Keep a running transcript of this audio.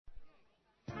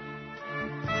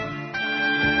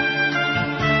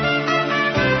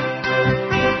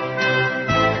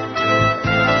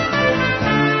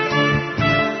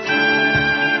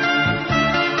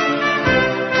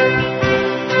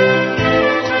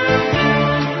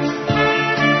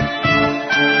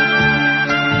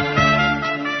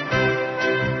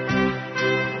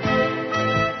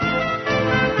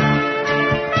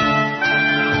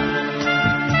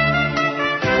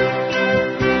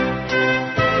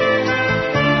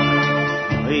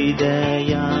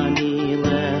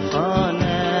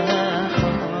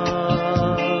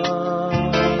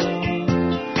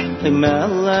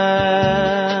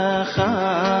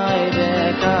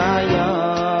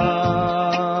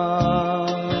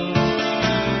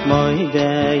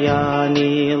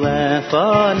yani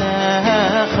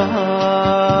lefanecha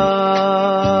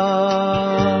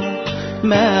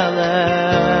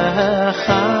melech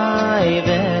chai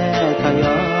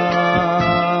v'kayam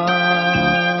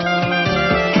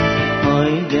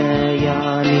oide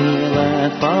yani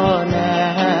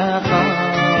lefanecha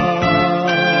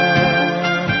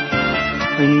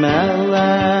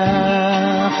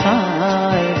melech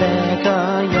chai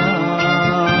v'kayam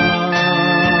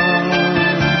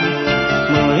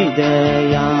oide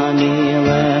yani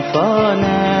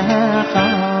lefanecha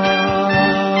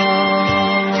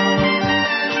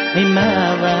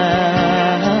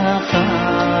melech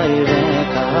chai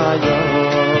v'kayam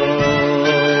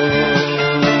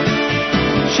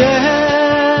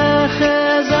shechazat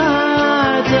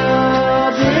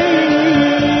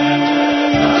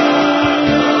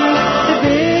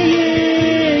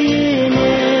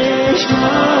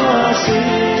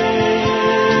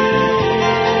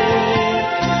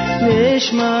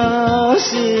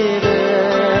nishmasi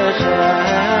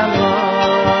v'chama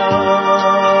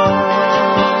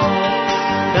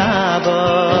Rabo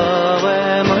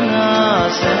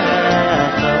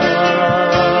v'munasecha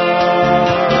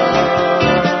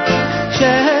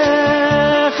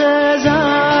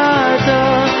shechazata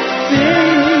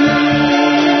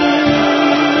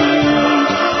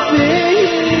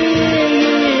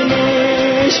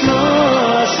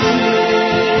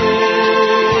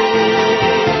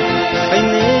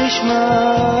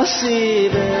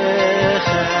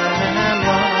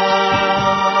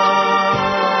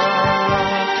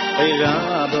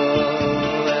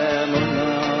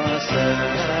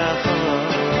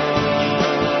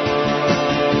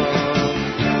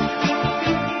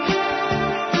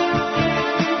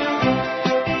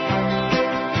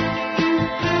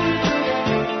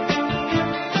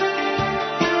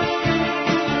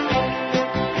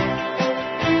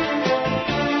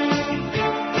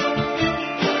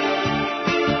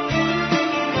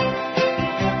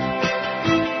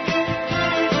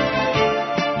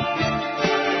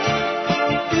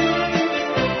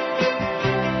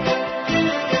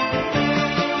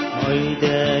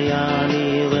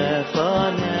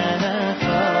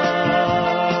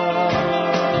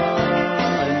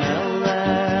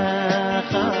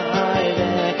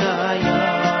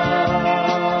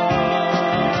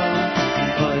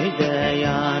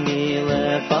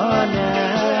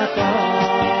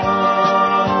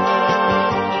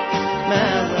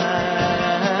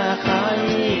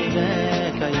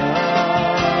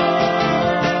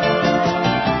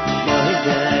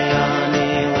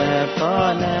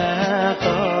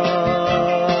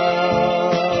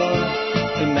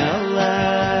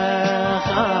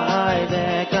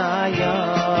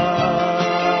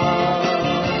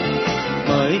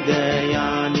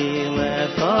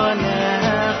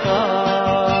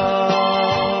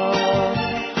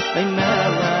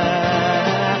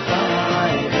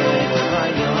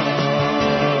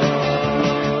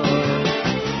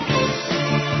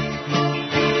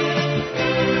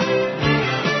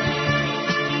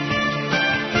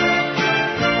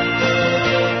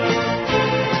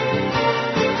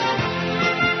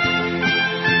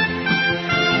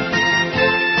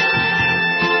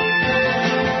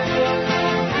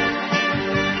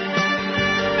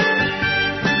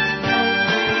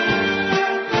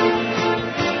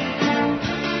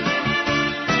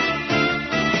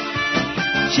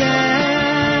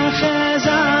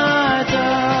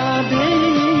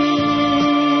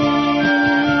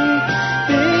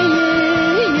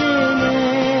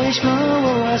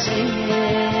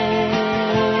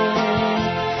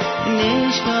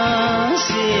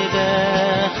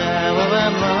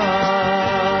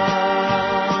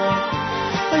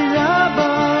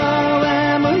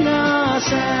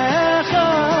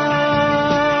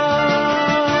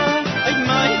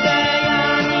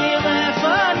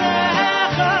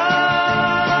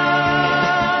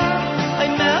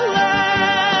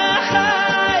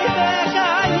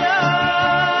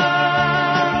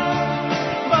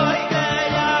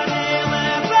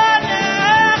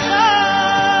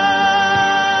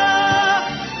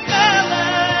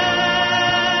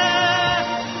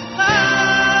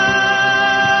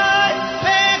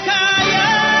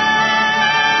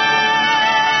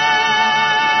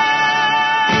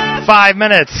Five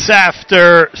minutes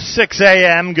after 6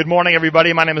 a.m. Good morning,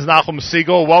 everybody. My name is Nachum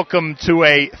Segal. Welcome to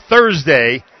a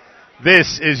Thursday.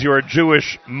 This is your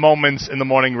Jewish Moments in the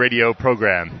Morning radio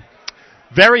program.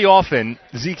 Very often,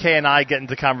 ZK and I get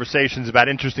into conversations about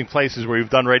interesting places where we've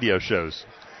done radio shows.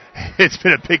 It's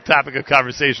been a big topic of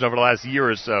conversation over the last year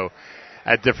or so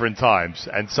at different times.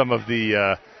 And some of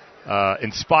the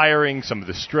inspiring, some of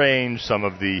the strange, some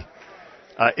of the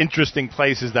interesting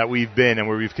places that we've been and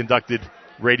where we've conducted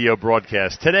radio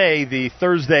broadcast. Today, the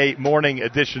Thursday morning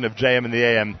edition of JM in the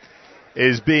AM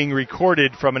is being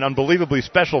recorded from an unbelievably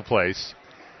special place,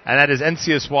 and that is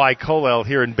NCSY Kollel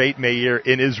here in Beit Meir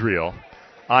in Israel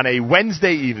on a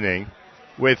Wednesday evening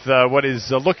with what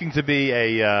is looking to be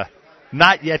a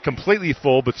not yet completely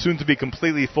full, but soon to be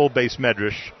completely full base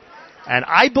medrash. And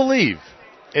I believe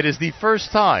it is the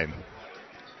first time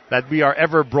that we are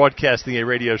ever broadcasting a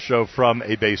radio show from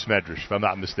a base medrash, if I'm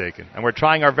not mistaken. And we're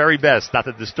trying our very best not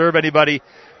to disturb anybody,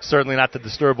 certainly not to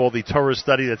disturb all the Torah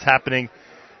study that's happening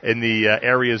in the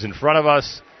areas in front of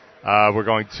us. We're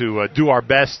going to do our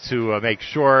best to make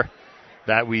sure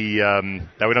that we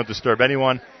don't disturb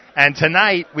anyone. And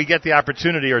tonight we get the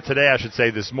opportunity, or today I should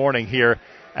say, this morning here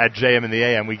at JM in the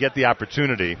AM, we get the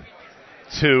opportunity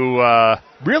to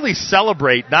really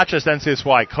celebrate not just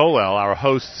NCSY Kollel, our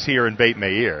hosts here in Beit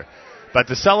Meir, but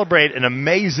to celebrate an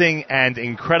amazing and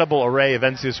incredible array of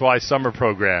NCSY summer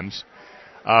programs,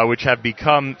 which have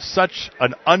become such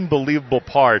an unbelievable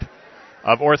part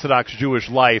of Orthodox Jewish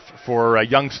life for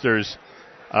youngsters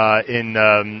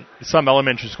in some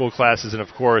elementary school classes and,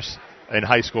 of course, in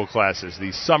high school classes.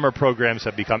 These summer programs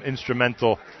have become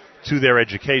instrumental to their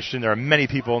education. There are many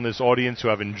people in this audience who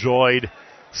have enjoyed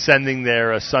sending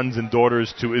their sons and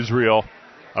daughters to Israel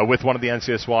with one of the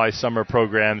NCSY summer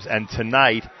programs. And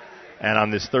tonight, and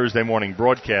on this Thursday morning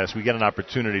broadcast, we get an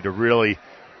opportunity to really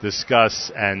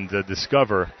discuss and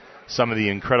discover some of the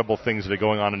incredible things that are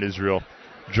going on in Israel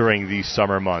during these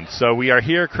summer months. So we are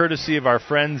here courtesy of our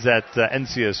friends at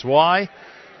NCSY.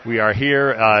 We are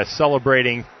here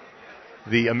celebrating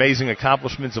the amazing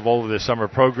accomplishments of all of their summer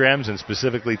programs, and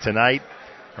specifically tonight,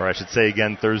 or I should say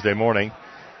again Thursday morning,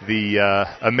 the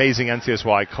amazing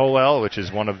NCSY Kollel, which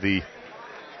is one of the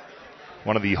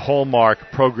hallmark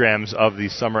programs of the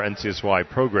summer NCSY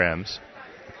programs.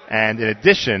 And in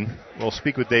addition, we'll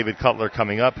speak with David Cutler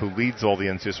coming up, who leads all the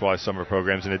NCSY summer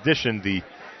programs. In addition, the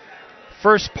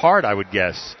first part, I would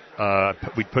guess,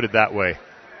 we'd put it that way,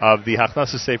 of the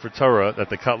Hachnasa Sefer Torah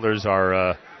that the Cutlers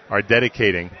are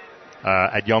dedicating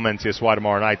at Yom NCSY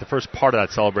tomorrow night. The first part of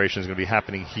that celebration is going to be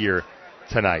happening here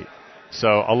tonight.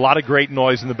 So a lot of great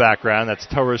noise in the background. That's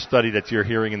Torah study that you're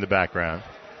hearing in the background.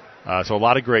 So a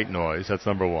lot of great noise. That's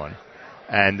number one.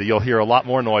 And you'll hear a lot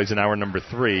more noise in hour number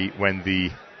 3 when the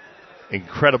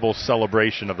incredible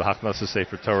celebration of the Hachnasa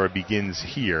Sefer Torah begins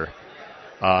here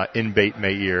in Beit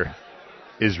Meir,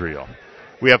 Israel.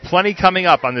 We have plenty coming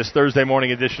up on this Thursday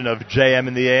morning edition of JM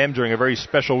in the AM during a very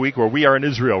special week where we are in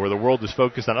Israel, where the world is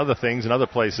focused on other things and other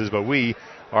places, but we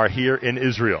are here in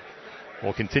Israel.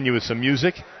 We'll continue with some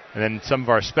music and then some of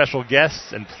our special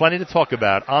guests and plenty to talk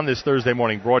about on this Thursday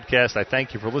morning broadcast. I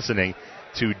thank you for listening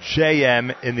to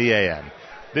JM in the AM.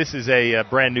 This is a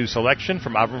brand new selection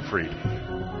from Avram Fried.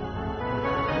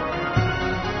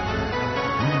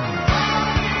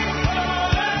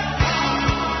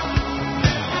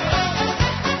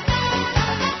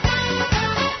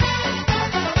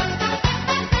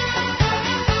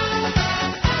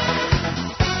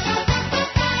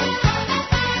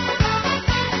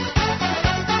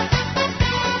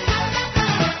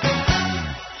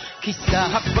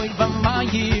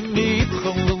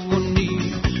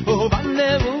 Oh,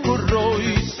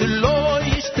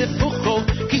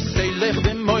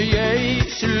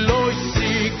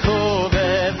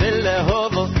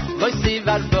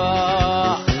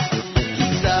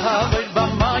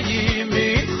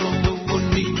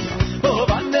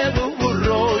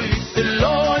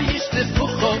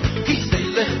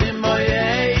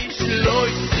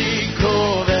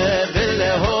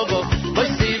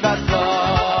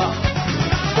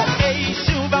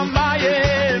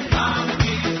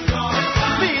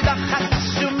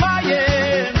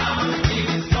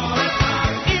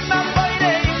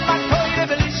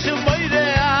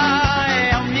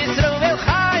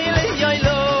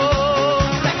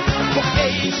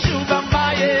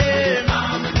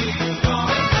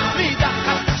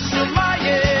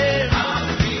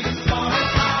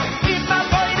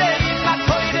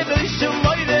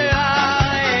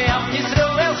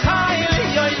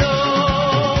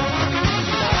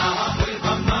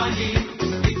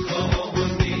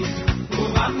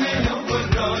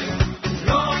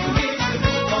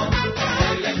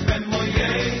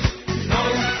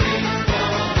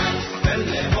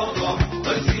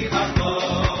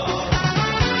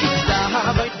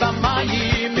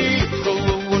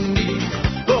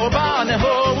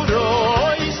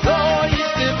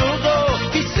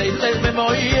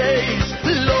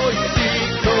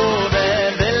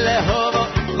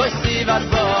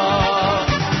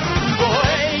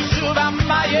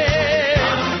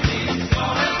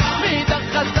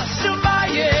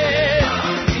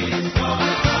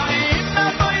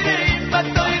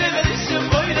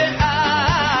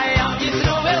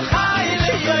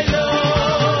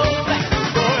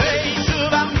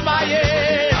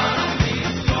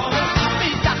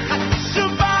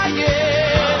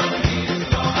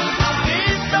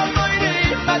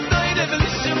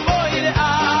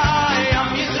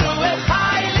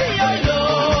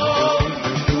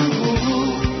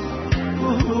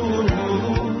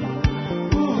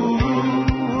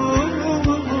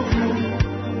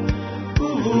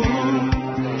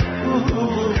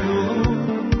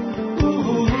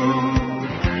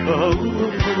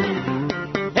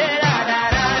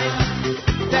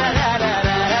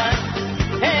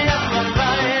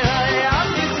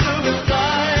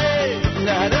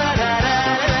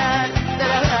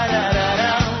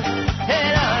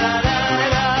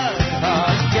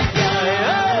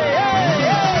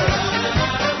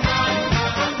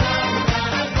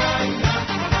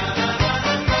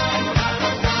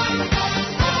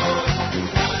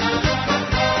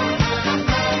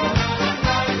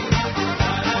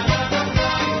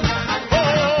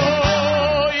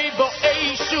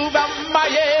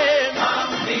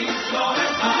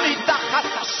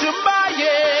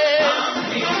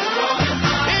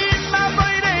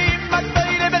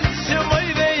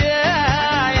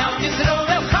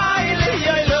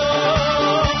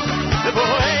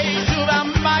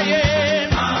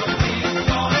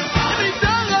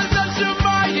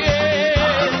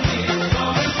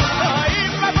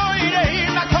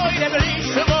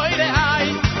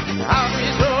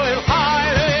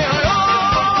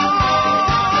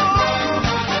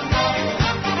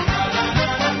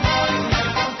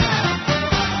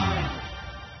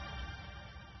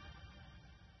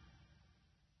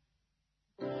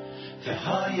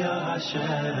 V'haya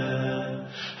Hashem,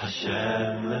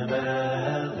 Hashem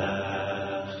lemelech,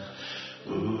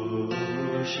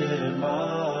 u'shemayecha.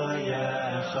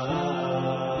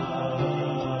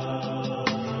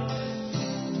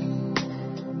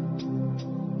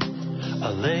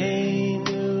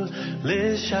 Aleinu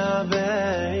l'shabeach,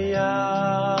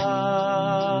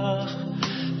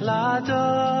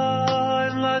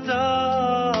 Ladoin,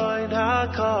 Ladoin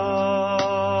hakol,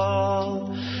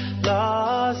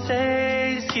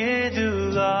 La'aseis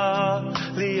Yedula,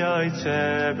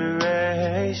 Li'ayteh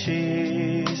Bereshis,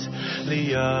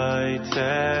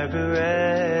 Li'ayteh Bereshis.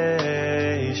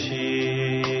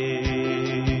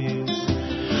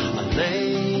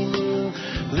 Aleinu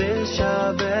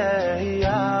l'shabeach,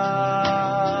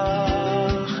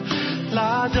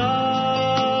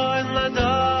 Ladoin,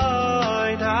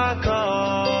 Ladoin hakol,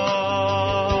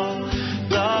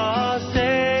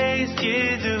 La'aseis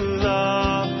Yedula,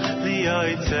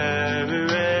 Li'ayteh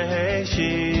Bereshis,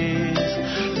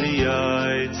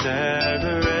 Li'ayteh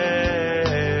Bereshis.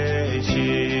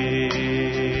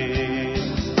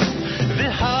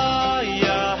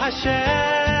 V'haya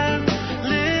Hashem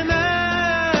lemelech,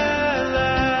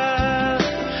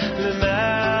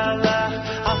 lemelech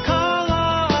al kol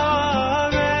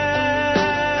haaretz.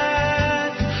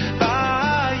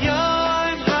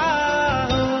 B'yom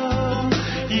hahu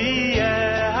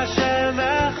yiyeh Hashem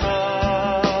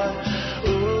echad,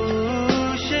 u'shemayecha.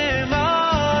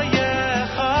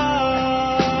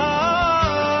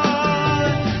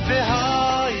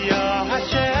 V'haya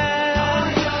Hashem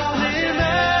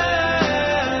lemelech,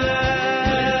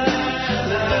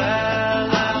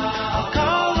 lemelech al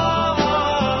kol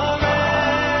haaretz.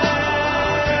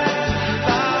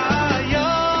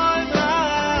 B'yom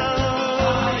hahu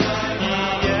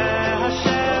yiyeh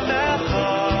Hashem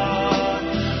echad,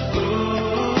 u'shemayecha.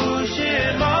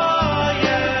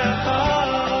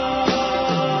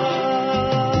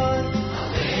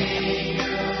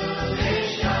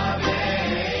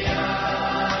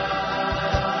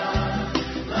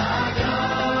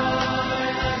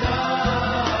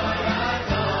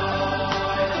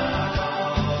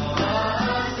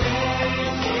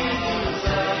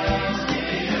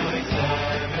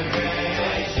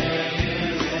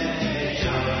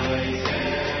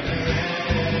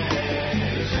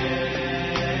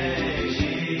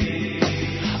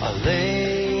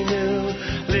 Aleinu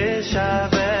l'shabeach,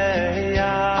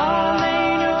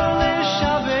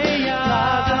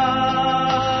 Ladoin,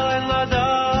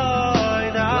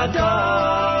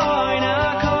 Ladoin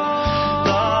hakol,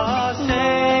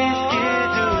 La'aseis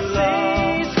Yedula,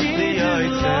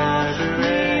 Li'ayteh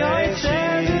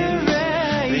Bereshis,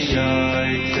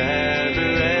 Li'ayteh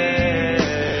Bereshis.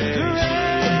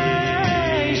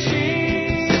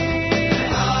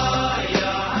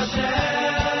 V'haya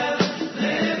Hashem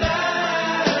lemelech,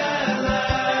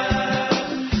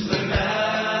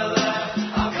 lemelech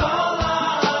al kol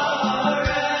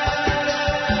haaretz.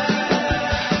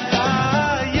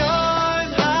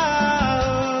 B'yom hahu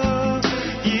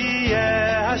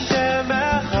yiyeh Hashem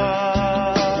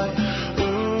echad,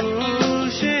 u'shemayecha.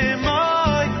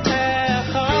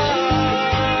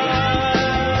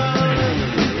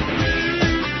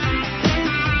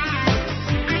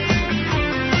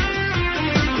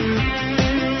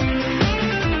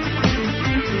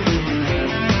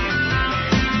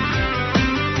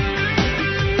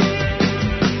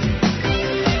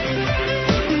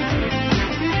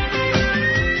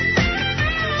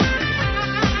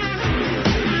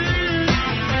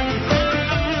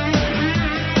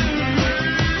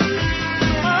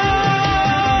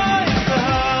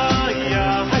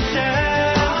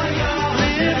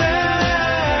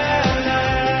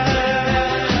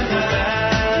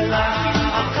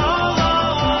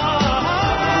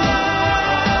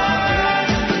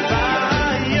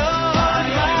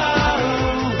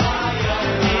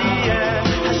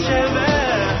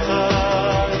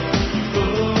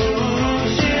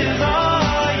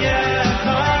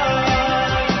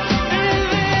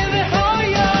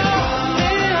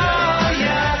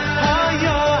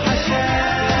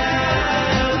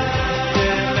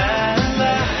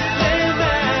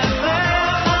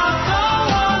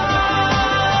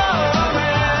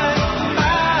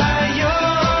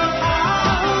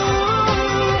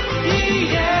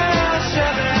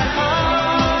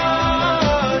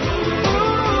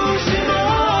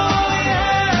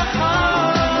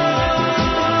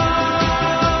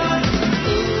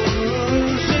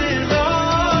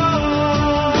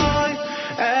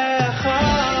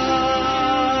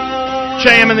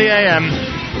 JM in the AM.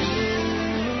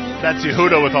 That's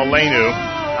Yehuda with Aleinu.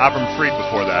 Avram Fried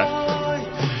before that.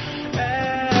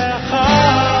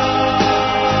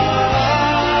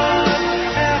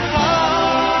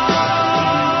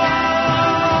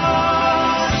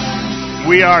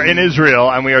 We are in Israel,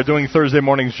 and we are doing Thursday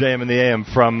mornings JM in the AM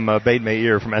from Beit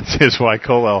Meir from NCSY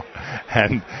Kollel.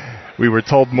 And we were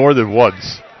told more than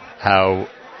once how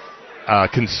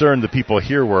concerned the people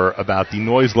here were about the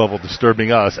noise level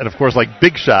disturbing us. And, of course, like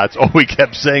big shots, all we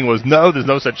kept saying was, no, there's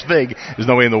no such thing. There's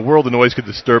no way in the world the noise could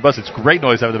disturb us. It's great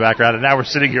noise to have in the background. And now we're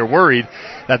sitting here worried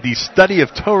that the study of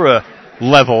Torah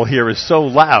level here is so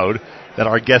loud that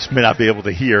our guests may not be able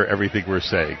to hear everything we're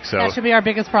saying. So that should be our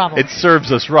biggest problem. It serves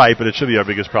us right, but it should be our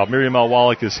biggest problem. Miriam L.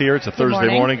 Wallach is here. It's a Thursday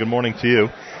morning. Good morning to you.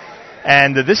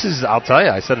 And this is, I'll tell you,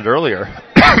 I said it earlier,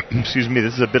 excuse me,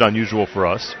 this is a bit unusual for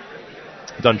us.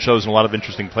 Done shows in a lot of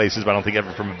interesting places, but I don't think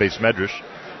ever from a base medrash.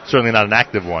 Certainly not an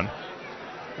active one.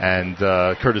 And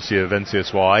courtesy of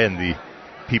NCSY and the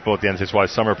people at the NCSY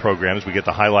summer programs, we get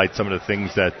to highlight some of the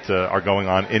things that are going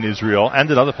on in Israel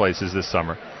and at other places this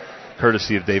summer,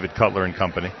 courtesy of David Cutler and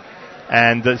company.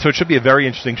 And so it should be a very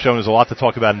interesting show, and there's a lot to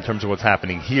talk about in terms of what's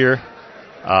happening here.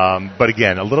 But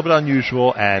again, a little bit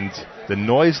unusual, and the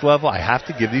noise level, I have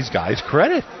to give these guys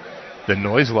credit. The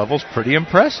noise level's pretty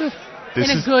impressive. In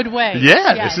a good way.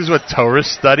 Yeah, yes. This is what Torah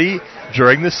study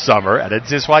during the summer at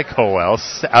NCSY Kollel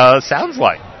sounds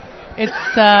like.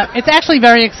 It's actually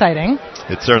very exciting.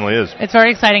 It certainly is. It's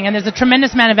very exciting, and there's a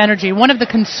tremendous amount of energy. One of the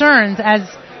concerns, as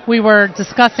we were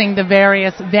discussing the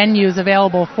various venues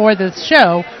available for this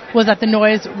show, was that the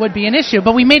noise would be an issue.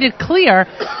 But we made it clear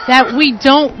that we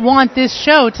don't want this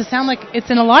show to sound like it's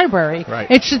in a library. Right.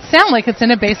 It should sound like it's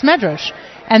in a base medrash.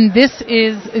 And this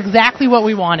is exactly what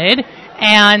we wanted.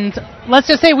 And let's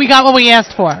just say we got what we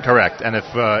asked for. Correct. And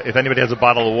if anybody has a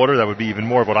bottle of water, that would be even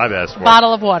more of what I've asked for.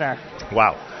 Bottle of water.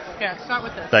 Wow. Here, start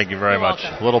with this. Thank you very You're much.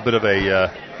 welcome. A little bit of a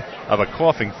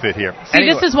coughing fit here. See,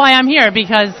 Anyway. this is why I'm here,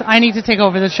 because I need to take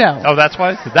over the show. Oh, that's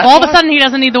why? All of a sudden, he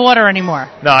doesn't need the water anymore.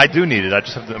 No, I do need it. I'm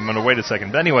going to wait a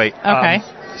second. But anyway. Okay.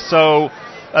 So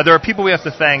there are people we have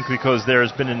to thank because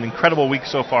there's been an incredible week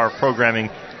so far of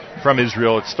programming from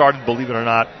Israel. It started, believe it or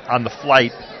not, on the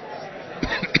flight.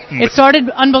 It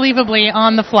started unbelievably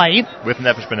on the flight. With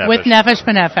Nefesh B'Nefesh. With Nefesh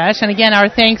B'Nefesh. And again, our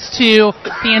thanks to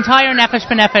the entire Nefesh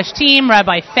B'Nefesh team,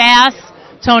 Rabbi Fass,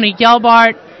 Tony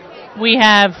Gelbart. We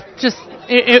have just,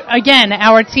 again,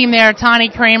 our team there, Tani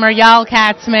Kramer, Yael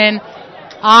Katzman,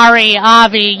 Ari,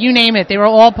 Avi, you name it. They were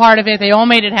all part of it. They all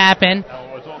made it happen.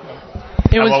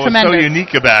 It was tremendous. What was so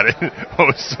unique about it? What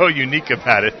was so unique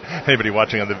about it? Anybody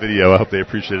watching on the video, I hope they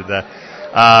appreciated that.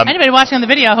 Anybody watching on the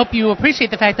video, I hope you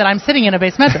appreciate the fact that I'm sitting in a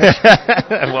base medrash.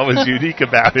 And what was unique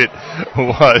about it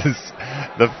was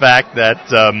the fact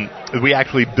that we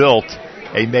actually built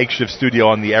a makeshift studio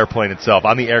on the airplane itself.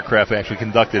 On the aircraft, we actually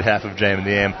conducted half of JM in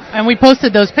the AM. And we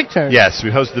posted those pictures. Yes,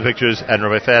 we hosted the pictures, and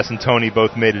Rabbi Fass and Tony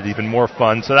both made it even more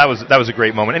fun. So that was a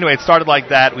great moment. Anyway, it started like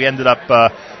that. We ended up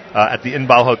at the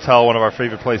Inbal Hotel, one of our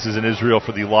favorite places in Israel,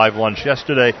 for the live lunch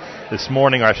yesterday. This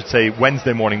morning, or I should say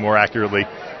Wednesday morning more accurately,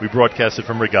 we broadcasted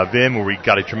from Regavim, where we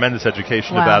got a tremendous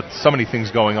education about so many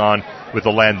things going on with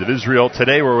the land of Israel.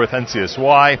 Today we're with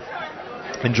NCSY,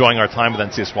 enjoying our time with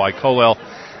NCSY Kollel,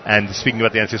 and speaking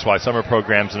about the NCSY summer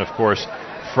programs. And of course,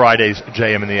 Friday's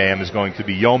JM in the AM is going to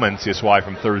be Yom NCSY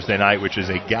from Thursday night, which is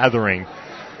a gathering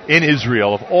in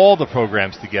Israel of all the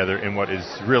programs together in what is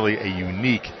really a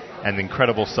unique and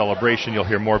incredible celebration. You'll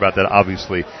hear more about that,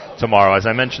 obviously, tomorrow. As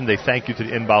I mentioned, a thank you to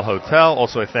the Inbal Hotel.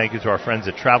 Also, a thank you to our friends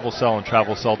at TravelCell and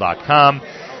TravelCell.com,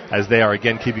 as they are,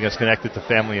 again, keeping us connected to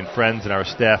family and friends and our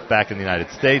staff back in the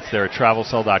United States. They're at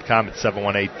TravelCell.com at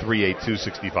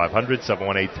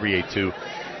 718-382-6500,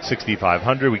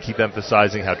 718-382-6500. We keep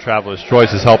emphasizing how Traveler's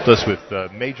Choice has helped us with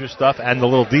major stuff and the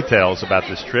little details about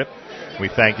this trip. We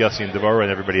thank Yossi and Devorah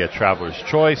and everybody at Traveler's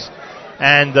Choice.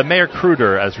 And Mayor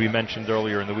Kruder, as we mentioned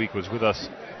earlier in the week, was with us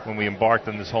when we embarked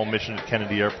on this whole mission at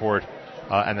Kennedy Airport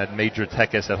and that major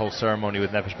tekes, that whole ceremony with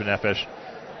Nefesh B'Nefesh.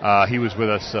 He was with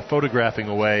us photographing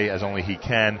away as only he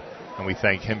can, and we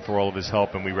thank him for all of his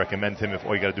help, and we recommend him. If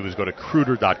all you got to do is go to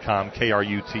Kruder.com,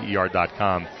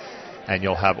 Kruter.com, and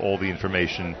you'll have all the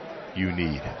information you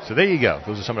need. So there you go.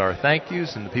 Those are some of our thank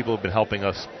yous, and the people who have been helping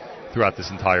us throughout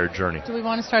this entire journey. Do we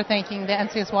want to start thanking the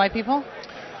NCSY people?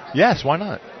 Yes, why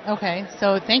not? Okay,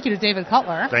 so thank you to David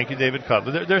Cutler. Thank you, David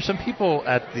Cutler. There are some people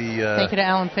at the... thank you to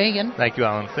Alan Fagan. Thank you,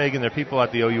 Alan Fagan. There are people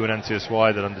at the OU and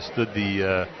NCSY that understood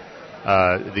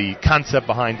the concept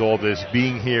behind all this,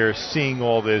 being here, seeing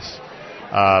all this,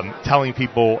 telling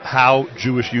people how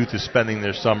Jewish youth is spending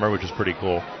their summer, which is pretty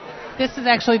cool. This is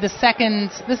actually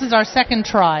this is our second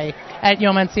try at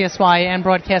Yom NCSY and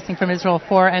broadcasting from Israel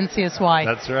for NCSY.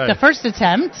 That's right. The first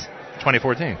attempt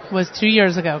 2014. Was 2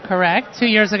 years ago, correct? 2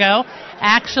 years ago.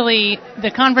 Actually,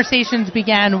 the conversations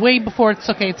began way before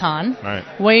Tzuk Eitan, right.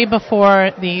 Way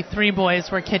before the three boys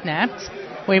were kidnapped,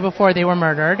 way before they were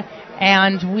murdered.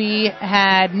 And we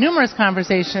had numerous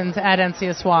conversations at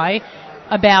NCSY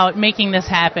about making this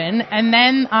happen. And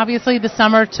then, obviously, the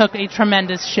summer took a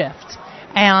tremendous shift.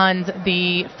 And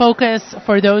the focus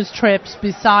for those trips,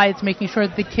 besides making sure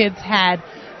that the kids had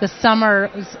the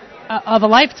summers of a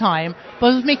lifetime,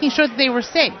 was making sure that they were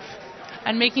safe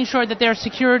and making sure that their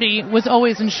security was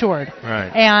always ensured.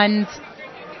 Right. And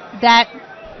that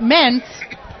meant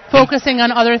focusing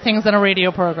on other things than a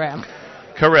radio program.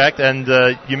 Correct, and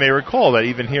you may recall that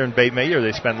even here in Beit Meir,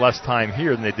 they spent less time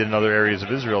here than they did in other areas of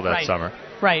Israel that summer.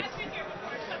 Right.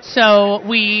 So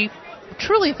we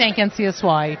truly thank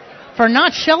NCSY for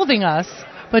not shelving us,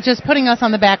 but just putting us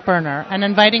on the back burner and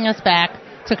inviting us back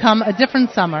to come a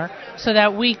different summer so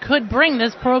that we could bring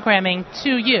this programming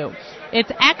to you.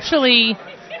 It's actually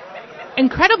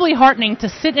incredibly heartening to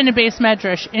sit in a base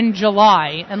medrash in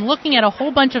July and looking at a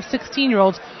whole bunch of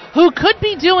 16-year-olds who could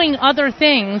be doing other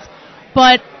things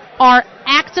but are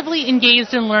actively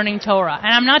engaged in learning Torah.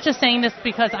 And I'm not just saying this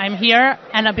because I'm here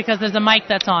and because there's a mic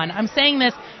that's on. I'm saying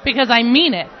this because I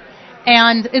mean it.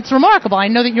 And it's remarkable. I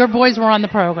know that your boys were on the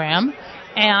program,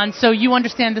 and so you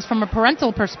understand this from a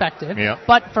parental perspective. Yeah.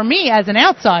 But for me, as an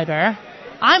outsider,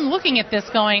 I'm looking at this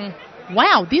going,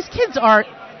 wow, these kids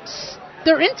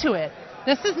they're into it.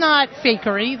 This is not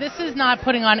fakery. This is not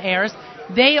putting on airs.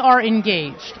 They are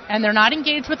engaged. And they're not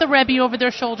engaged with the Rebbe over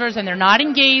their shoulders, and they're not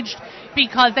engaged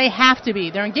because they have to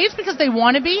be. They're engaged because they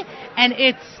want to be, and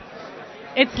it's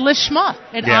lishma.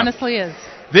 It honestly is.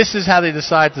 This is how they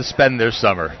decide to spend their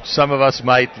summer. Some of us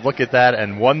might look at that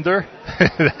and wonder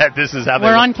that this is how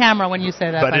We're on camera when you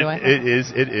say that, but by the way.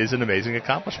 it is an amazing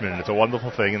accomplishment, and it's a wonderful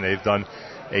thing, and they've done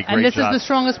a great job. And this is the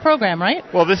strongest program, right?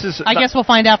 Well, this is... I guess we'll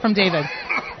find out from David.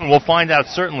 We'll find out,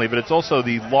 certainly, but it's also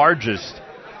the largest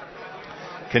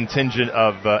contingent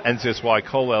of NCSY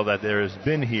Kollel that there has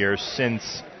been here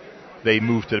since they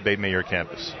moved to the Beit Meir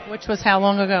campus. Which was how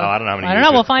long ago? I don't know how many I don't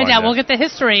years. know. We'll find out. We'll get the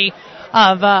history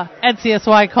of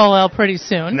NCSY Kollel pretty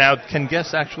soon. Now, can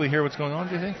guests actually hear what's going on,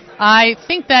 do you think? I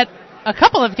think that a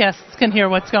couple of guests can hear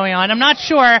what's going on. I'm not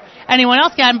sure anyone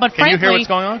else can, but Can you hear what's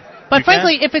going on? But You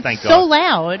frankly, can? if it's Thank so God.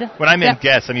 loud... When I meant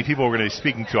guests, I mean people we're going to be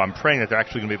speaking to. I'm praying that they're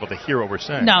actually going to be able to hear what we're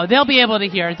saying. No, they'll be able to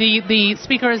hear. The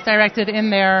speaker is directed in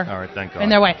their All right, thank God. in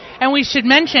their way. And we should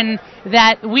mention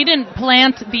that we didn't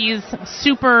plant these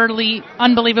superly,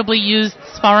 unbelievably used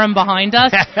Sfarim behind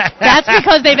us. That's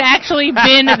because they've actually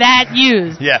been that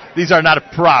used. Yeah, these are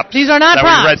not props. These are not that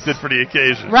props. we rented for the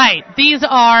occasion. Right. These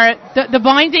are... The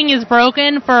binding is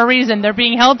broken for a reason. They're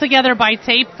being held together by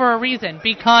tape for a reason.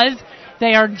 Because...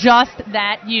 they are just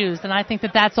that used, and I think that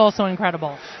that's also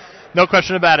incredible. No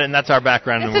question about it, and that's our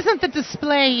background. This isn't the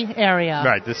display area.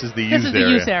 Right, this is the This used is the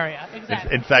area. use area,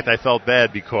 exactly. In fact, I felt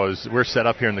bad because we're set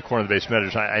up here in the corner of the base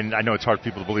medrash. I know it's hard for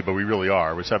people to believe, but we really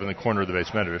are. We're set up in the corner of the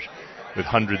base medrash with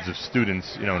hundreds of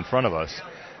students, in front of us.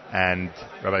 And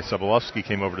Rabbi Sobolovsky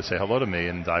came over to say hello to me,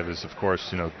 and I was, of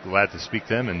course, glad to speak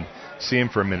to him and see him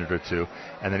for a minute or two.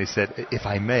 And then he said, if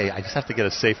I may, I just have to get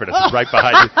a safer that's right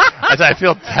behind you. I said, I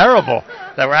feel terrible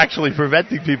that we're actually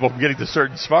preventing people from getting to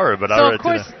certain Sfarim. But So, of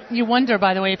course, you wonder,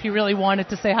 by the way, if he really wanted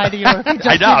to say hi to you. Or if he just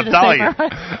I know, I'm needed a telling you. safer.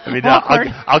 I mean, Awkward.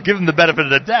 I'll give him the benefit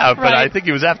of the doubt, but Right. I think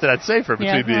he was after that safer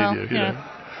between me well, and you. yeah.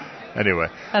 Anyway.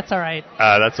 That's all right.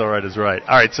 That's all right is right.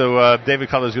 All right, so David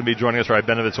Cutler is going to be joining us. Rabbi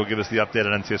Benovitz will give us the update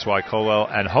on NCSY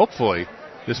Kollel, and hopefully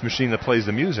this machine that plays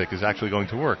the music is actually going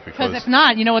to work. Because if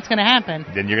not, you know what's going to happen.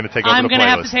 Then you're going to take over I'm the going to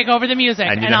have playlist. to take over the music,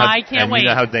 and I can't wait. You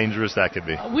know how dangerous that could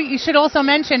be. We should also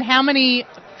mention how many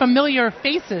familiar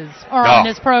faces are on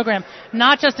this program,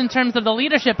 not just in terms of the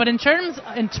leadership, but in terms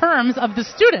of the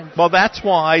students. Well, that's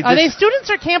why... Are they students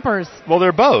or campers? Well,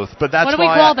 they're both, but that's why... What do we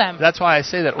call them? That's why I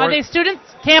say that... Are they students?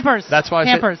 Campers. That's why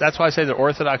campers. that's why I say that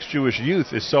Orthodox Jewish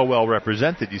youth is so well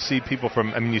represented. You see people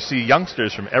you see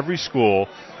youngsters from every school,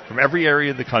 from every area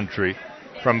of the country,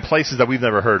 from places that we've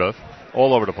never heard of,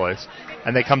 all over the place,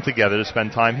 and they come together to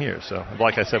spend time here. So,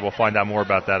 like I said, we'll find out more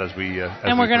about that as we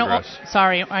progress.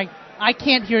 Sorry, I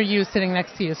can't hear you sitting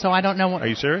next to you, so I don't know what... Are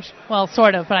you serious? Well,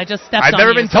 sort of, but I just stepped on you. I've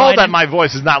never been told that my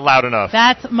voice is not loud enough.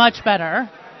 That's much better.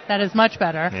 That is much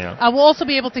better. Yeah. I will also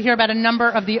be able to hear about a number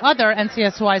of the other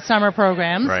NCSY summer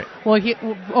programs. Right.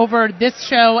 Over this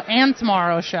show and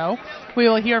tomorrow's show, we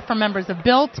will hear from members of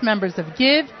Built, members of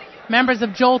Give, members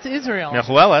of Jolt Israel.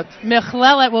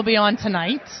 Michlelet will be on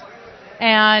tonight,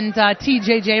 and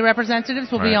TJJ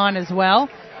representatives will be on as well.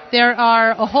 There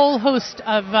are a whole host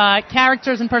of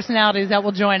characters and personalities that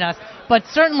will join us. But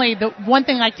certainly the one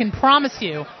thing I can promise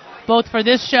you, both for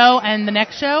this show and the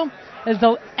next show, is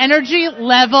the energy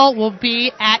level will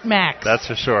be at max. That's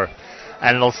for sure.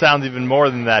 And it'll sound even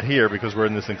more than that here because we're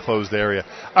in this enclosed area.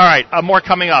 All right, more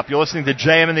coming up. You're listening to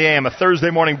JM in the AM, a Thursday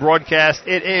morning broadcast.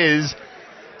 It is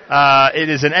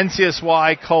an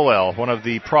NCSY Kollel, one of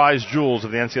the prize jewels of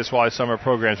the NCSY summer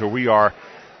programs, where we are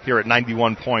here at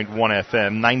 91.1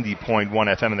 FM, 90.1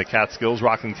 FM in the Catskills,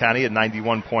 Rockland County at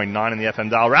 91.9 in the FM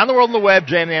dial. Around the world on the web,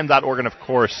 jmam.org, and of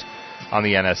course on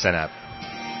the NSN app.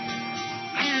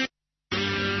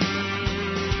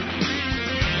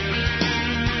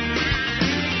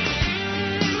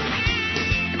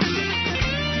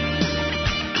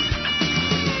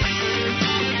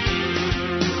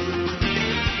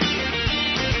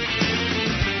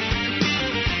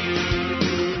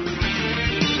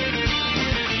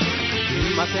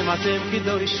 אתם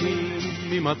קדושים,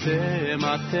 אם אתם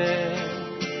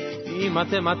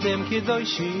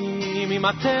קדושים,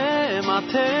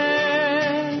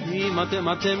 אם אתם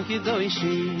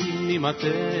קדושים, אם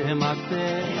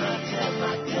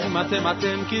אתם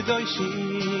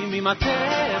קדושים, אם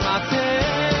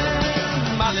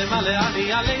מלא מלא אני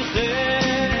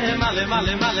עליכם, מלא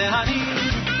אני,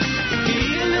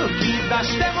 כאילו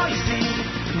קידשתם עושים,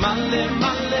 מלא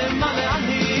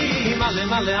אני,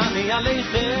 מלא אני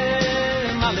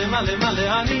עליכם,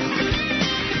 מלא אני,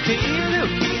 כאילו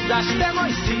קידשתם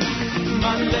עושים,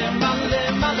 מלא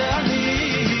אני.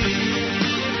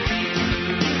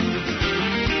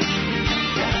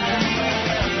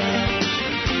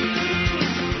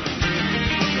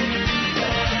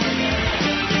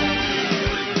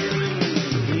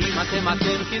 אתם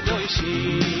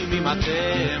קדושים, אם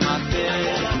אתם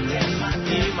קדושים,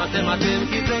 אם אתם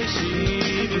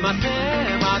קדושים,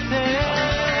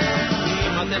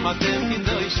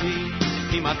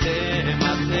 אם אתם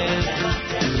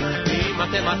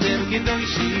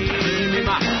קדושים, אם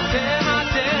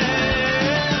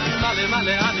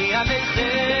מלא אני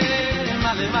עליכם,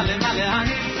 מלא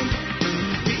אני,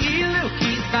 כאילו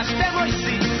קידשתם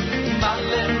עושים,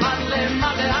 מלא אני,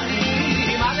 מלא אני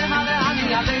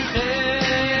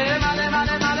עליכם,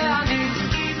 מלא אני,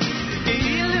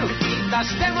 כאילו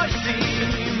קידשתם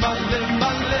עושים,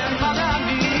 מלא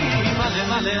אני,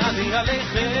 מלא אני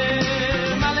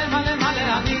עליכם, מלא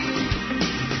אני,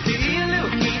 כאילו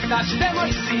קידשתם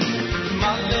עושים,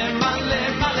 מלא אני,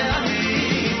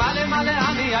 מלא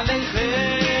אני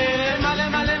עליכם, מלא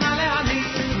אני,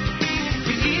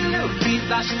 כאילו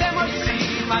קידשתם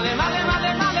עושים, מלא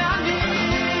אני.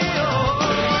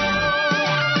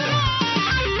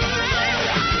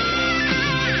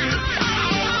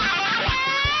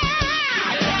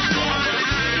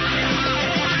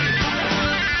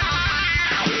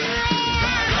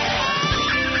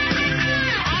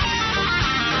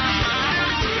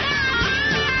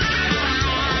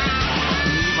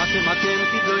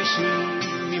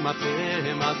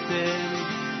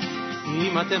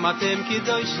 אתם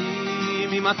קדושים,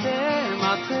 אם אתם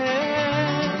קדושים,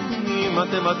 אם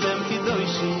אתם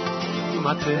קדושים,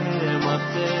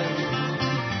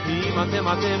 אם אתם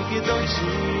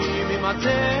קדושים, אם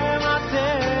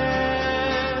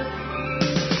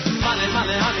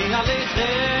מלא אני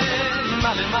עליכם,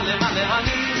 מלא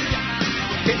אני,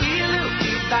 כאילו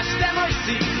קידשתם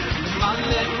עושים, מלא אני,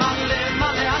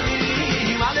 מלא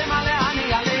אני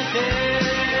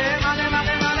עליכם, מלא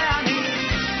אני,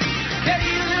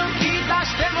 כאילו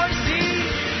קידשתם עושים,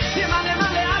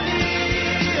 מלא אני,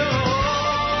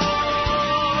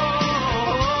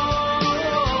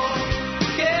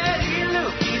 כאילו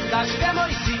קידשתם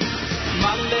עושים,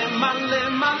 מלא אני,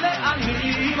 מלא אני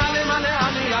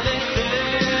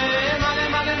עליכם, מלא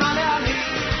אני,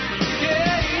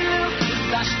 כאילו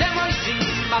קידשתם עושים,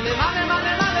 מלא אני.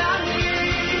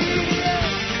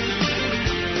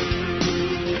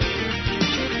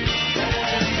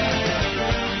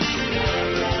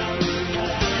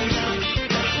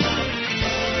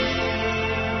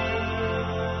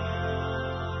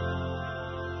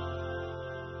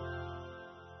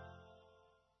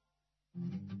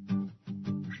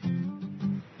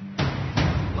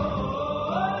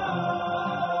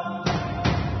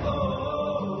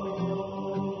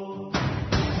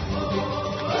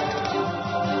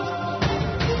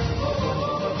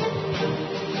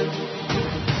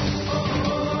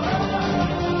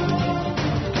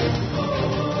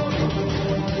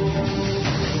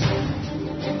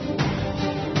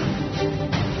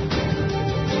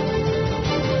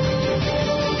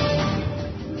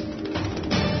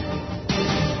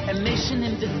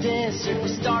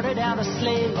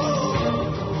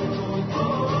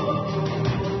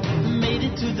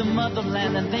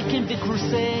 Motherland and they came to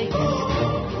crusade.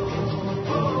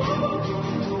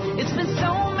 It's been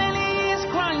so many years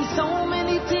crying, so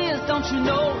many tears. Don't you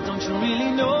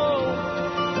really know?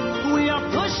 We are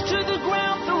pushed to the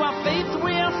ground through our faith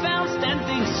we are found standing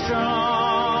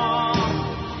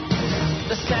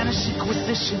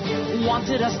Inquisition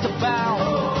wanted us to bow.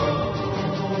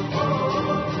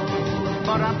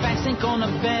 But our backs ain't gonna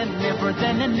bend, never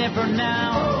then and never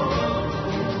now.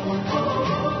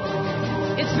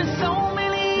 It's been so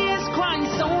many years crying,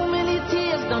 so many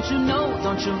tears. Don't you know,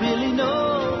 don't you really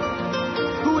know?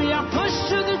 We are pushed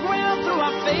to the ground, through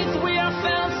our faith we are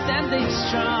found standing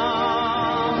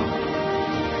strong.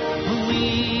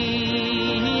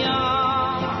 We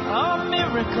are a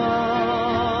miracle.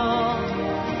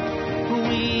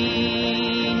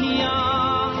 We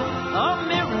are a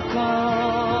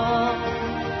miracle.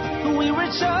 We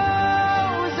were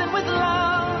chosen with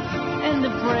love and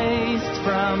embraced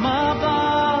from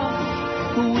above.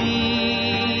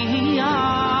 We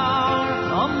are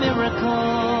a miracle.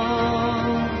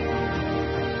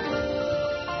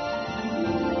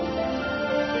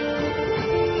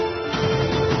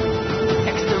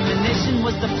 Extermination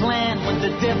was the plan when the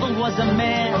devil was a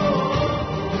man.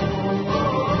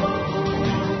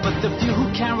 But the few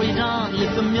who carried on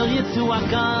lived the millions who are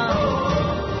gone.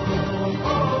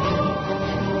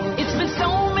 It's been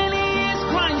so many years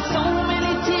crying, so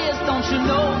many tears. Don't you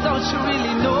know, don't you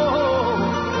really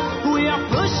know? We are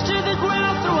pushed to the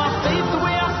ground, through our faith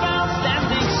we are found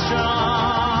standing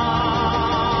strong.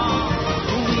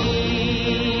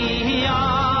 We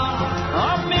are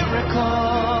a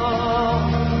miracle.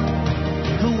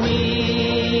 We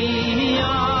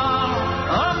are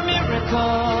a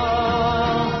miracle.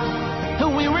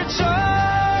 We were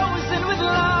chosen with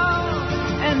love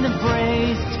and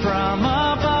embraced from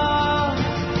above.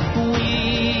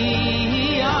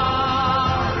 We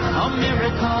are a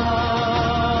miracle.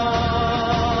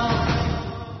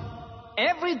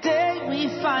 Every day we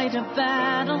fight a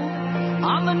battle.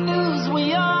 On the news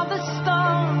we are the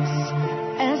stars.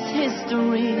 As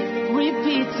history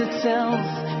repeats itself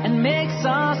and makes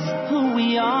us who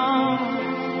we are.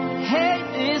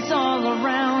 Hate is all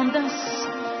around us,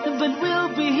 but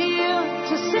we'll be here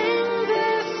to sing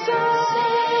this song.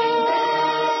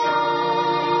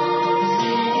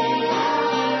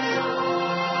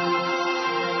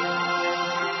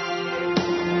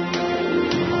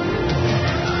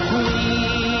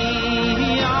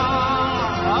 We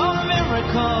are a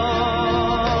miracle.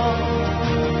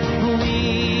 We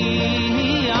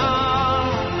are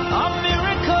a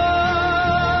miracle.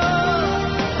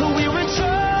 We were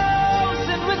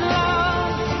chosen with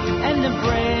love and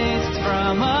embraced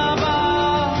from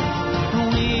above.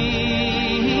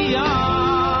 We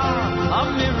are a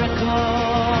miracle.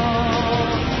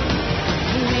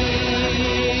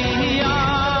 We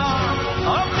are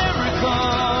a miracle.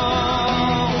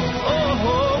 Oh,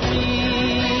 we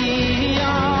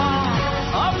are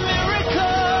a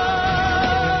miracle.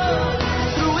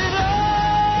 Through it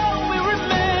all we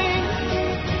remain.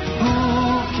 Who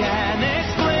can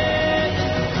explain?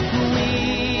 We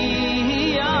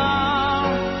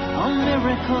are a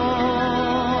miracle.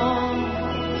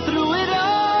 Through it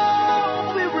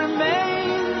all we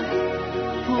remain.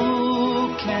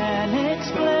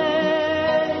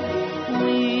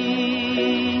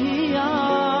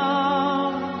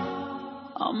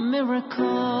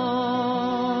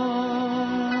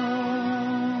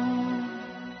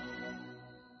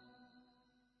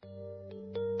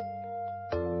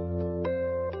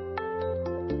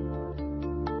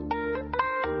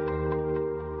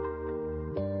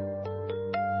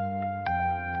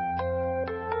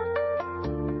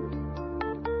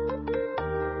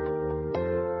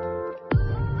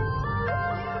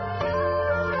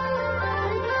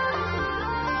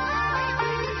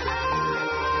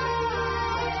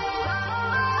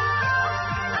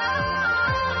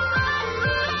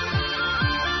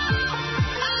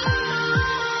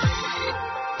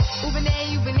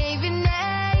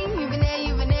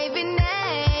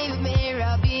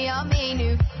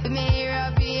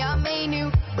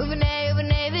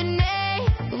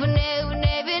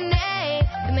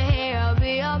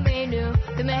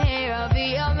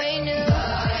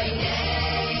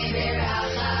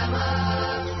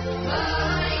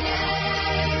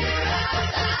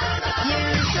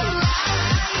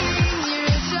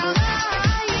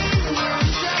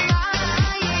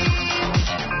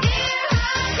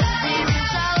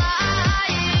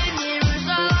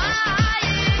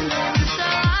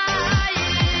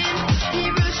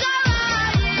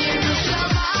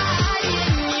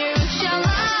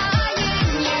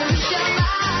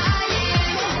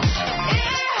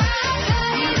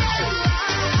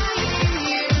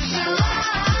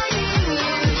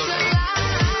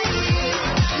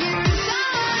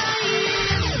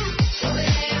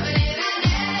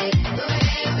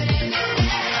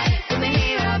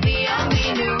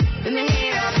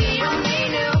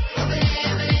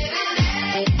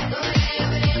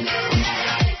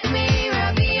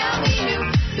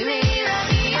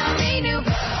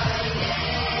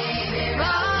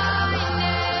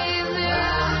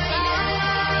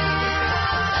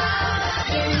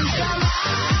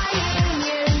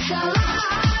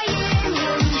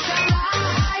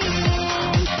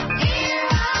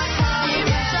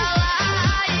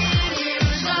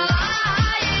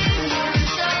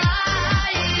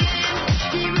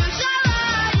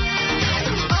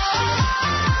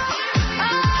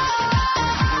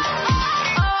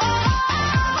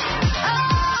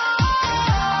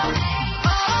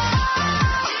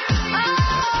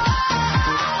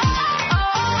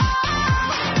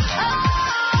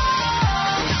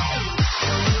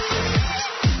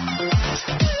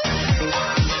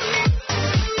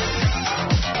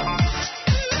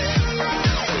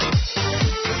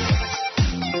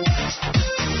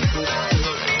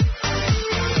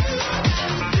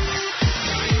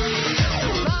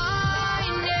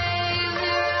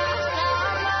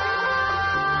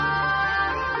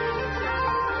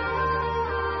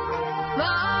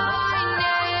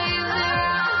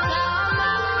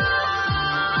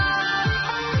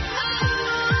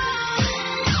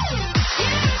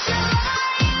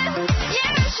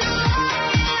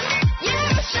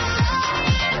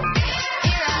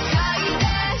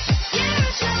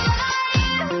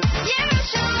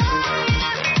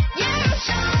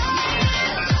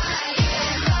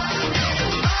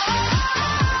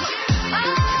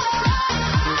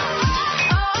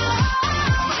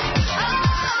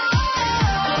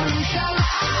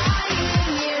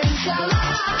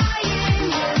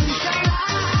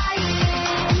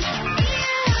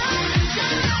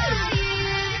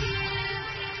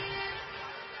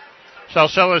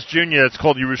 Shalshelis Jr., it's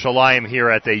called Yerushalayim here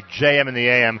at the JM in the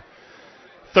AM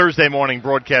Thursday morning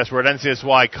broadcast. We're at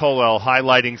NCSY Kollel,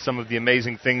 highlighting some of the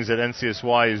amazing things that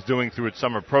NCSY is doing through its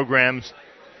summer programs,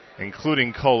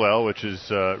 including Kollel, which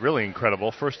is really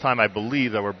incredible. First time, I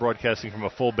believe, that we're broadcasting from a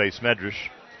full base medrash.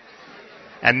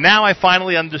 And now I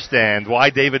finally understand why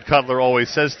David Cutler always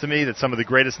says to me that some of the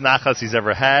greatest nachas he's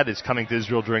ever had is coming to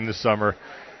Israel during the summer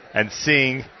and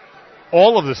seeing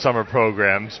all of the summer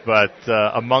programs, but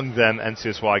among them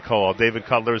NCSY Kollel. David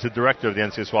Cutler is the director of the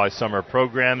NCSY summer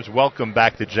programs. Welcome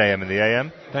back to JM in the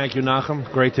AM. Thank you,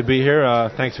 Nachum. Great to be here.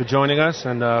 Thanks for joining us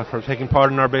and for taking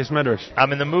part in our base medrash.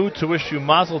 I'm in the mood to wish you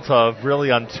mazel tov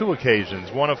really on two occasions.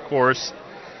 One, of course,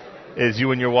 is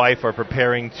you and your wife are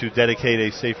preparing to dedicate a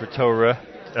Sefer Torah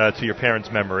to your parents'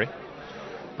 memory.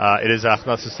 It is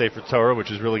Achnasa Sefer Torah,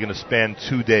 which is really going to span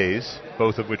 2 days,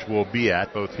 both of which we'll be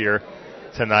at, both here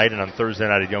tonight and on Thursday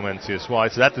night at Yom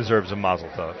NCSY, so that deserves a mazel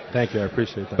tov. Thank you, I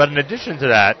appreciate that. But in addition to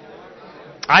that,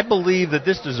 I believe that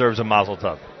this deserves a mazel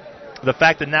tov. The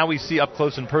fact that now we see up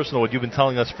close and personal what you've been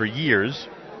telling us for years,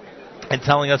 and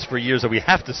telling us for years that we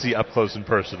have to see up close and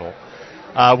personal,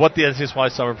 what the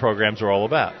NCSY summer programs are all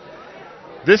about.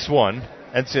 This one,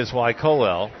 NCSY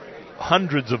Kollel,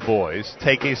 hundreds of boys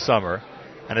take a summer,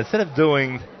 and instead of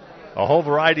doing a whole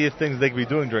variety of things they could be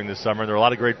doing during the summer. There are a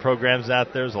lot of great programs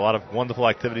out there. There's a lot of wonderful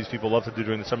activities people love to do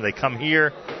during the summer. They come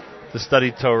here to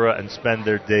study Torah and spend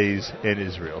their days in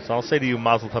Israel. So I'll say to you,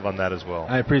 mazel tov on that as well.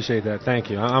 I appreciate that. Thank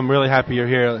you. I'm really happy you're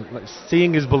here.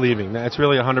 Seeing is believing. That's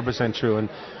really 100% true. And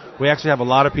we actually have a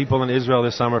lot of people in Israel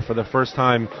this summer for the first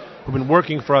time who've been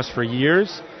working for us for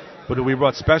years, but who we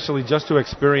brought specially just to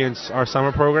experience our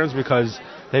summer programs because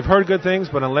they've heard good things,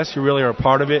 but unless you really are a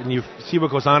part of it and you see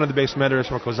what goes on in the base medrash,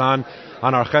 what goes on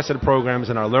our chesed programs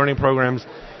and our learning programs,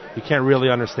 you can't really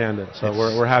understand it. So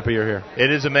we're happy you're here. It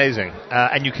is amazing.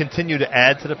 And you continue to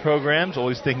add to the programs,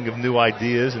 always thinking of new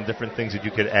ideas and different things that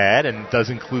you could add, and it does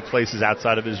include places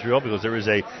outside of Israel because there is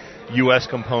a U.S.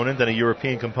 component and a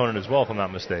European component as well, if I'm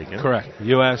not mistaken. Correct.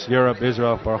 U.S., Europe,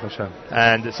 Israel, Baruch Hashem.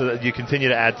 And so that you continue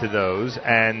to add to those,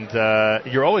 and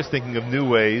you're always thinking of new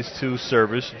ways to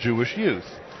service Jewish youth.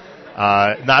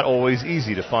 Not always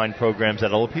easy to find programs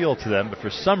that will appeal to them, but for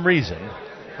some reason,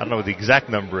 I don't know what the exact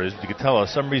number is, but you could tell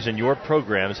us, some reason your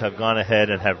programs have gone ahead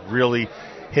and have really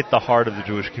hit the heart of the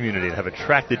Jewish community and have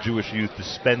attracted Jewish youth to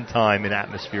spend time in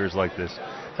atmospheres like this.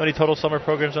 How many total summer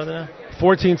programs are there now?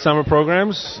 14 summer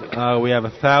programs. We have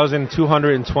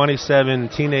 1,227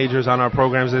 teenagers on our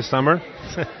programs this summer.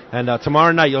 And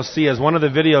tomorrow night, you'll see as one of the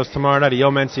videos tomorrow night at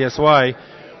Yom NCSY,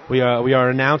 we are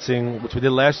announcing, which we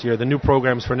did last year, the new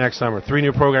programs for next summer. 3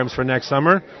 new programs for next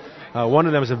summer. One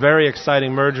of them is a very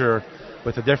exciting merger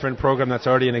with a different program that's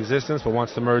already in existence but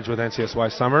wants to merge with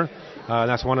NCSY Summer. And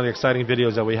that's one of the exciting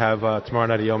videos that we have tomorrow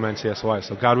night at Yom NCSY.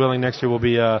 So God willing, next year will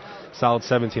be a solid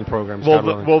 17 programs.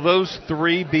 Will those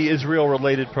 3 be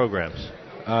Israel-related programs?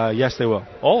 Yes, they will.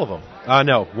 All of them?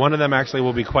 No. One of them actually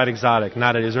will be quite exotic,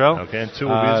 not at Israel. Okay, and 2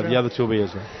 will be Israel? The other 2 will be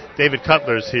Israel. David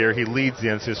Cutler's here. He leads the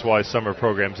NCSY summer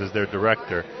programs as their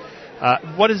director.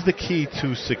 What is the key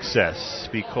to success?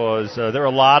 Because there are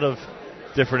a lot of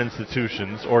different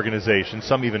institutions, organizations,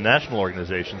 some even national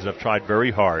organizations that have tried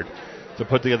very hard to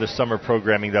put together summer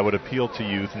programming that would appeal to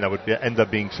youth and that would end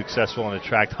up being successful and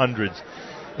attract hundreds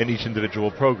in each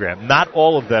individual program. Not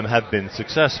all of them have been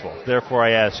successful. Therefore,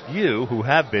 I ask you, who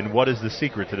have been, what is the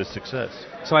secret to this success?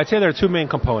 So I'd say there are 2 main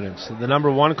components. The number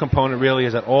one component really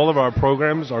is that all of our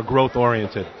programs are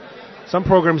growth-oriented. Some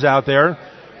programs out there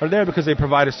are there because they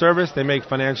provide a service, they make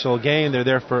financial gain, they're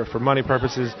there for money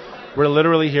purposes. We're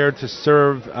literally here to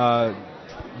serve the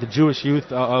Jewish youth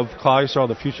of Klal Yisrael,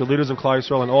 the future leaders of Klal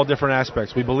Yisrael in all different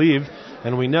aspects. We believe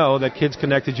and we know that kids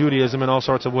connect to Judaism in all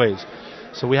sorts of ways.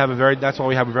 So that's why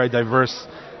we have a very diverse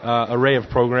array of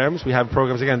programs. We have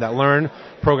programs again that learn,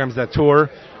 programs that tour,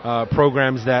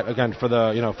 programs that again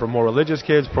for more religious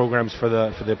kids, programs for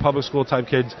the public school type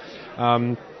kids.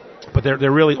 But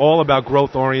they're really all about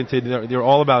growth oriented. They're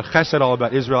all about chesed, all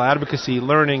about Israel advocacy,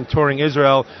 learning, touring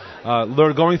Israel,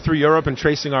 going through Europe and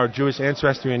tracing our Jewish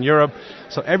ancestry in Europe.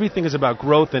 So everything is about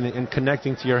growth and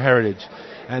connecting to your heritage.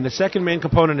 And the second main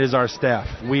component is our staff.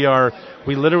 We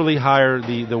literally hire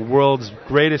the world's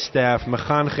greatest staff,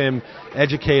 mechanchim,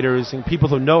 educators, and people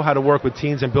who know how to work with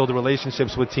teens and build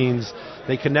relationships with teens.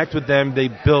 They connect with them. They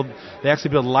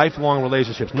actually build lifelong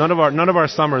relationships. None of our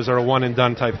summers are a one and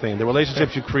done type thing. The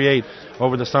relationships you create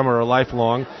over the summer are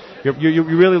lifelong.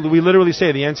 We literally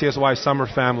say the NCSY summer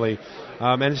family.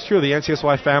 And it's true, the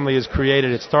NCSY family is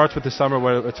created. It starts with the summer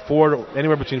where it's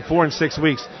anywhere between 4 and 6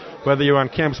 weeks, whether you're on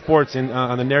Camp Sports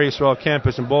on the Ner Yisrael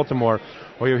campus in Baltimore,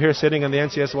 or you're here sitting in the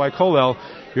NCSY Kollel,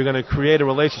 you're going to create a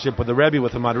relationship with the Rebbe,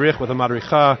 with the Madrich, with the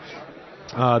Madricha,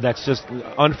 that's just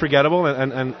unforgettable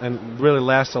and really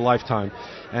lasts a lifetime.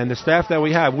 And the staff that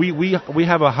we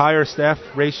have a higher staff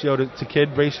ratio to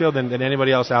kid ratio than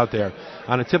anybody else out there.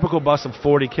 On a typical bus of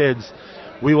 40 kids,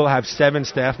 we will have 7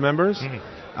 staff members,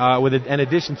 with an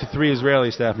addition to 3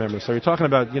 Israeli staff members. So you're talking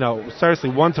about,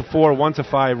 seriously 1 to 4, 1 to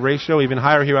 5 ratio, even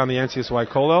higher here on the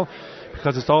NCSY Kollel,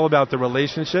 because it's all about the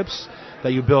relationships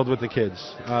that you build with the kids.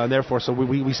 Therefore, so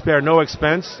we spare no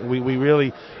expense. We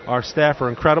really, our staff are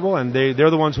incredible, and they're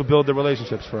the ones who build the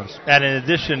relationships for us. And in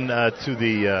addition to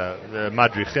the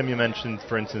Madrichim you mentioned,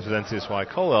 for instance, with NCSY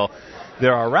Kollel,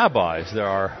 there are rabbis. There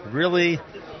are really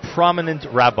prominent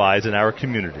rabbis in our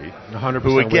community 100%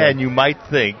 who, again, you might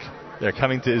think they're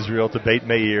coming to Israel to Beit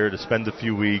Meir to spend a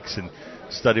few weeks and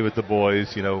study with the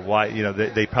boys.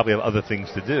 They probably have other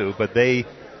things to do, but they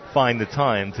find the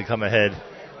time to come ahead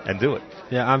and do it.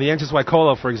 Yeah, on the NCSY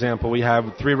Kollel, for example, we have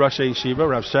 3 Roshei Yeshiva,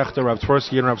 Rav Shechter, Rav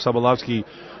Tversky, and Rav Sobolovsky,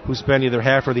 who spend either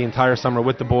half or the entire summer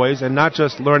with the boys, and not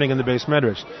just learning in the Beis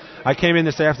Medrash. I came in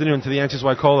this afternoon to the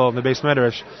NCSY Kollel in the Beis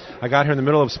Medrash. I got here in the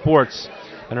middle of sports,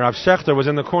 and Rav Shechter was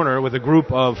in the corner with a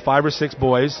group of 5 or 6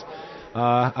 boys,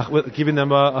 giving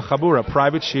them a chabur, a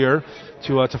private shir,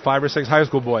 to 5 or 6 high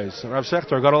school boys. Rav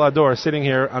Shechter, Gadol Ador, sitting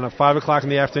here on a 5 o'clock in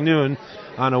the afternoon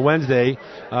on a Wednesday,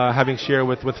 having shir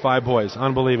with 5 boys.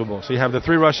 Unbelievable. So you have the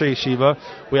 3 Roshei Yeshiva.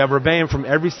 We have Rebbeim from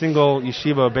every single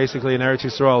yeshiva, basically in Eretz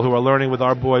Yisrael, who are learning with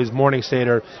our boys morning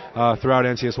seder throughout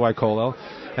NCSY Kollel.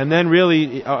 And then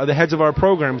really, the heads of our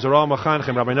programs are all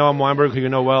Machanchim. Rabbi Noam Weinberg, who you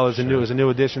know well, is a new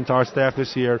addition to our staff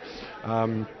this year.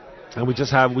 And we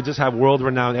just have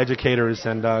world-renowned educators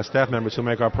and staff members who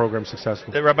make our program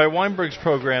successful. Rabbi Weinberg's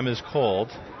program is called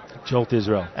Jolt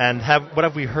Israel. And what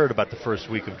have we heard about the first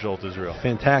week of Jolt Israel?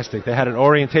 Fantastic. They had an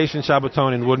orientation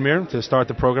Shabbaton in Woodmere to start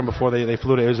the program before they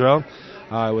flew to Israel.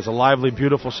 It was a lively,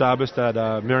 beautiful Shabbos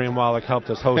that Miriam Wallach helped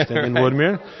us host in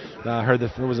Woodmere. I heard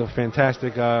that it was a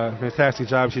fantastic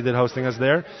job she did hosting us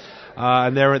there.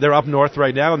 And they're up north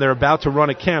right now, and they're about to run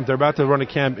a camp. They're about to run a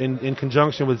camp in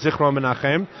conjunction with Zichron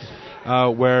Menachem,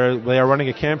 where they are running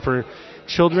a camp for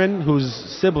children whose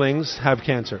siblings have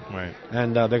cancer. Right.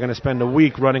 And they're going to spend a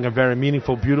week running a very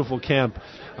meaningful, beautiful camp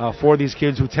for these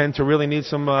kids who tend to really need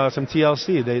some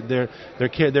TLC.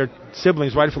 Their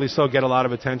siblings, rightfully so, get a lot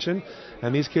of attention.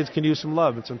 And these kids can use some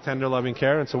love and some tender, loving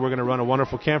care. And so we're going to run a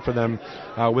wonderful camp for them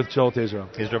with Jolt Israel.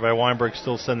 Is Rabbi Weinberg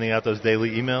still sending out those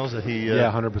daily emails that he?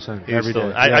 Yeah, 100%. Every day.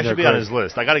 I should be on his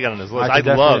list. I got to get on his list.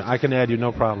 I can add you,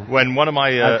 no problem. When one of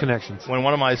my connections. When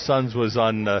one of my sons was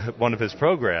on one of his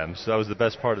programs, that was the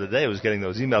best part of the day. Was getting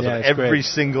those emails of every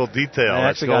single detail. I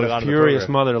actually got a furious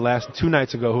mother 2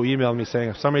 nights ago who emailed me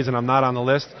saying, for some reason I'm not on the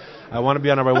list. I want to be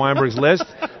on Rabbi Weinberg's list.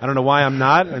 I don't know why I'm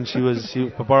not. And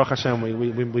but Baruch Hashem,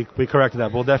 we corrected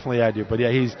that. We'll definitely add you. But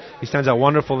yeah, he sends out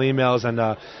wonderful emails, and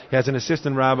he has an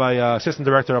assistant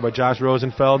director, Rabbi Josh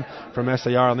Rosenfeld from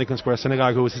SAR on Lincoln Square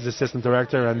Synagogue, who is his assistant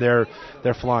director, and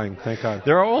they're flying. Thank God.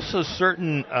 There are also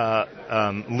certain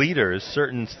leaders,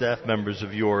 certain staff members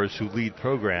of yours who lead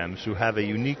programs who have a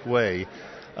unique way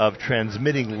of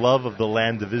transmitting love of the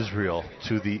land of Israel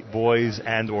to the boys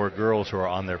and or girls who are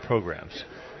on their programs,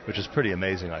 which is pretty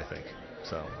amazing, I think.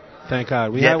 So, thank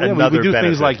God. We do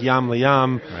things like Yam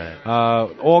Liyam,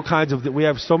 right. All kinds of. We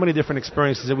have so many different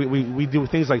experiences. We do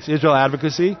things like Israel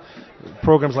advocacy,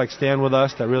 programs like Stand With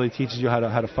Us that really teaches you how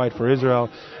to fight for Israel.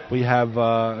 We have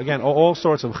again all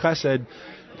sorts of Chesed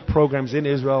programs in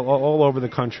Israel all over the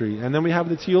country. And then we have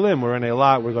the Tiyulim. We're in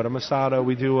Eilat. We go to Masada.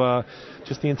 We do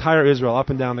just the entire Israel up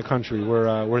and down the country.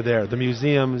 We're there. The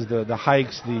museums, the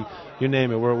hikes, you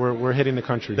name it. We're hitting the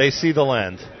country. They see the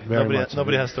land.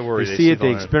 Nobody has to worry. They see it.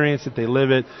 They experience it. They live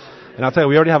it. And I'll tell you,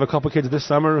 we already have a couple kids this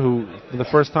summer who, for the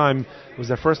first time, it was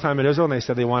their first time in Israel, and they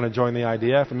said they want to join the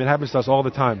IDF. I mean, it happens to us all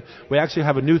the time. We actually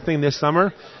have a new thing this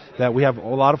summer that we have a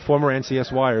lot of former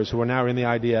NCSYers who are now in the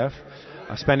IDF.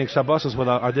 Spending Shabbos with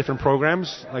our different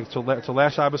programs. Like to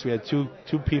last Shabbos, we had two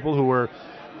people who were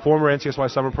former NCSY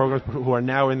summer programs who are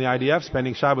now in the IDF,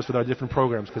 spending Shabbos with our different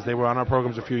programs because they were on our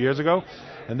programs a few years ago.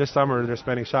 And this summer, they're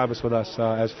spending Shabbos with us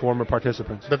as former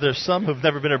participants. But there's some who've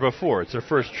never been there before. It's their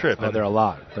first trip. Oh, there are a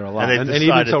lot. And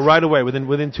even so, right away,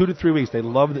 within 2 to 3 weeks, they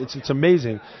love it. It's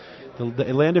amazing.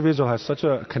 The land of Israel has such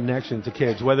a connection to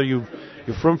kids. Whether you're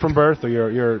from birth or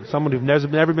you're someone who's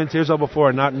never been to Israel before,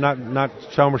 and not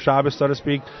Shomer Shabbos, so to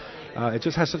speak, it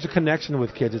just has such a connection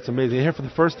with kids. It's amazing. They're here for the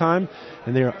first time,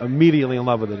 and they're immediately in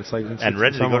love with it. It's like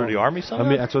ready to go to the army.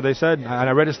 That's what they said. And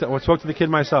I spoke to the kid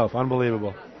myself.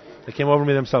 Unbelievable. They came over to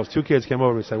me themselves. 2 kids came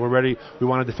over and said, we're ready. We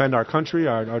want to defend our country,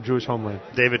 our Jewish homeland.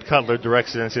 David Cutler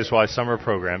directs the NCSY summer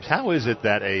programs. How is it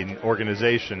that an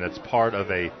organization that's part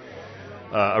of a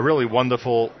really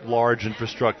wonderful, large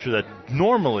infrastructure that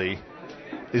normally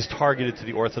is targeted to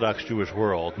the Orthodox Jewish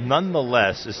world,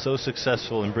 nonetheless is so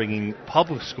successful in bringing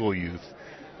public school youth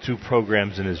to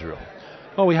programs in Israel?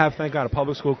 Well, we have, thank God,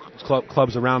 public school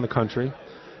clubs around the country.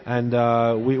 And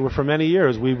we were, for many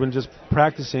years, we've been just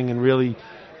practicing and really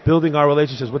building our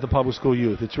relationships with the public school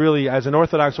youth. It's really, as an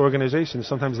Orthodox organization,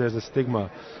 sometimes there's a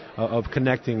stigma of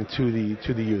connecting to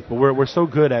the youth. But we're so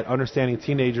good at understanding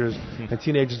teenagers and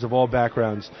teenagers of all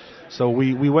backgrounds. So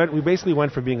we basically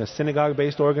went from being a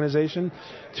synagogue-based organization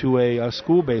to a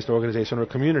school-based organization or a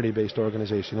community-based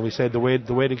organization. And we said the way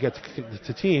to get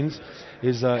to teens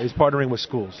is partnering with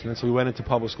schools. And so we went into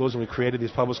public schools and we created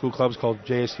these public school clubs called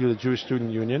JSU, the Jewish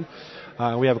Student Union.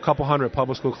 We have a couple hundred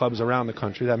public school clubs around the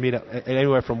country that meet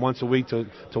anywhere from once a week to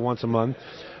once a month.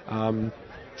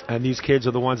 And these kids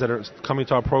are the ones that are coming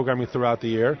to our programming throughout the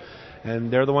year.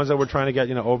 And they're the ones that we're trying to get,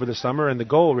 over the summer. And the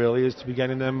goal really is to be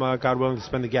getting them, God willing, to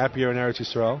spend the gap year in Eretz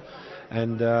Yisrael.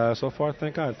 And so far,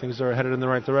 thank God, things are headed in the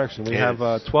right direction. We have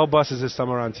 12 buses this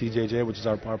summer on TJJ, which is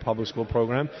our public school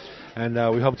program. And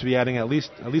we hope to be adding at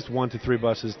least 1 to 3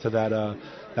 buses to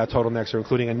that total next year,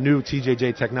 including a new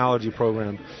TJJ technology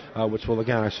program, which will,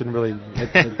 again, I shouldn't really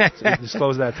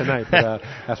disclose that tonight, but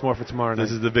that's more for tomorrow night.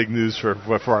 This is the big news for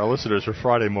our listeners for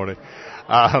Friday morning.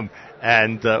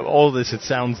 And all this, it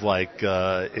sounds like,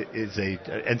 is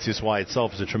NCSY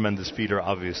itself is a tremendous feeder,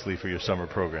 obviously, for your summer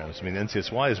programs. I mean,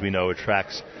 NCSY, as we know,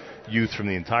 attracts youth from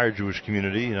the entire Jewish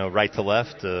community, right to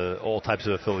left, all types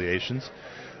of affiliations,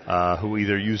 who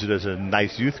either use it as a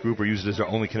nice youth group or use it as their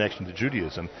only connection to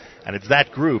Judaism. And it's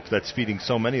that group that's feeding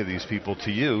so many of these people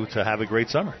to you to have a great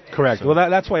summer. Correct. So. Well,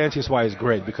 that's why NCSY is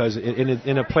great, because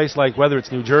in a place like, whether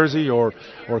it's New Jersey or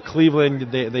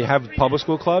Cleveland, they have public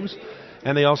school clubs.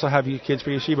 And they also have kids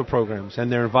for yeshiva programs,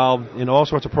 and they're involved in all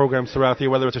sorts of programs throughout the year,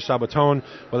 whether it's a Shabbaton,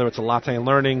 whether it's a latte and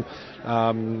learning,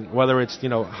 whether it's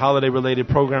holiday-related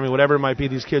programming, whatever it might be.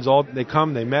 These kids they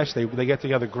come, they mesh, they get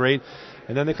together great,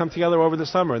 and then they come together over the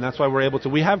summer, and that's why we're able to.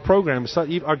 We have programs,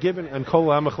 our Given and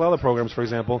Kollel and Meir programs, for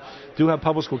example, do have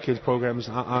public school kids programs,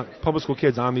 public school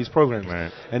kids on these programs,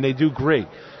 right. And they do great.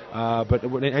 But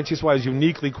NCSY is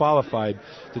uniquely qualified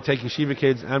to take yeshiva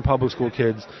kids and public school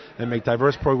kids and make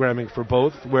diverse programming for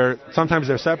both, where sometimes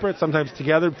they're separate, sometimes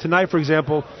together. Tonight, for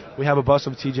example, we have a bus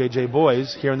of TJJ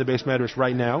boys here in the Beit Medrash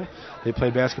right now. They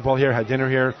play basketball here, had dinner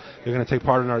here. They're going to take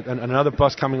part in another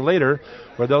bus coming later,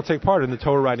 where they'll take part in the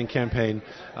Torah writing campaign,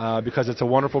 because it's a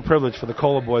wonderful privilege for the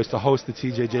Kollel boys to host the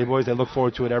TJJ boys. They look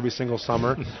forward to it every single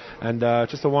summer, and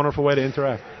just a wonderful way to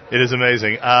interact. It is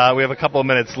amazing. We have a couple of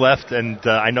minutes left, and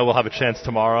I know we'll have a chance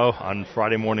tomorrow on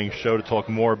Friday morning's show to talk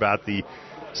more about the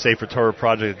Sefer Torah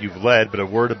project that you've led, but a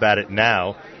word about it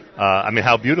now.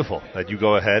 How beautiful that you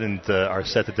go ahead and are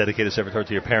set to dedicate a Sefer Torah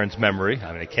to your parents' memory.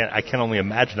 I can only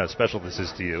imagine how special this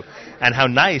is to you, and how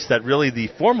nice that really the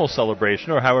formal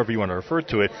celebration, or however you want to refer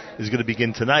to it, is going to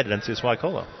begin tonight at NCSY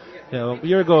Kollel. A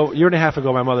year and a half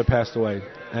ago, my mother passed away,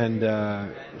 and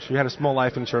she had a small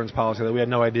life insurance policy that we had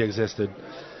no idea existed.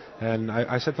 And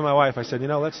I said to my wife, I said,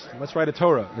 let's write a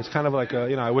Torah. It's kind of like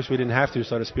I wish we didn't have to,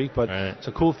 so to speak, but right. It's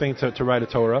a cool thing to write a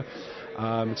Torah.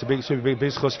 It's a big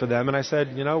chus for them. And I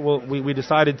said, we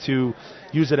decided to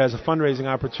use it as a fundraising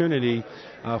opportunity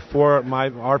for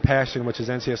our passion, which is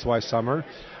NCSY Summer,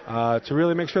 to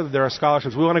really make sure that there are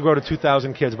scholarships. We want to grow to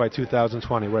 2,000 kids by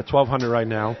 2020. We're at 1,200 right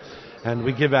now. And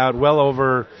we give out well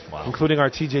over, including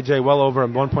our TJJ, well over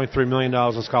 $1.3 million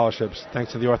in scholarships,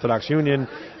 thanks to the Orthodox Union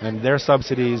and their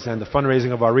subsidies and the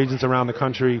fundraising of our regions around the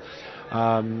country.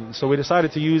 So we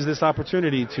decided to use this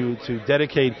opportunity to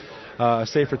dedicate a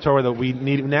Sefer Torah that we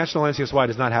need. National NCSY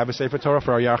does not have a Sefer Torah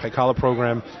for our Yarchei Kala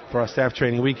program, for our staff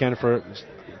training weekend, for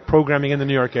programming in the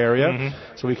New York area.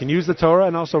 Mm-hmm. So we can use the Torah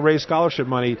and also raise scholarship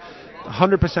money.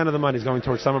 100% of the money is going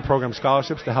towards summer program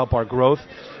scholarships to help our growth.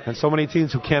 And so many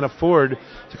teens who can't afford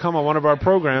to come on one of our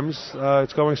programs,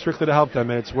 it's going strictly to help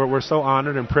them. And we're so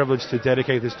honored and privileged to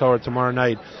dedicate this Torah tomorrow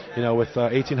night, with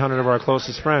 1,800 of our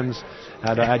closest friends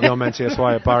at Yom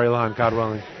NCSY at Bar Ilan, God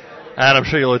willing. And I'm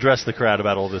sure you'll address the crowd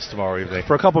about all this tomorrow evening.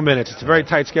 For a couple minutes. It's a very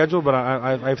tight schedule, but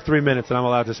I have 3 minutes and I'm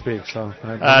allowed to speak. So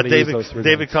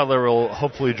David Cutler will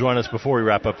hopefully join us before we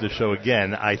wrap up the show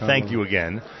again. I thank you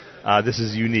again. This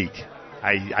is unique.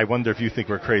 I wonder if you think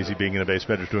we're crazy being in a base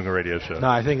measure doing a radio show. No,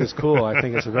 I think it's cool. I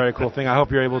think it's a very cool thing. I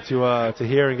hope you're able to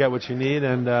hear and get what you need.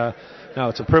 And no,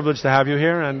 it's a privilege to have you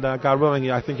here. And God willing,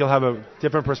 I think you'll have a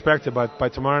different perspective by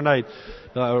tomorrow night.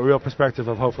 A real perspective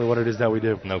of hopefully what it is that we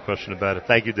do. No question about it.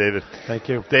 Thank you, David. Thank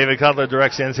you. David Cutler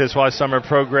directs the NCSY summer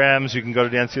programs. You can go to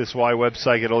the NCSY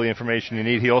website, get all the information you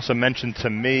need. He also mentioned to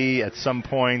me at some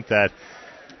point that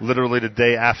literally the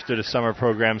day after the summer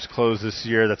programs close this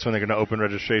year, that's when they're going to open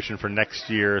registration for next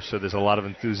year. So there's a lot of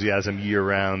enthusiasm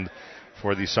year-round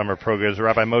for these summer programs.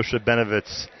 Rabbi Moshe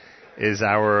Benovitz is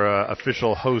our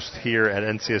official host here at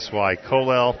NCSY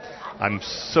Kollel. I'm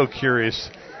so curious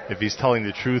if he's telling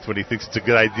the truth when he thinks it's a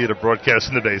good idea to broadcast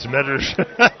in the base measures.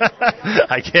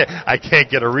 I can't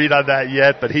get a read on that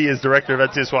yet, but he is director of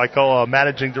NCSY Kollel,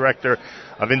 managing director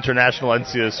of International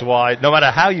NCSY. No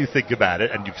matter how you think about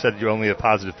it, and you've said you only have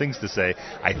positive things to say,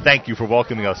 I thank you for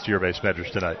welcoming us to your base measures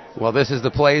tonight. Well, this is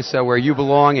the place where you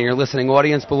belong and your listening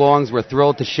audience belongs. We're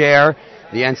thrilled to share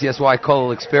the NCSY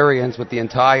Kollel experience with the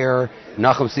entire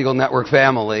Nachum Segal Network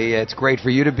family. It's great for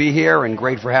you to be here and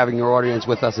great for having your audience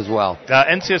with us as well.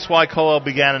 NCSY Kollel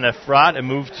began in Efrat and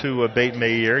moved to Beit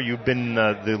Meir. You've been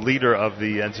the leader of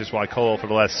the NCSY Kollel for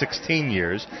the last 16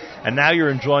 years, and now you're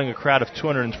enjoying a crowd of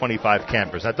 225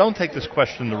 campers. Now, don't take this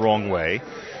question the wrong way.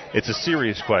 It's a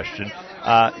serious question.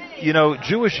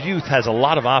 Jewish youth has a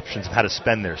lot of options of how to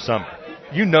spend their summer.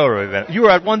 You know, you were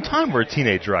at one time a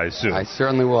teenager, I assume. I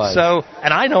certainly was. So,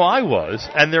 and I know I was,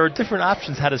 and there are different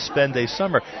options how to spend a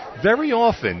summer. Very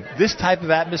often, this type of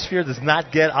atmosphere does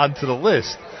not get onto the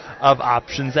list of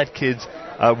options that kids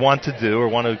want to do or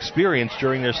want to experience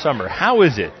during their summer. How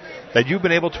is it that you've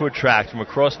been able to attract from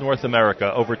across North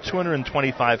America over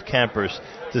 225 campers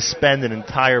to spend an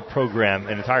entire program,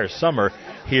 an entire summer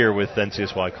here with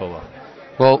NCSY Kollel?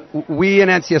 Well, we in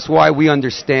NCSY, we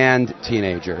understand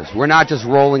teenagers. We're not just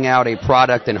rolling out a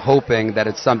product and hoping that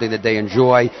it's something that they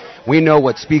enjoy. We know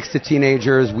what speaks to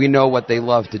teenagers. We know what they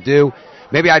love to do.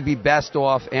 Maybe I'd be best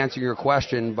off answering your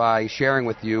question by sharing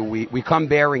with you. We come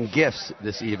bearing gifts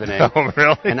this evening. Oh,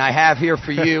 really? And I have here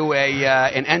for you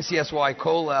an NCSY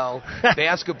Kollel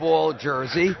basketball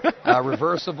jersey,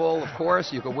 reversible, of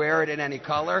course. You can wear it in any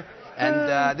color.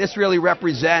 And this really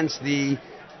represents the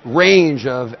range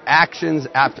of actions,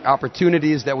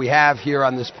 opportunities that we have here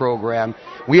on this program.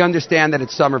 We understand that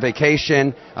it's summer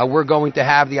vacation. We're going to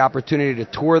have the opportunity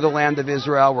to tour the land of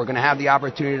Israel. We're going to have the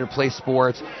opportunity to play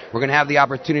sports. We're going to have the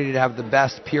opportunity to have the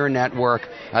best peer network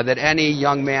that any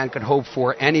young man could hope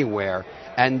for anywhere.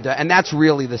 And that's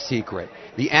really the secret.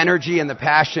 The energy and the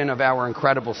passion of our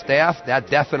incredible staff, that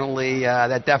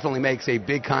definitely makes a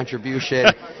big contribution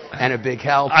and a big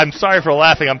help. I'm sorry for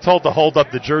laughing. I'm told to hold up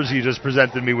the jersey you just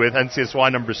presented me with,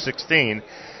 NCSY number 16.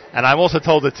 And I'm also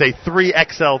told it's a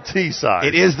 3XLT size.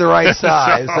 It is the right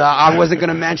size. I wasn't going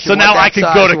to mention. So now I can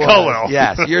go to Kollel.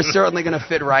 Yes, you're certainly going to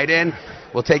fit right in.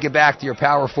 We'll take it back to your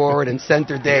power forward and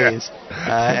center days,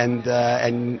 and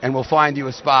we'll find you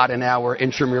a spot in our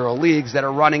intramural leagues that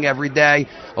are running every day,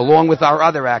 along with our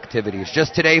other activities.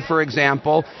 Just today, for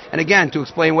example, and again, to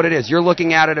explain what it is, you're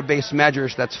looking at a base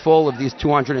measures that's full of these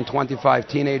 225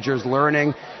 teenagers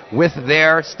learning with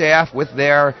their staff, with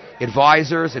their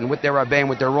advisors, and with their rabbeim,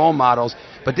 with their role models.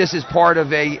 But this is part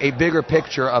of a bigger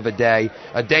picture of a day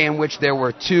in which there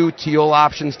were 2 Teal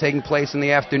options taking place in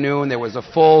the afternoon. There was a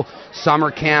full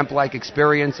summer camp-like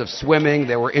experience of swimming.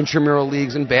 There were intramural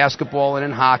leagues in basketball and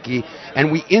in hockey.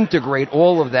 And we integrate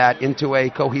all of that into a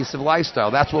cohesive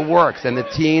lifestyle. That's what works, and the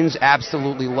teens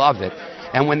absolutely love it.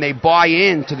 And when they buy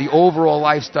into the overall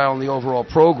lifestyle and the overall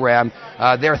program,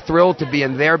 they're thrilled to be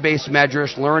in their base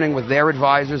measures, learning with their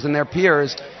advisors and their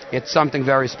peers. It's something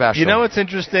very special. You know what's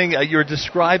interesting? You're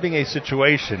describing a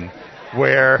situation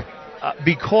where,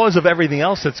 because of everything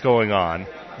else that's going on,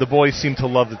 the boys seem to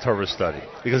love the Torah study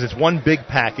because it's one big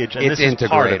package and it's this integrated. Is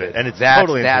part of it, and it's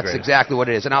totally integrated. That's exactly what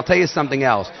it is. And I'll tell you something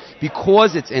else.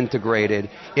 Because it's integrated,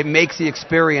 it makes the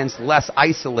experience less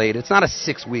isolated. It's not a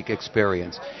 6-week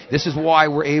experience. This is why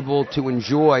we're able to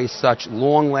enjoy such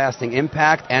long-lasting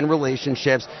impact and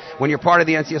relationships. When you're part of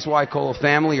the NCSY Kollel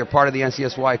family, you're part of the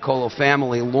NCSY Kollel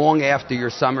family long after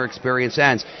your summer experience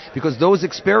ends. Because those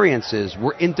experiences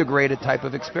were integrated type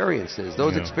of experiences.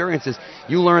 Those experiences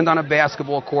you learned on a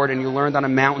basketball court, and you learned on a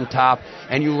mountaintop,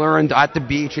 and you learned at the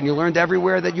beach, and you learned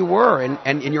everywhere that you were.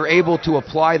 And you're able to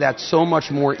apply that so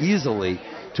much more easily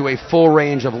to a full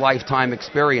range of lifetime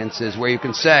experiences where you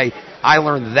can say, I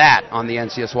learned that on the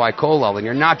NCSY Kollel, and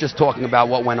you're not just talking about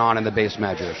what went on in the base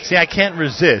measures. See, I can't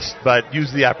resist but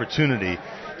use the opportunity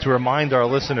to remind our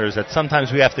listeners that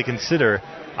sometimes we have to consider,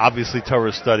 obviously,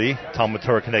 Torah study, Talmud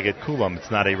Torah Keneged Kulam.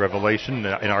 It's not a revelation.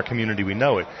 In our community, we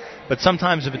know it. But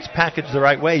sometimes if it's packaged the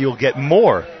right way, you'll get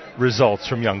more results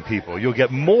from young people. You'll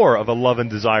get more of a love and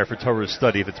desire for Torah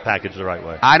study if it's packaged the right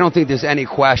way. I don't think there's any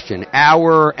question.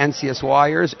 Our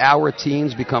NCSYers, our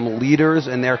teens become leaders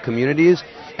in their communities,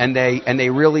 and they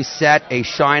really set a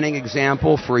shining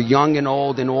example for young and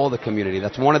old in all the community.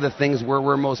 That's one of the things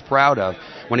we're most proud of.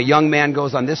 When a young man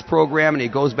goes on this program and he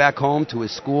goes back home to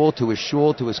his school, to his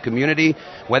shul, to his community,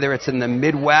 whether it's in the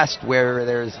Midwest where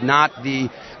there's not the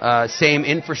same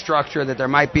infrastructure that there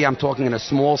might be, I'm talking in a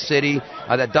small city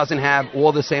that doesn't have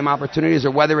all the same opportunities,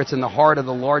 or whether it's in the heart of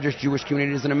the largest Jewish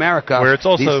communities in America. Where it's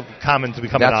also common to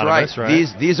become anonymous, right?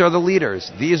 These are the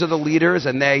leaders. These are the leaders,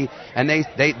 and they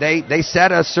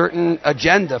set a certain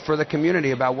agenda for the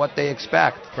community about what they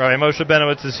expect. Rabbi Moshe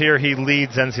Benowitz is here. He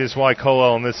leads NCSY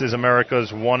Kollel, and this is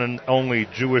America's one and only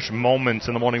Jewish Moments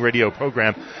in the Morning radio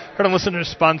program. Heard on listeners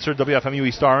sponsored WFMU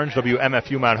East Orange,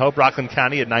 WMFU Mount Hope, Rockland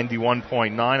County at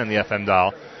 91.9 on the FM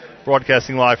dial.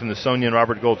 Broadcasting live from the Sonia and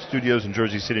Robert Gold studios in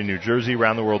Jersey City, New Jersey,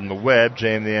 around the world on the web,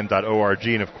 jmdm.org,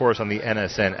 and, of course, on the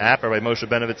NSN app. Rabbi Moshe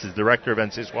Benowitz is director of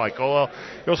NCSY Kollel.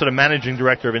 You're also the managing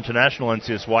director of International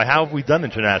NCSY. How have we done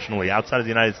internationally outside of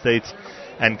the United States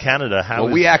and Canada?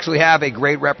 We actually have a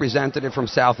great representative from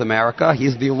South America.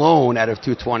 He's the lone out of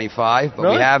 225, but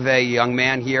really? We have a young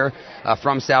man here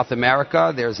from South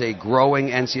America. There's a growing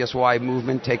NCSY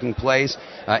movement taking place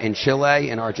in Chile,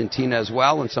 in Argentina as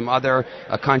well, and some other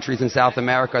countries in South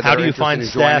America that How are do you interested find in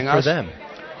staff joining us. for them?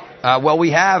 Well, we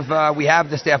have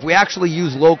the staff. We actually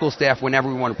use local staff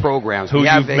whenever we run programs. Who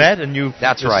you've met and you've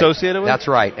associated with? That's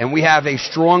right. And we have a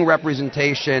strong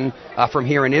representation from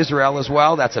here in Israel as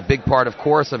well. That's a big part, of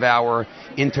course, of our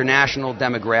international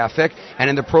demographic. And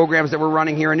in the programs that we're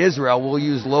running here in Israel, we'll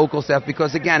use local staff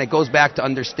because, again, it goes back to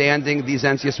understanding these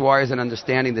NCSYs and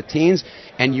understanding the teens.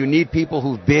 And you need people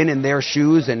who've been in their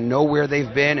shoes and know where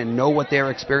they've been and know what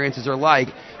their experiences are like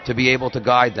to be able to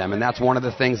guide them. And that's one of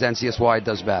the things NCSY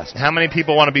does best. How many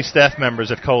people want to be staff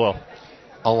members at Kollel?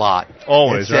 A lot.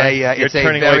 Always, it's right? It's a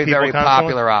very, very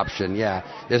popular option, yeah.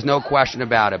 There's no question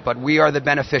about it. But we are the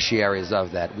beneficiaries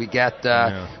of that. We get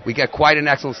quite an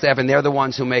excellent staff, and they're the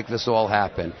ones who make this all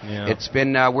happen. Yeah. It's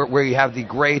been, we have the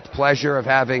great pleasure of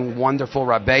having wonderful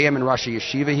Rabbeim and Rosh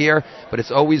Yeshiva here, but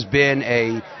it's always been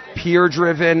a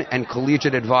peer-driven and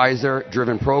collegiate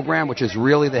advisor-driven program, which is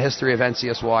really the history of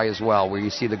NCSY as well, where you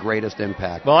see the greatest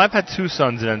impact. Well, I've had two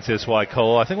sons in NCSY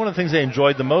Kollel. I think one of the things they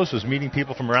enjoyed the most was meeting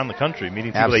people from around the country,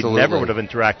 meeting people Absolutely. they never would have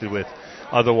interacted with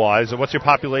otherwise. What's your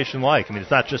population like? I mean,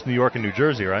 it's not just New York and New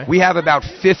Jersey, right? We have about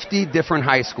 50 different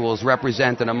high schools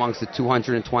represented amongst the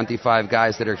 225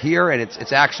 guys that are here, and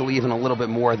it's actually even a little bit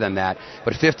more than that.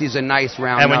 But 50 is a nice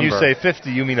round number. And when you say 50,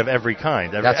 you mean of every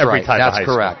kind, every right. type of high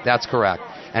correct. school. That's correct.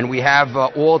 And we have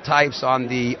all types on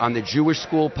the Jewish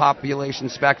school population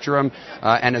spectrum,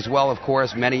 and as well, of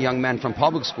course, many young men from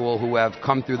public school who have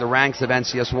come through the ranks of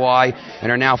NCSY and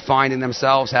are now finding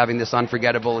themselves having this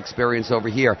unforgettable experience over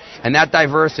here. And that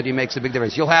diversity makes a big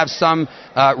difference. You'll have some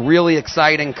really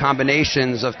exciting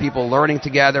combinations of people learning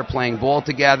together, playing ball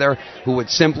together, who would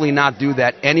simply not do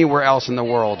that anywhere else in the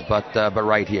world but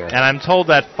right here. And I'm told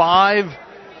that 5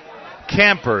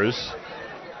 campers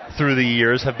through the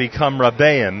years have become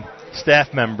Rabbeim,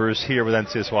 staff members here with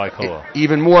NCSY Kollel.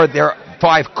 Even more, there are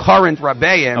 5 current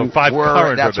Rabbeim.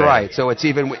 That's Rabbeim. right. So it's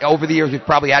even, over the years, we've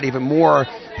probably had even more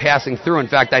passing through. In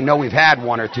fact, I know we've had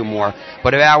 1 or 2 more.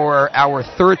 But of our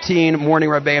 13 morning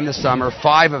Rabbeim this summer,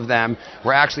 5 of them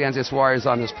were actually NCSYers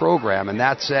on this program. And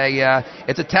that's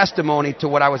it's a testimony to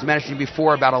what I was mentioning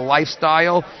before about a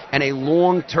lifestyle and a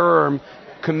long-term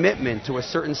commitment to a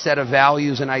certain set of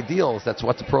values and ideals. That's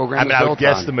what the program is built on. I would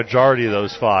guess the majority of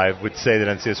those 5 would say that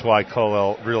NCSY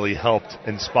Kollel really helped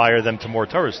inspire them to more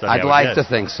Torah study. I'd like to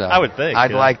think so. I would think. I'd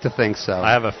like to think so.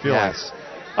 I have a feeling. Yes.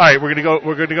 All right, we're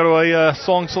going to go to a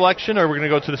song selection, or we're going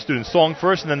to go to the students' song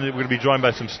first, and then we're going to be joined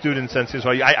by some students.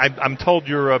 NCSY. I'm told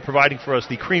you're providing for us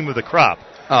the cream of the crop.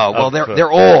 Oh, well,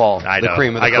 they're all the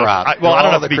cream of the crop. I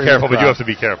don't have to be careful, but you have to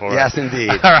be careful. Right? Yes, indeed.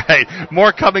 All right.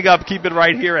 More coming up. Keep it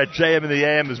right here at JM in the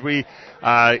AM as we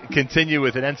continue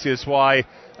with an NCSY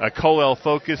Kollel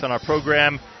focus on our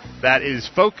program that is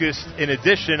focused, in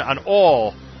addition, on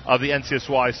all of the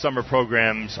NCSY summer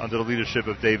programs under the leadership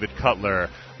of David Cutler.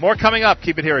 More coming up.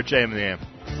 Keep it here at JM in the AM.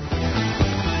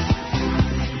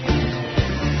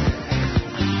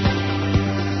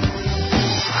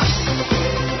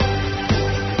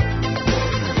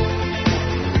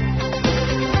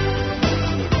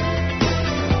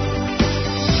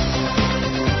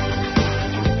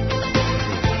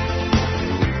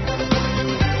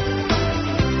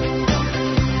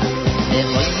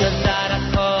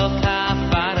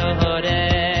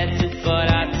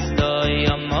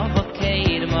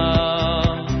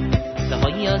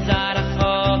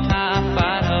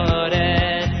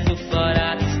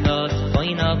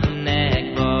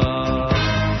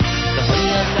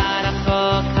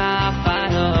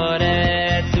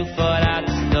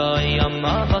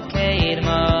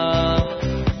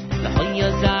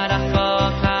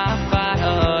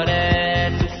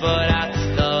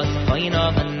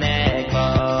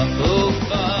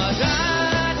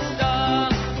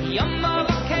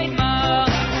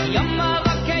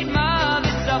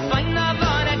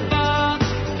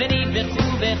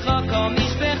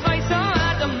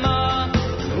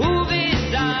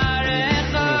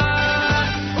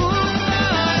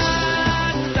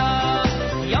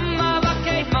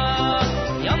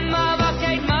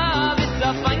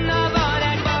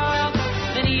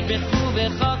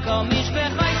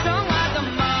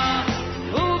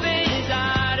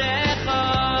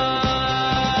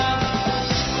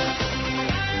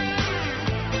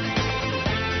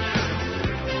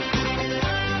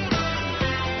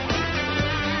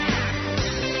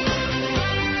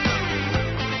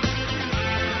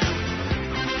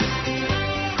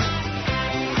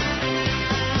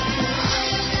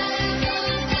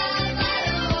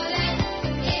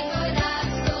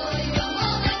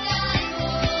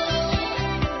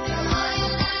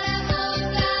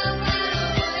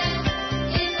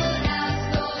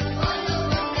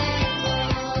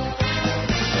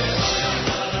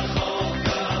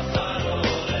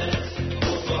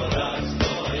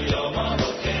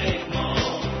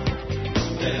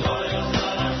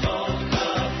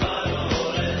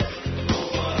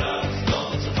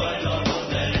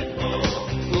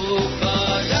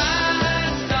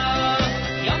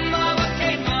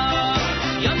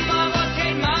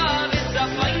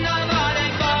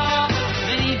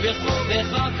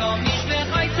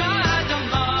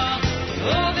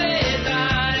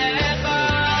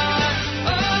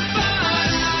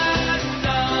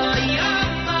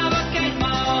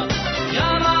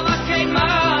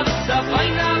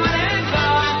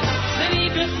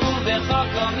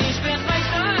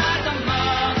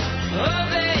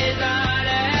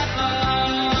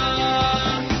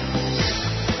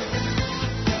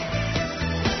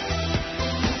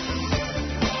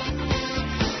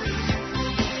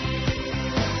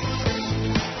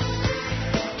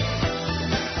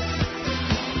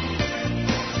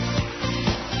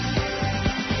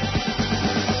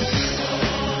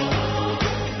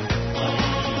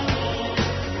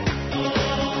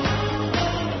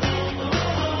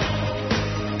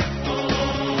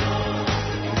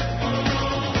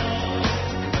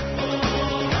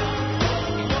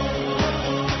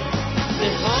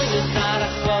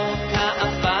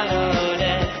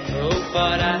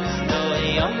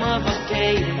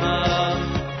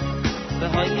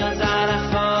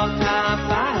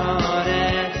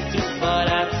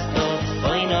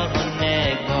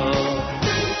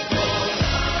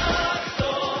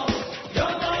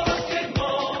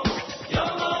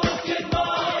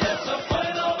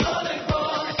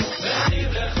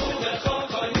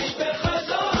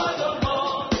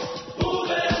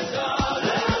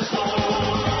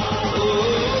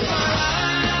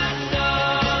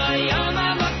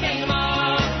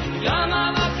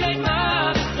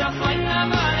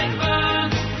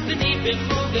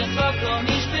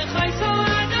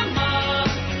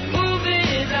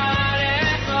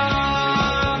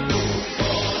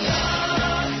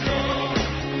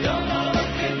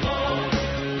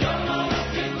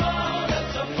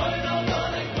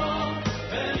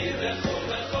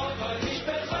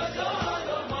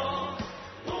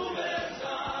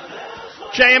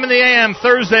 JM in the AM,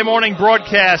 Thursday morning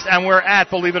broadcast, and we're at,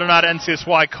 believe it or not,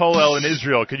 NCSY Kollel in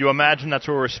Israel. Could you imagine that's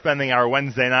where we're spending our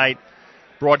Wednesday night,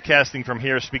 broadcasting from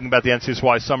here, speaking about the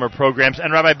NCSY summer programs.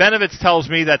 And Rabbi Benovitz tells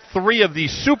me that 3 of the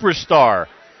superstar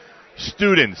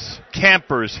students,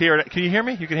 campers here, can you hear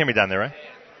me? You can hear me down there, right?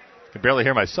 I can barely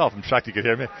hear myself. I'm shocked you could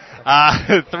hear me.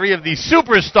 3 of the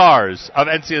superstars of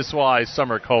NCSY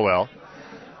summer Kollel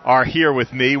are here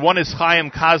with me. One is Chaim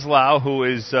Kozlau, who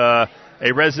is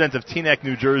a resident of Teaneck,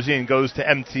 New Jersey, and goes to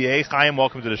MTA. Chaim,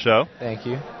 welcome to the show. Thank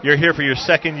you. You're here for your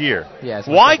second year. Yes.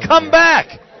 Why come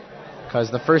back? Because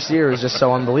the first year was just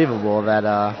so unbelievable that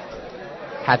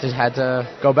had to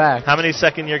go back. How many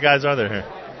second-year guys are there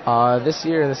here? This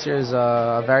year is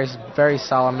a very, very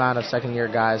solid amount of second-year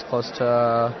guys, close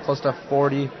to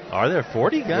 40. Are there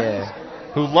 40 guys?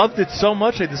 Yeah. Who loved it so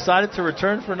much they decided to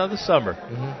return for another summer?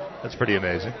 Mm-hmm. That's pretty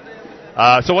amazing.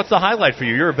 So what's the highlight for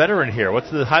you? You're a veteran here. What's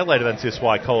the highlight of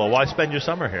NCSY Kollel? Why spend your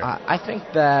summer here? I think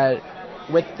that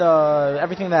with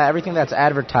everything that's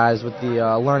advertised with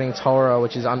the learning Torah,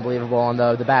 which is unbelievable, and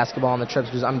the basketball and the trips,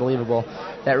 which is unbelievable,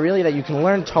 that you can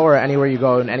learn Torah anywhere you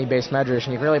go in any base medrash,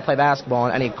 and you can really play basketball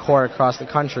on any court across the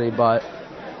country. But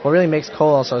what really makes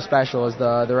Kollel so special is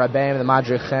the Rabbeim, the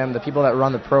Madrichim, the people that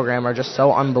run the program are just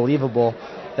so unbelievable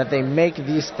that they make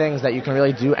these things that you can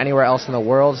really do anywhere else in the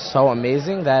world so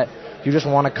amazing that you just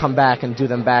want to come back and do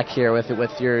them back here with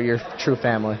your true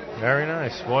family. Very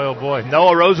nice. Boy, oh boy.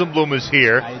 Noah Rosenblum is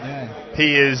here. How you doing?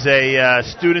 He is a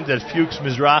student at Fuchs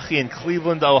Mizrahi in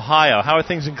Cleveland, Ohio. How are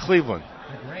things in Cleveland?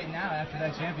 They're great now after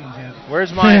that championship.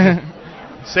 Where's my...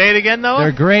 Say it again, Noah?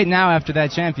 They're great now after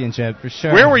that championship, for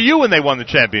sure. Where were you when they won the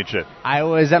championship? I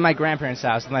was at my grandparents'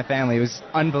 house with my family. It was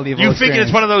unbelievable. You figure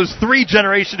it's one of those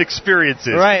 3-generation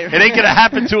experiences. Right. It ain't going to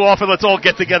happen too often. Let's all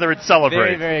get together and celebrate.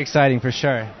 Very, very exciting, for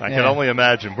sure. I can only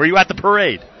imagine. Were you at the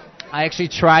parade? I actually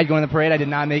tried going to the parade. I did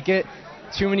not make it.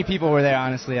 Too many people were there,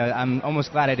 honestly. I'm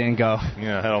almost glad I didn't go.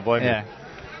 Yeah, I don't blame you.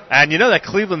 And you know that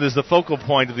Cleveland is the focal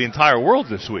point of the entire world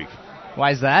this week.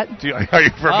 Why is that? Are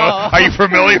you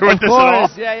familiar with this at all?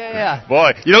 Yeah.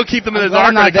 Boy, you don't keep them in the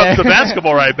dark when it comes to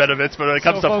basketball right benefits, but when it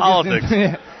comes to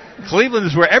politics. Cleveland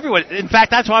is where everyone... In fact,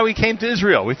 that's why we came to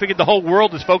Israel. We figured the whole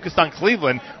world is focused on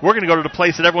Cleveland. We're going to go to the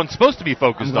place that everyone's supposed to be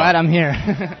focused on. I'm glad I'm here.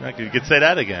 You could say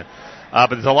that again.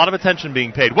 But there's a lot of attention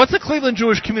being paid. What's the Cleveland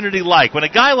Jewish community like? When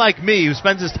a guy like me, who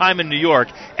spends his time in New York,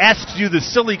 asks you the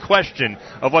silly question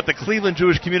of what the Cleveland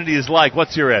Jewish community is like,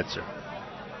 what's your answer?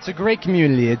 It's a great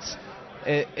community.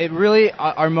 It really,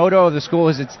 our motto of the school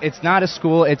is it's not a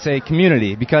school, it's a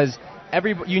community, because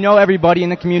everybody in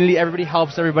the community, everybody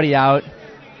helps everybody out,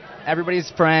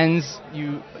 everybody's friends,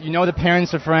 you know the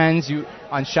parents are friends,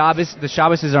 on Shabbos, the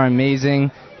Shabbases are amazing,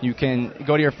 you can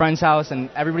go to your friend's house and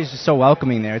everybody's just so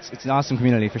welcoming there. It's an awesome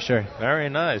community for sure. Very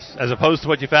nice. As opposed to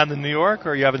what you found in New York,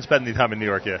 or you haven't spent any time in New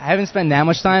York yet? I haven't spent that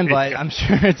much time, but I'm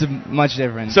sure it's much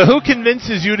different. So who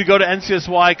convinces you to go to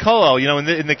NCSY Kollel? You know,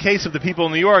 in the case of the people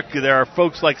in New York, there are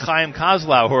folks like Chaim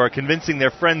Kozlau who are convincing their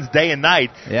friends day and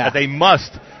night that they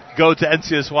must go to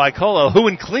NCSY Kollel. Who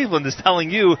in Cleveland is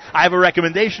telling you, I have a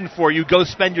recommendation for you, go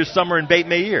spend your summer in Beit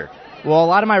Meir? Well, a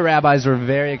lot of my rabbis were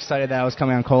very excited that I was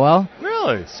coming on Kollel.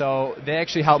 Really? So they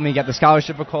actually helped me get the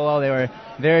scholarship for Kollel. They were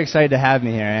very excited to have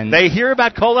me here. And they hear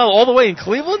about Kollel all the way in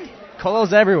Cleveland?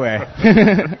 Kollel's everywhere.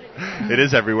 It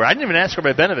is everywhere. I didn't even ask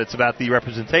Rabbi Benevitz about the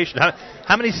representation.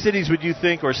 How many cities would you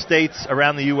think, or states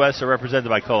around the U.S. are represented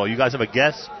by Kollel? You guys have a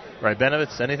guess? Right,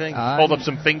 Benevitz, anything? Hold up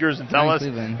some fingers and tell us.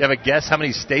 Cleveland. You have a guess how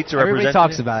many states are represented? Everybody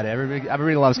talks about it.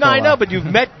 Everybody loves Kollel. No, I know, but you've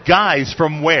met guys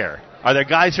from where? Are there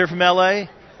guys here from L.A.?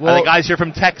 Are there guys here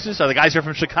from Texas? Are there guys here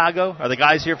from Chicago? Are there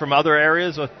guys here from other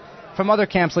areas? From other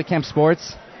camps, like Camp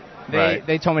Sports.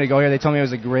 They told me to go here. They told me it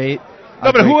was a great...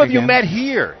 No, but who have you met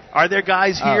here? Are there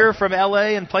guys here from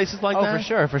L.A. and places like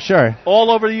that? For sure. All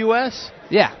over the U.S.?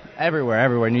 Yeah, everywhere.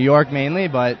 New York mainly,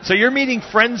 but... So you're meeting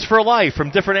friends for life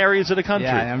from different areas of the country?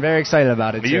 Yeah, I'm very excited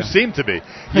about it, too. You seem to be.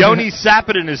 Yoni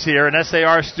Sapidin is here, an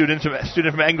SAR student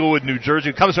from Englewood, New Jersey,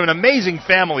 who comes from an amazing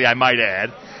family, I might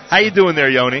add. How you doing there,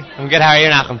 Yoni? I'm good. How are you,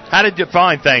 Nachum?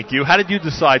 Fine, thank you. How did you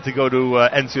decide to go to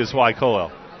NCSY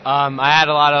Kollel? I had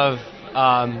a lot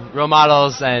of role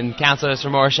models and counselors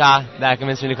from Orsha that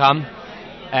convinced me to come,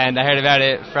 and I heard about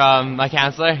it from my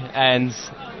counselor, and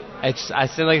I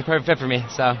seemed like a perfect fit for me,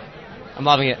 so I'm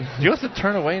loving it. Do you have to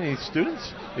turn away any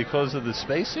students because of the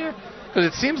space here? Because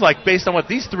it seems like, based on what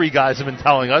these three guys have been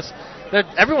telling us, that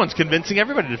everyone's convincing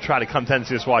everybody to try to come to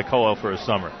NCSY Kollel for a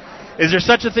summer. Is there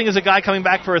such a thing as a guy coming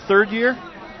back for a third year?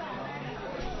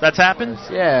 That's happened?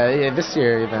 Yeah, this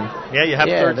year even. Yeah, you have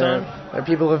a third time? There are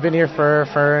people who have been here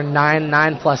for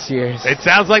nine plus years. It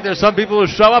sounds like there's some people who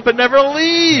show up and never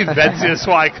leave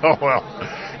NCSY Kollel.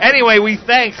 Anyway, we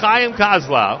thank Chaim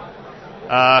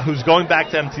Kozlau, who's going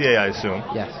back to MTA, I assume.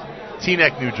 Yes.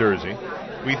 Teaneck, New Jersey.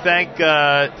 We thank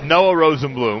Noah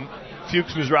Rosenblum,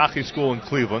 Fuchs Mizrahi School in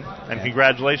Cleveland, and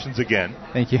congratulations again.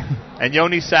 Thank you. And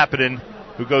Yoni Sapidin,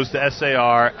 who goes to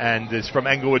SAR and is from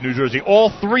Englewood, New Jersey. All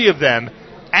three of them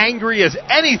angry as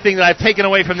anything that I've taken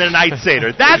away from their night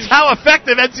Seder. That's how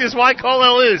effective NCSY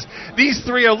Kollel is. These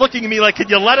three are looking at me like, can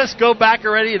you let us go back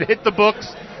already and hit the books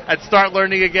and start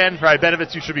learning again? Right,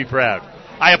 Benevitz, you should be proud.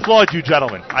 I applaud you,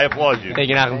 gentlemen. I applaud you. Thank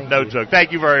you, Nachum. No joke.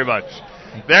 Thank you very much.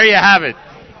 There you have it.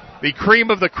 The cream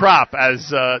of the crop,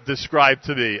 as described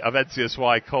to me, of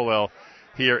NCSY Kollel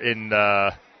here in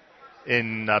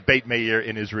Beit Meir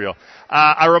in Israel.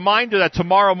 A reminder that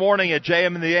tomorrow morning at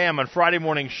JM in the AM on Friday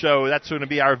morning show, that's going to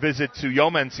be our visit to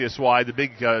Yom NCSY, the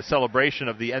big celebration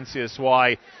of the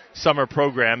NCSY summer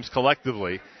programs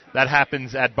collectively. That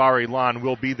happens at Bar Ilan.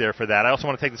 We'll be there for that. I also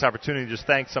want to take this opportunity to just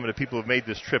thank some of the people who have made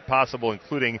this trip possible,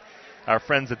 including our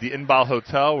friends at the Inbal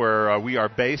Hotel, where we are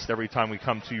based every time we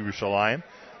come to Yerushalayim.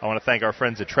 I want to thank our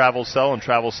friends at TravelCell and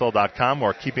TravelCell.com who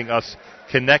are keeping us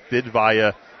connected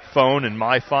via phone and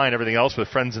MiFi and everything else with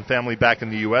friends and family back in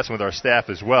the U.S. and with our staff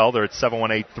as well. They're at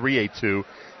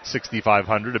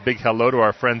 718-382-6500. A big hello to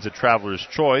our friends at Traveler's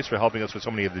Choice for helping us with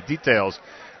so many of the details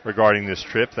regarding this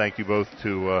trip. Thank you both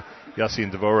to Yossi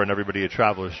and Devorah and everybody at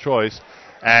Traveler's Choice.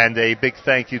 And a big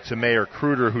thank you to Meir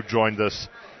Kruder, who joined us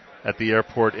at the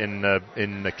airport in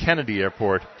the Kennedy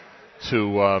Airport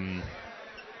to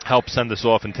help send us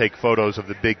off and take photos of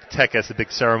the big tekes, the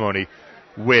big ceremony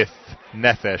with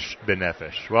Nefesh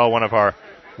B'Nefesh. Well, one of our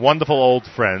wonderful old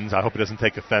friends, I hope he doesn't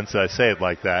take offense that I say it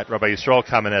like that, Rabbi Yisrael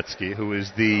Kamenetsky, who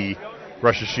is the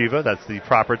Rosh Hashiva, that's the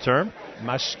proper term.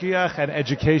 Mashgiach and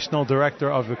educational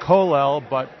director of the Kollel,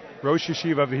 but Rosh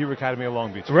Hashiva of the Hebrew Academy of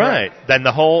Long Beach. Right. Then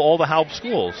all the Halb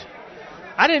schools.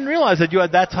 I didn't realize that you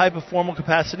had that type of formal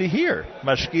capacity here.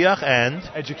 Mashgiach and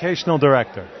educational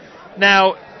director.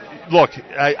 Now, look,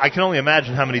 I can only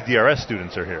imagine how many DRS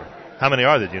students are here. How many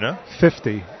are there, do you know?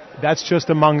 50. That's just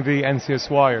among the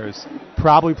NCSYers.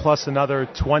 Probably plus another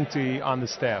 20 on the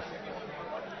staff.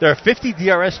 There are 50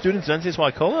 DRS students at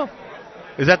NCSY Kollel?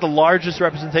 Is that the largest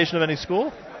representation of any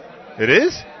school? It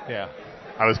is? Yeah.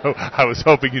 I was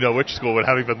hoping you know which school would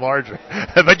have even larger.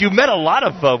 But you met a lot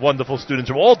of wonderful students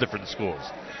from all different schools.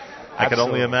 I can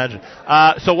only imagine.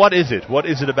 So what is it? What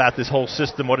is it about this whole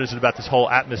system? What is it about this whole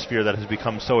atmosphere that has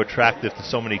become so attractive to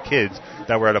so many kids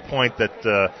that we're at a point that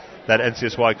that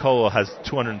NCSY Kollel has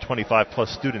 225 plus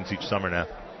students each summer now?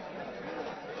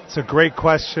 It's a great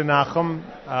question, Nachum.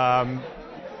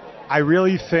 I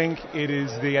really think it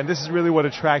is and this is really what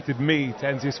attracted me to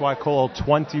NCSY Kollel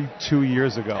 22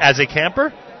 years ago. As a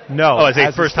camper? No. Oh, as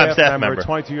a first-time staff member.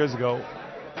 22 years ago.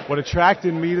 What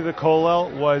attracted me to the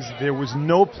Kollel was there was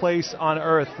no place on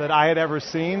earth that I had ever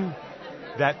seen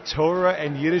that Torah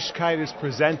and Yiddishkeit is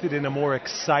presented in a more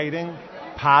exciting,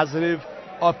 positive,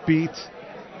 upbeat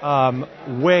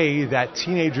way that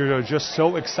teenagers are just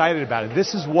so excited about it.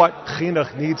 This is what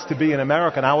chinuch needs to be in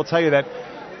America. And I will tell you that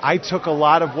I took a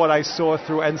lot of what I saw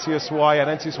through NCSY and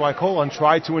NCSY Kollel and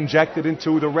tried to inject it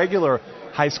into the regular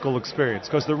high school experience.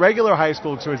 Because the regular high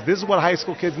school experience, this is what high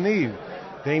school kids need.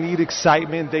 They need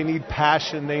excitement, they need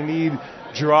passion, they need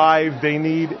drive, they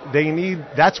need,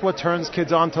 that's what turns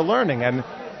kids on to learning. And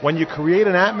when you create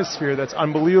an atmosphere that's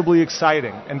unbelievably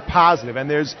exciting and positive, and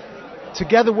there's,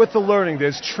 together with the learning,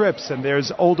 there's trips and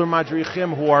there's older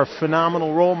madrichim who are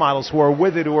phenomenal role models, who are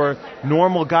with it, who are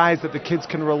normal guys that the kids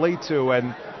can relate to.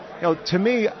 And to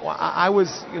me, I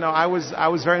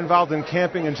was very involved in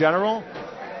camping in general,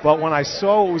 but when I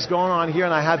saw what was going on here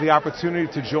and I had the opportunity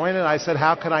to join it, I said,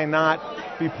 how could I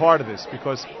not be part of this?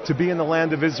 Because to be in the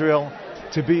land of Israel,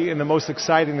 to be in the most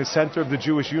exciting, the center of the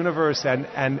Jewish universe,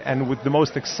 and with the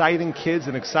most exciting kids,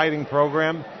 an exciting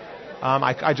program,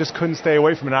 I just couldn't stay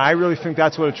away from it. And I really think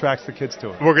that's what attracts the kids to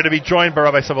it. We're going to be joined by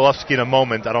Rabbi Sobolovsky in a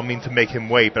moment. I don't mean to make him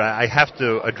wait, but I have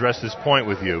to address this point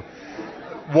with you.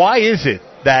 Why is it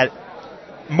that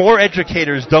more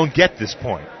educators don't get this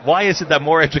point? Why is it that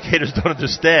more educators don't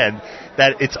understand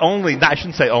that it's only, I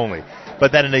shouldn't say only,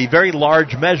 but that in a very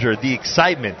large measure, the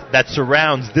excitement that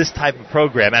surrounds this type of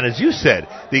program, and as you said,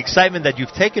 the excitement that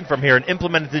you've taken from here and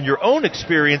implemented in your own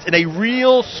experience in a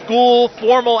real school,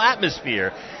 formal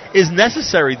atmosphere, is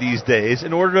necessary these days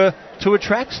in order to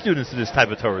attract students to this type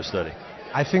of Torah study?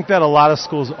 I think that a lot of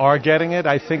schools are getting it.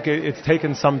 I think it's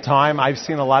taken some time. I've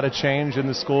seen a lot of change in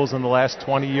the schools in the last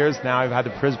 20 years. Now I've had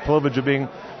the privilege of being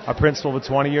a principal for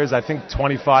 20 years. I think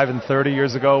 25 and 30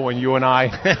 years ago when you and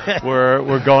I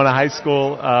were going to high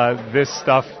school, this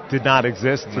stuff did not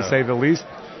exist, to say the least.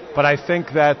 But I think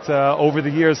that over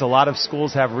the years, a lot of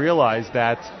schools have realized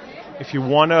that if you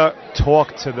want to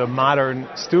talk to the modern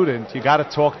student, you got to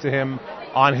talk to him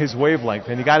on his wavelength.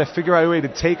 And you got to figure out a way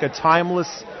to take a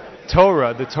timeless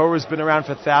Torah. The Torah has been around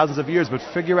for thousands of years, but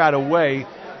figure out a way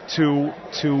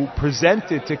to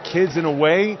present it to kids in a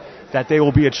way that they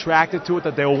will be attracted to it,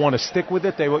 that they will want to stick with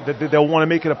it, that they'll want to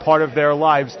make it a part of their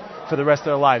lives for the rest of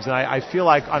their lives. And I feel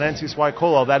like on NCSY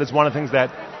Kollel, that is one of the things that,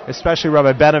 especially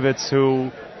Rabbi Benovitz,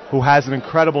 who has an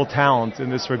incredible talent in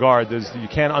this regard, you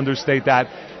can't understate that.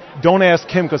 Don't ask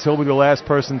him because he'll be the last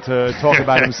person to talk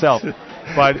about himself.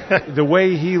 But the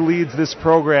way he leads this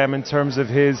program in terms of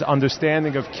his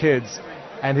understanding of kids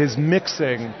and his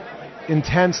mixing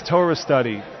intense Torah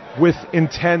study with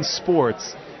intense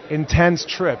sports, intense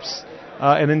trips,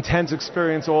 an intense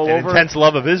experience all over. Intense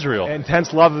love of Israel.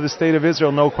 Intense love of the state of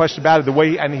Israel, no question about it. The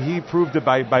way, and he proved it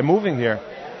by moving here.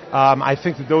 I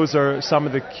think that those are some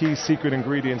of the key secret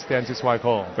ingredients to NCSY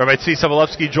Kollel. Rabbi Tzvi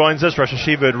Sobolovsky joins us, Rosh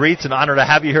Hashiva at Reitz. An honor to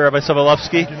have you here, Rabbi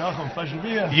Sobolovsky. Pleasure to be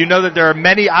here. You know that there are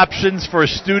many options for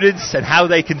students and how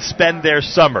they can spend their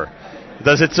summer.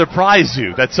 Does it surprise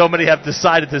you that so many have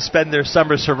decided to spend their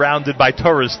summer surrounded by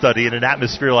Torah study in an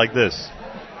atmosphere like this?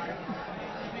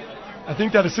 I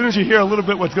think that as soon as you hear a little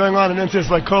bit what's going on in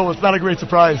NCSY Kollel, it's not a great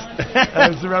surprise.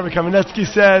 As Rabbi Kamenetsky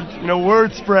said,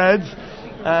 word spreads,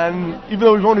 and even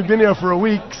though we've only been here for a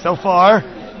week so far,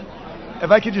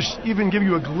 if I could just even give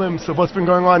you a glimpse of what's been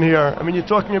going on here. I mean, you're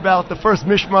talking about the first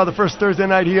Mishma, the first Thursday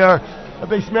night here, a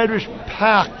base medrash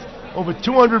packed, over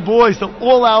 200 boys till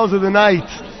all hours of the night,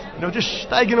 just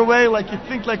steiging away like you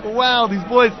think like, wow, these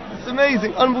boys, it's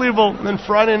amazing, unbelievable. And then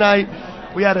Friday night,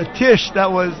 we had a tish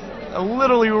that was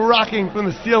literally rocking from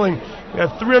the ceiling. We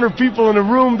had 300 people in a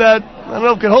room that, I don't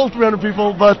know if it could hold 300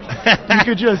 people, but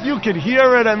you could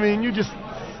hear it. I mean,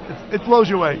 it blows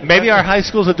you away. Maybe our high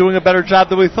schools are doing a better job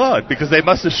than we thought, because they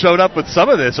must have showed up with some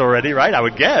of this already, right? I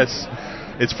would guess.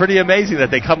 It's pretty amazing that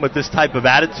they come with this type of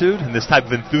attitude and this type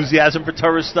of enthusiasm for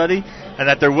Torah study, and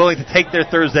that they're willing to take their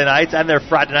Thursday nights and their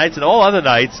Friday nights and all other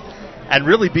nights and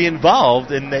really be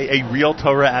involved in a real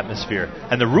Torah atmosphere.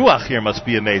 And the Ruach here must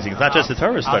be amazing. It's not just a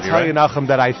Torah study, I'll tell right? you, Nachum,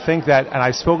 that I think that, and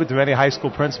I've spoken to many high school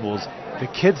principals, the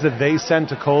kids that they send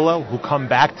to Kollel who come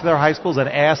back to their high schools and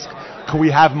ask, can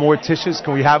we have more tishes,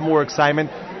 can we have more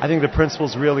excitement? I think the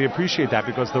principals really appreciate that,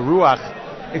 because the Ruach,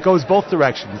 it goes both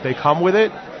directions. They come with it,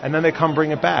 and then they come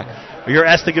bring it back. You're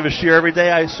asked to give a shiur every day,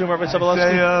 I assume, Rabbi Sobolovsky?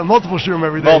 I say multiple shiurim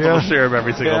every day. Multiple shiurim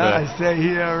every single day. I say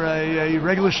here a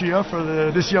regular shiur for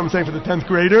this year. I'm saying for the 10th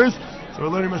graders. So we're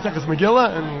learning Maseches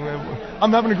Megillah, and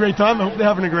I'm having a great time. I hope they're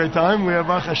having a great time. We have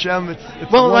Baruch Hashem. It's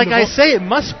well, wonderful. like I say, it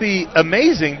must be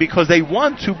amazing because they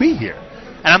want to be here.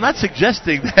 And I'm not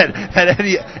suggesting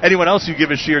that anyone else you give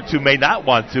a shiur to may not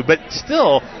want to, but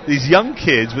still, these young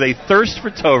kids with a thirst for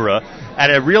Torah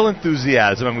and a real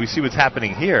enthusiasm, and we see what's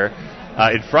happening here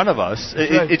in front of us,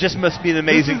 it just must be an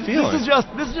amazing feeling. This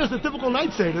is just a typical night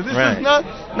seder. This right. is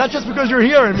not just because you're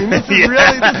here. I mean, this is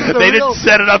really they didn't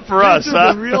set it up for us. This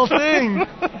is the real thing.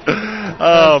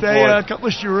 Oh, say boy. A couple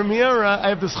of shiurim here. I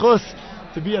have the schus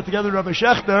to be together with Rabbi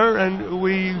Schechter, and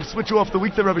we switch off the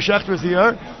week that Rabbi Schechter is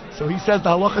here. So he says the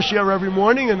halacha shiur every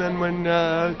morning, and then when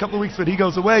a couple of weeks that he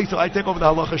goes away, so I take over the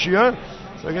halacha shiur.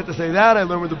 So I get to say that. I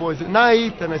learn with the boys at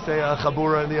night, and I say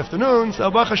chabura in the afternoon.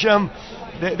 So Baruch Hashem,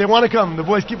 they want to come. The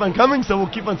boys keep on coming, so we'll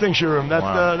keep on saying shiurim.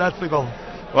 That's the goal.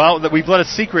 Well, we've let a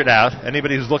secret out.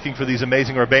 Anybody who's looking for these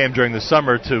amazing Rebbeim during the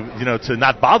summer to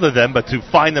not bother them, but to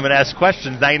find them and ask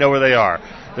questions, now you know where they are.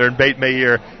 They're in Beit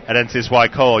Meir at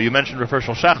NCSY Kollel. You mentioned Rav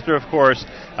Hershel Schachter, of course.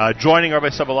 Joining Rabbi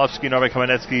Sobolovsky and Rabbi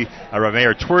Kamenetsky, Rabbi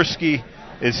Meir Twersky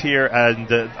is here,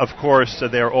 and of course,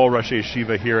 they're all Rosh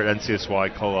Yeshiva here at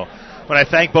NCSY Kollel. When I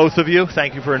thank both of you,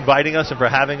 thank you for inviting us and for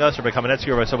having us, Rabbi Kamenetsky,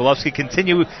 Rabbi Sobolovsky.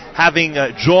 Continue having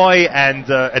joy and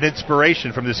an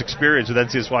inspiration from this experience with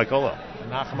NCSY Kollel.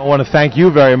 Nachum, I want to thank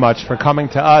you very much for coming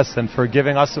to us and for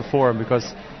giving us a forum, because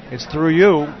it's through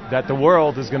you that the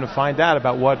world is going to find out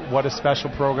about what a special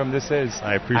program this is.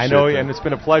 I appreciate it. I know, that. and it's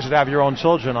been a pleasure to have your own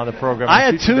children on the program. I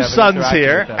had two sons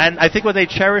here, and and I think what they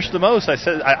cherish the most, I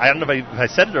don't know if I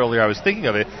said it earlier, I was thinking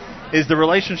of it, is the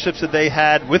relationships that they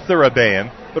had with the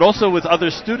Rebbeim, but also with other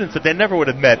students that they never would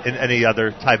have met in any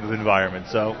other type of environment.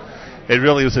 So it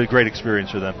really was a great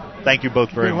experience for them. Thank you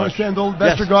both very much. We want to send all the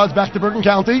best regards back to Bergen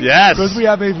County. Yes. Because we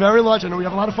have a very large, I know we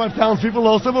have a lot of 5,000 people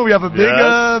also, but we have a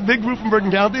big group from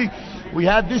Bergen County. We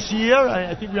had this year,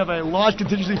 I think we have a large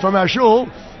contingency from our shul.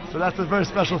 So that's a very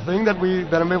special thing that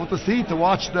I'm able to see, to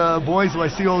watch the boys who I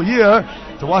see all year,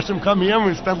 to watch them come here, and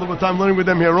we spend a little time learning with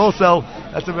them here also.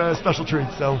 That's a very special treat.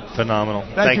 So phenomenal.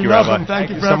 Thank you, Rabbi. Thank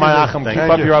you for so much, everything.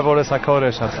 Keep up your avodas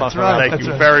hakodesh. That's right. Thank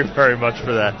you very, very much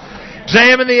for that.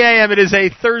 JM in the AM, it is a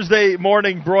Thursday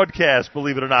morning broadcast,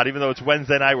 believe it or not, even though it's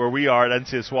Wednesday night where we are at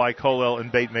NCSY Kollel in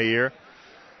Beit Meir.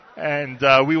 And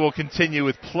we will continue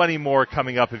with plenty more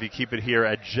coming up if you keep it here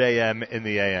at JM in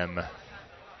the AM.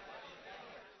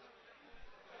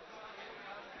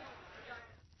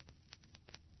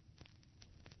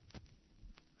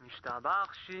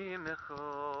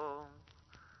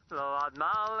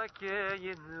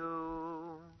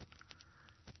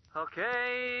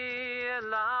 Okay,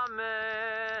 la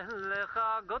melech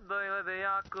godoy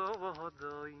veYakov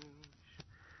hodoish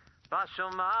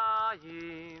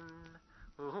bashomayim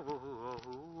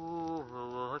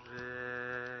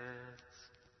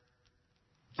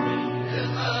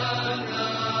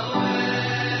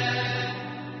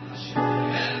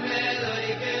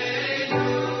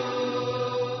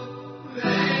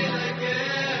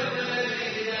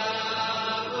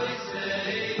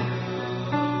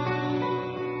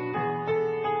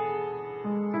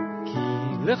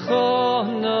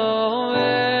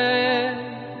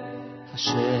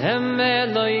Hashem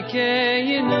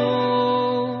Elokeinu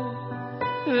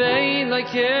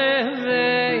Ve'Elokeinu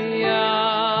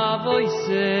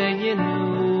Avoseinu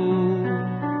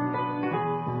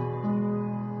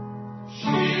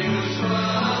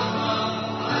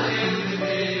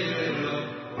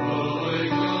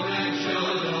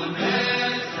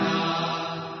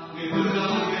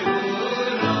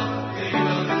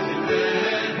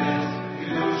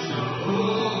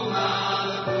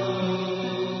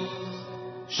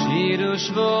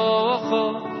Shvocho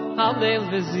Halel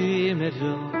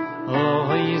v'zimeru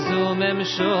Oizu mem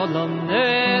sholom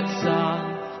netzach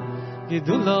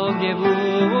Gedulo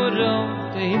gevuro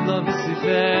Tehilo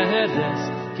v'siferes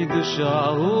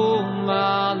Kedushahu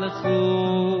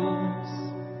malachus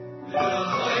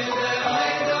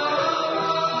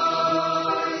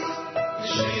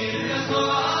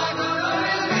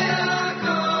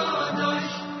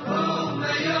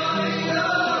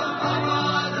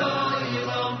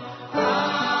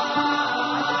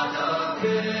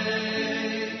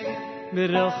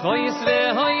B'rochois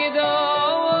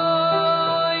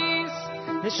v'hoidois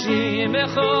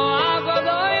Hashimecho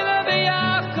agodoi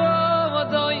le'v'yakov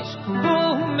adoish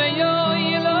U'meyo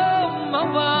yilom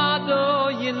avado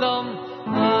yilom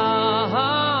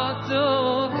ahatokei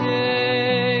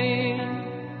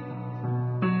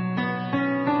Lechunueh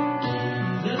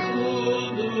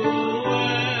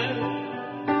Hashem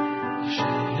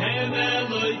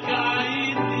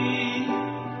Elokeinu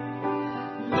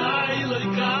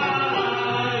Va'Elokeinu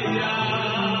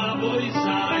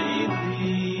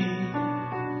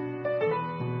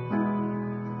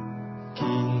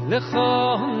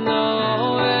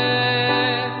Lechonoeh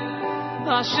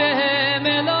Hashem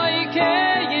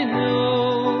Elokeinu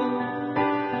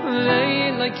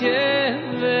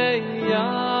Ve'Elokeinu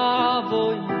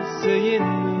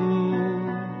Avoseinu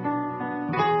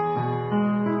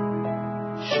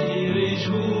Shir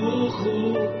yishvuchu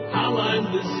Halan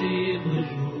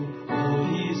v'zimeru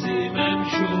Oizim em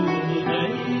shulu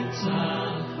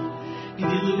neitzach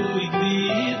Gilu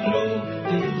igvidru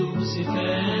Gilu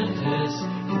sifertes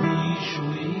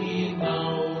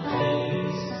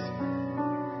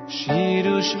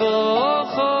Shiru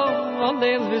shvocho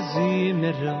Halel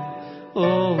v'zimeru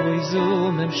Oizu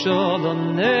mem sholom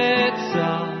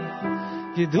netzach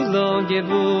Gedulo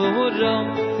gevuro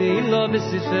Tehilo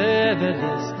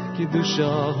v'siferes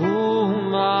Kedushahu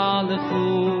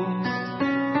malachus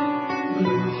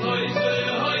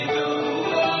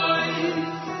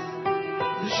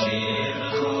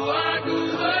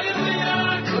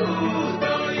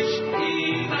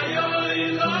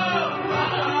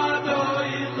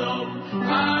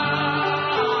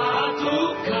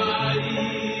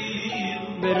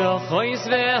B'rochois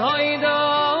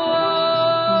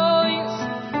v'hoidois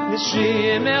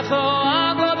Nishimecho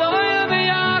agodoi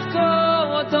v'yakov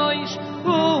otoish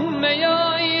U'meyo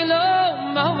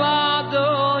yilom avado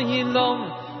yilom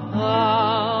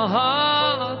ahatokei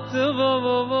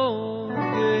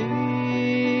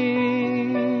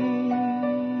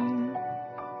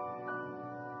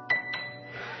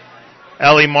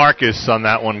Ellie Marcus on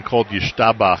that one called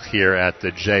Yishtabach here at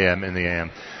the JM in the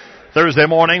AM. Thursday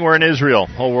morning, we're in Israel.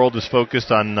 The whole world is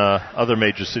focused on other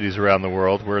major cities around the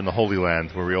world. We're in the Holy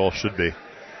Land, where we all should be.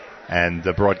 And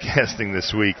broadcasting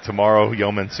this week. Tomorrow,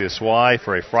 Yom NCSY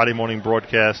for a Friday morning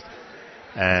broadcast.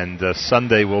 And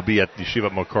Sunday, we'll be at the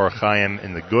Yeshivat Makor Chaim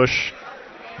in the Gush.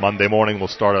 Monday morning, we'll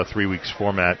start our 3 weeks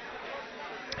format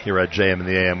here at JM in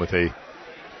the AM with a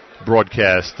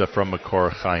broadcast from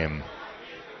Makor Chaim.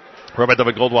 Rabbi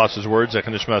David Goldwasser's words,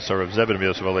 Echanishmas Rav Zebed of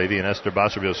Yosef Alevi and Esther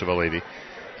Basar of Yosef Alevi.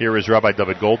 Here is Rabbi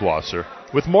David Goldwasser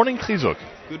with Morning Chizuk.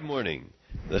 Good morning.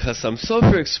 The Chassam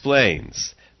Sofer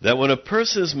explains that when a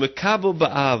person is mekabel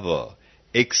ba'ava,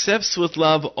 accepts with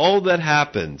love all that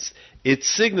happens, it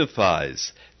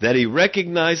signifies that he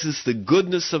recognizes the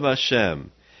goodness of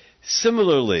Hashem.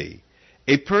 Similarly,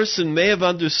 a person may have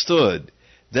understood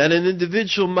that an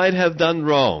individual might have done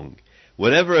wrong.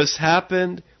 Whatever has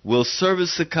happened will serve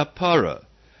as a kapara,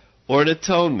 or an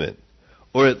atonement,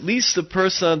 or at least the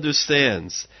person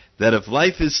understands that if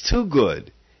life is too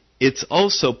good, it's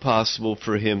also possible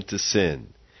for him to sin.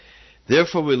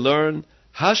 Therefore we learn,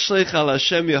 Hashlech al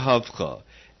Hashem Yehavcha,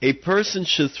 a person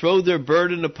should throw their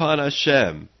burden upon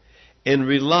Hashem and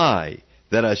rely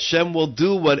that Hashem will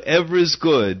do whatever is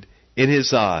good in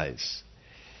His eyes.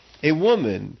 A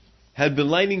woman had been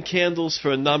lighting candles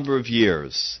for a number of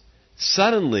years.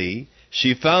 Suddenly,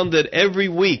 she found that every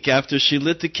week after she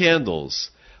lit the candles,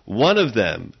 one of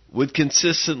them would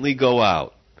consistently go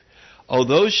out.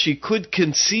 Although she could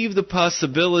conceive the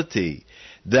possibility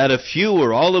that a few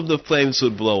or all of the flames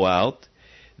would blow out,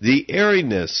 The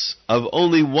airiness of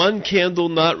only one candle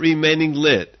not remaining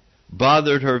lit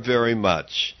bothered her very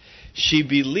much. She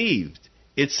believed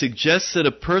it suggested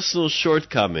a personal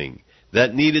shortcoming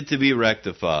that needed to be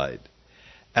rectified.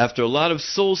 After a lot of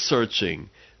soul-searching,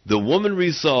 the woman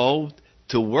resolved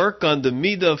to work on the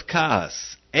midah of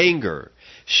kaas, anger.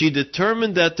 She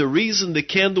determined that the reason the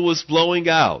candle was blowing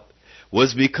out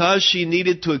was because she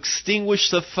needed to extinguish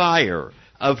the fire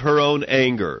of her own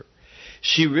anger.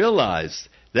 She realized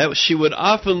that she would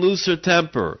often lose her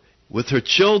temper with her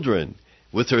children,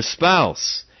 with her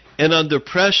spouse, and under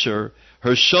pressure,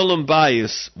 her shalom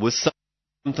bayis was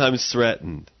sometimes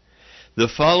threatened. The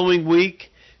following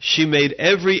week, she made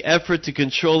every effort to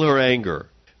control her anger.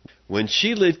 When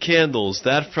she lit candles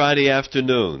that Friday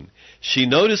afternoon, she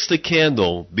noticed the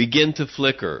candle begin to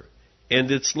flicker, and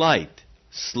its light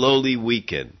slowly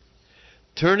weaken.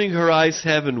 Turning her eyes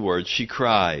heavenward, she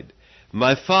cried,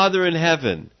 "My Father in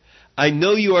heaven, I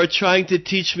know you are trying to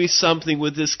teach me something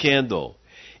with this candle.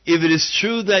 If it is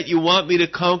true that you want me to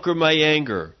conquer my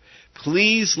anger,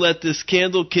 please let this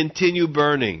candle continue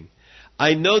burning.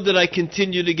 I know that I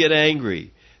continue to get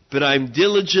angry, but I'm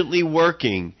diligently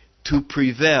working to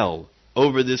prevail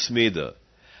over this midah.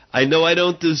 I know I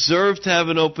don't deserve to have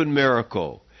an open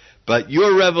miracle, but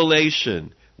your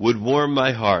revelation would warm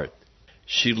my heart."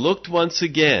 She looked once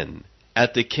again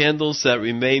at the candles that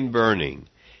remained burning,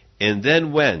 and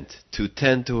then went to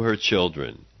tend to her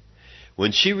children.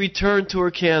 When she returned to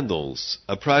her candles,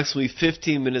 approximately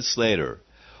 15 minutes later,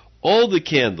 all the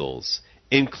candles,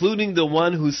 including the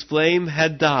one whose flame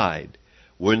had died,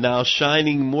 were now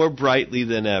shining more brightly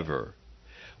than ever.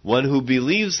 One who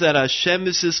believes that Hashem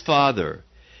is his Father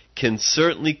can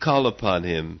certainly call upon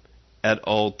him at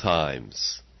all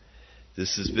times.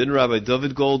 This has been Rabbi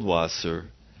David Goldwasser,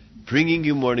 bringing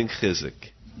you Morning Chizuk.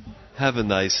 Have a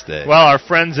nice day. Well, our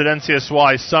friends at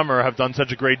NCSY Summer have done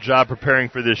such a great job preparing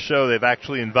for this show. They've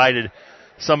actually invited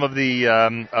some of the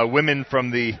women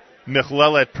from the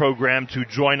Michlelet program to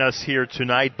join us here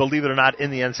tonight. Believe it or not,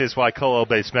 in the NCSY Kollel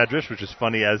Beis Medrash, which is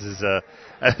funny as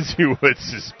you would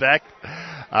suspect.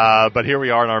 But here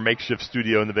we are in our makeshift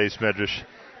studio in the Beis Medrash,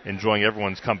 enjoying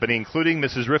everyone's company, including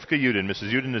Mrs. Rivka Yudin.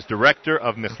 Mrs. Yudin is director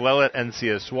of Michlelet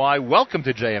NCSY. Welcome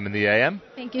to JM in the AM.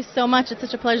 Thank you so much. It's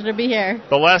such a pleasure to be here.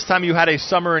 The last time you had a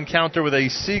summer encounter with a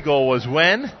seagull was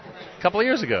when? A couple of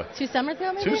years ago. 2 summers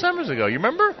ago, maybe? 2 summers ago. You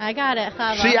remember? I got it,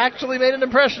 Chava. She actually made an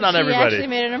impression on everybody. She actually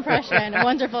made an impression, a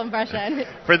wonderful impression.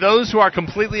 For those who are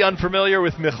completely unfamiliar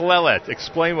with Michlelet,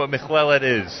 explain what Michlelet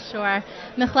is. Sure.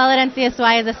 Michlelet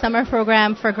NCSY is a summer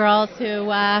program for girls who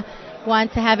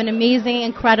want to have an amazing,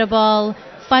 incredible,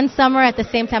 fun summer, at the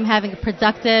same time having a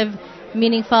productive,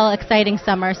 meaningful, exciting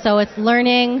summer. So it's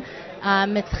learning,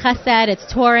 it's chesed,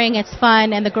 it's touring, it's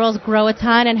fun, and the girls grow a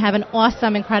ton and have an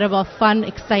awesome, incredible, fun,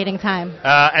 exciting time.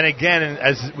 And again,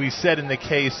 as we said in the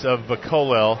case of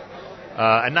Kollel,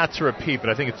 and not to repeat, but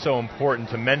I think it's so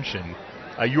important to mention,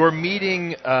 you're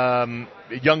meeting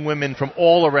young women from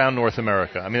all around North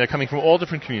America. I mean, they're coming from all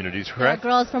different communities, correct?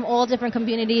 Girls from all different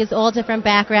communities, all different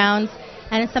backgrounds,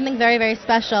 and it's something very, very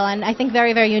special. And I think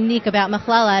very, very unique about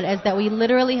Michlelet is that we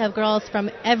literally have girls from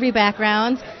every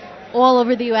background, all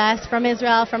over the U.S., from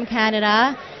Israel, from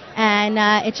Canada, and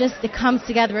it comes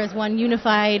together as one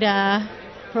unified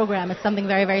program. It's something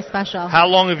very, very special. How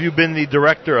long have you been the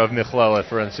director of Michlelet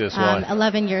for NCSY?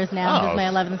 11 years now. This is my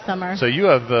 11th summer. So you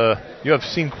have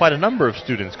seen quite a number of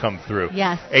students come through.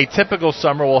 Yes. A typical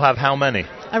summer will have how many?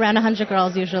 Around 100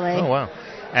 girls usually. Oh, wow.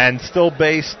 And still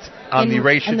based on the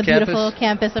Rashid campus? On the beautiful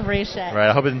campus of Rashid. Right.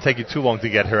 I hope it didn't take you too long to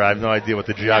get here. I have no idea what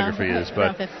the geography is. But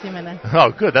around 15 minutes.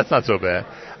 Oh, good. That's not so bad.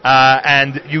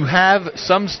 And you have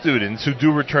some students who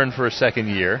do return for a second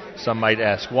year. Some might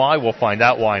ask why. We'll find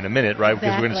out why in a minute, right? Exactly.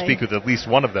 Because we're going to speak with at least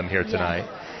one of them here tonight.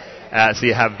 Yes. So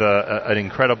you have an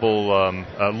incredible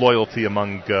loyalty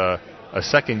among a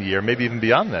second year, maybe even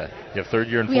beyond that. You have third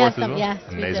year and fourth as well? Yes,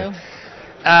 amazing.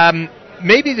 We do.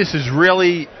 Maybe this is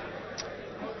really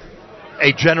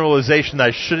a generalization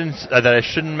that I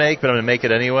shouldn't make, but I'm going to make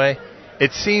it anyway.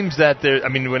 It seems that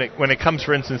when it comes,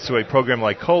 for instance, to a program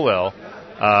like Kollel,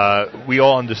 we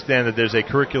all understand that there's a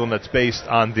curriculum that's based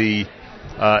on the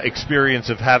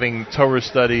experience of having Torah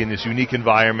study in this unique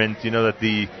environment. You know that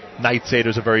the night Seder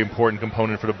is a very important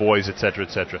component for the boys, et cetera,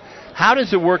 et cetera. How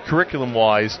does it work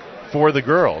curriculum-wise for the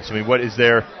girls? I mean,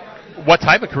 what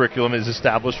type of curriculum is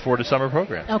established for the summer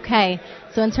program? Okay,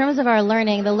 so in terms of our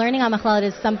learning, the learning on Michlelet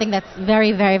is something that's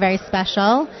very, very, very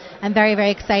special and very,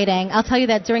 very exciting. I'll tell you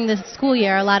that during the school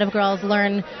year, a lot of girls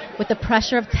learn with the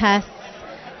pressure of tests,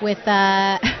 with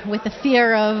the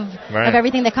fear of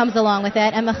everything that comes along with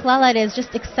it. And Michlelet is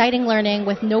just exciting learning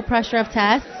with no pressure of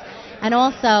tests. And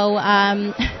also,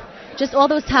 just all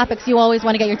those topics you always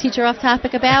want to get your teacher off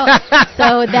topic about.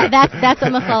 So that's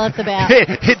what Mechalet's about.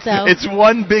 It's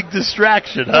one big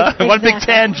distraction, huh? Exactly. One big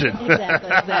tangent.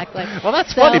 Exactly. Well,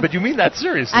 that's funny, but you mean that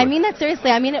seriously? I mean that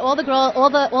seriously. I mean all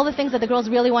the things that the girls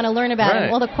really want to learn about, Right.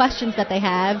 and all the questions that they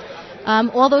have.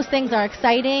 All those things are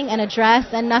exciting and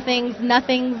addressed, and nothing's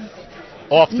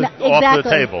off the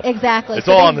table. Exactly. It's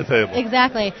all on the table.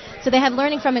 Exactly. So they have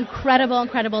learning from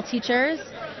incredible teachers.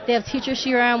 They have teacher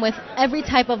shiurim with every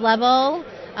type of level,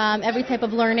 every type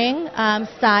of learning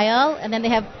style, and then they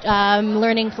have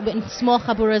learning in small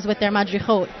chaburas with their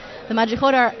madrichot. The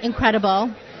madrichot are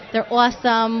incredible. They're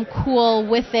awesome, cool,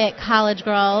 with it college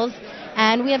girls.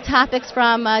 And we have topics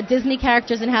from Disney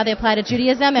characters and how they apply to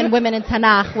Judaism, and women in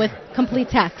Tanakh with complete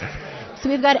text. So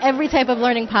we've got every type of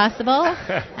learning possible.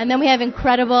 And then we have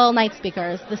incredible night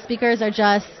speakers. The speakers are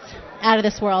just out of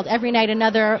this world. Every night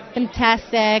another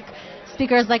fantastic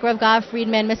speakers like Rav Gav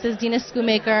Friedman, Mrs. Dina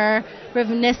Schoonmaker, Rav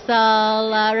Nissel,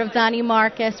 Rav Donnie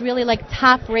Marcus, really like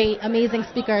top-rate, amazing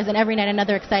speakers, and every night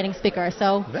another exciting speaker.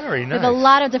 So very nice. There's a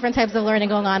lot of different types of learning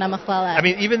going on Mechalet. I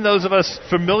mean, even those of us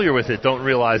familiar with it don't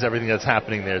realize everything that's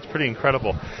happening there. It's pretty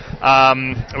incredible.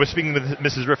 I was speaking with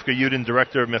Mrs. Rivka Yudin,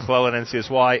 director of Mechalet at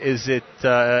NCSY. Is it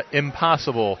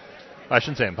impossible? I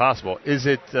shouldn't say impossible. Is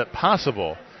it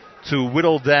possible to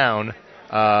whittle down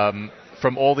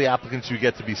from all the applicants you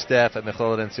get to be staff at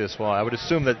Mechalet at NCSY? I would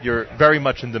assume that you're very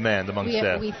much in demand among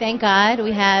staff. We thank God.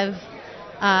 We have,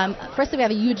 firstly, we have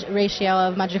a huge ratio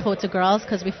of madrichot to girls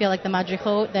because we feel like the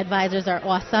madrichot, the advisors are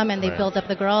awesome and they build up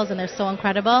the girls and they're so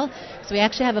incredible. So we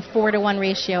actually have a 4-to-1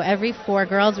 ratio. Every 4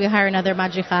 girls, we hire another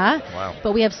madricha. Wow.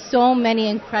 But we have so many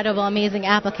incredible, amazing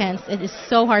applicants. It is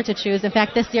so hard to choose. In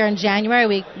fact, this year in January,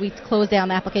 we closed down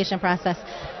the application process,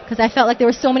 because I felt like there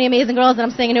were so many amazing girls, and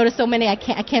I'm saying no to so many, I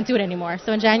can't do it anymore.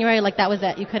 So in January, that was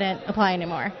it. You couldn't apply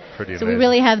anymore. Pretty so amazing. we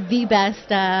really have the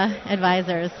best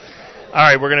advisors. All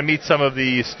right, we're going to meet some of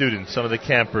the students, some of the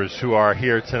campers who are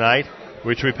here tonight.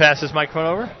 Should we pass this microphone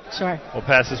over? Sure. We'll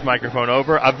pass this microphone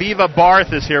over. Aviva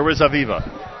Barth is here. Where's Aviva?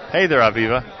 Hey there,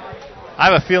 Aviva.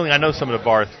 I have a feeling I know some of the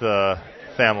Barth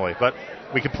family, but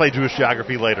we can play Jewish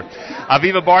geography later.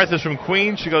 Aviva Barth is from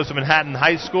Queens. She goes to Manhattan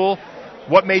High School.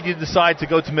 What made you decide to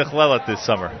go to Mechalet this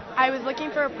summer? I was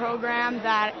looking for a program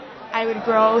that I would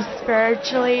grow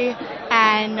spiritually,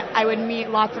 and I would meet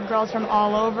lots of girls from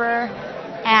all over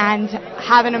and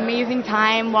have an amazing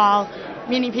time while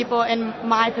meeting people in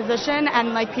my position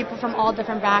and people from all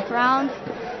different backgrounds.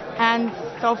 And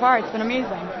so far, it's been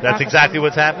amazing. That's exactly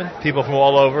what's happened? People from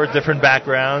all over, different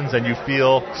backgrounds, and you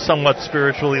feel somewhat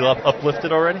spiritually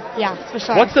uplifted already? Yes, for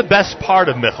sure. What's the best part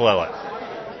of Mechalet?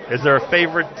 Is there a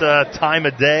favorite time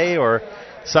of day or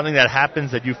something that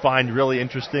happens that you find really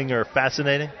interesting or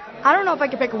fascinating? I don't know if I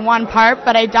could pick one part,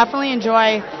 but I definitely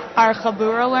enjoy our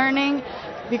Chabura learning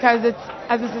because it's,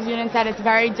 as Mrs. Yunin said, it's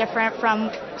very different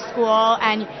from school,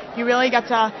 and you really get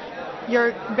to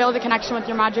build a connection with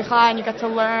your madricha, and you get to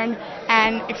learn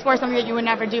and explore something that you would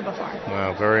never do before.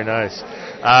 Wow, very nice.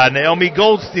 Naomi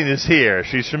Goldstein is here.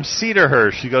 She's from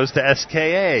Cedarhurst. She goes to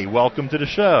SKA. Welcome to the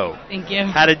show. Thank you.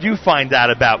 How did you find out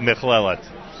about Mechalet?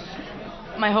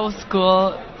 My whole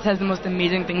school says the most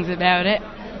amazing things about it,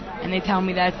 and they tell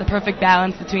me that it's the perfect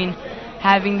balance between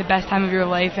having the best time of your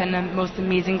life and the most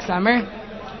amazing summer,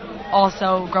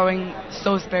 also growing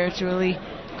so spiritually,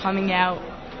 coming out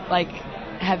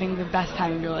having the best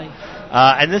time of your life.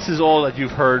 And this is all that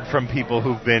you've heard from people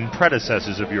who've been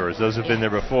predecessors of yours, those who've been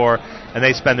there before, and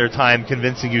they spend their time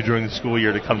convincing you during the school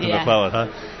year to come to Mechalet,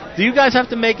 huh? Do you guys have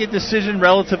to make a decision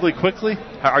relatively quickly?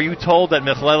 Are you told that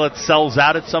Mechalet sells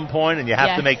out at some point and you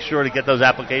have to make sure to get those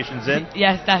applications in?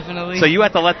 Yes, definitely. So you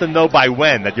have to let them know by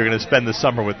when that you're going to spend the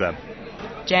summer with them?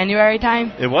 January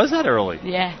time. It was that early?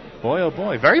 Yeah. Boy, oh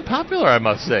boy. Very popular, I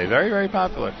must say. Very, very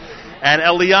popular. And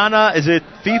Eliana, is it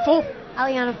Feifel?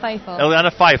 Eliana Feifel.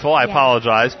 Eliana Feifel, I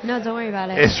apologize. No, don't worry about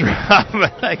it. Is from,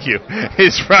 thank you,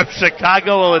 is from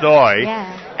Chicago, Illinois.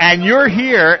 Yeah. And you're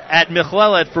here at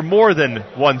Mechalet for more than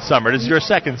one summer. This is your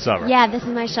second summer. Yeah, this is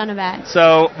my Shana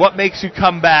So what makes you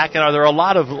come back, and are there a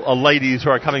lot of ladies who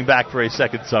are coming back for a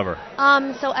second summer?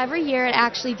 So every year it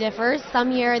actually differs.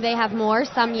 Some year they have more,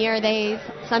 some years they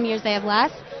have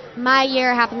less. My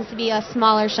year happens to be a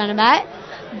smaller Shana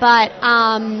but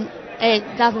it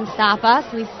doesn't stop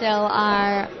us. We still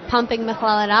are pumping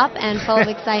Mechalet up and full of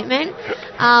excitement.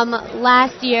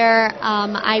 Last year,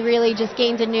 I really just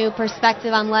gained a new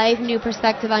perspective on life, new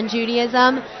perspective on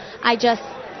Judaism. I just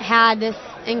had this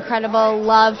incredible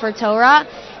love for Torah,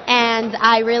 and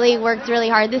I really worked really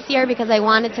hard this year because I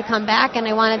wanted to come back and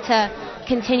I wanted to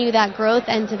continue that growth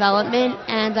and development,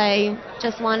 and I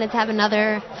just wanted to have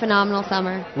another phenomenal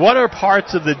summer. What are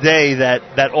parts of the day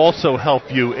that also help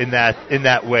you in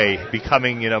that way,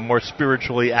 becoming more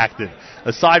spiritually active?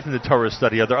 Aside from the Torah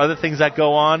study, are there other things that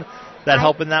go on that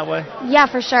help in that way?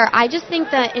 Yeah, for sure. I just think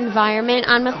the environment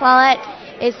on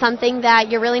Mechelet is something that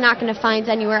you're really not going to find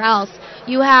anywhere else.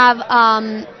 You have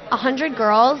 100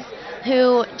 girls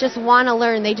who just want to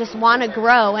learn. They just want to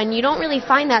grow, and you don't really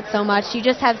find that so much. You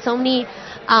just have so many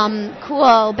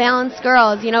cool, balanced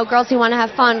girls, girls who want to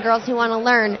have fun, girls who want to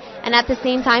learn, and at the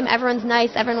same time, everyone's nice,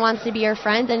 everyone wants to be your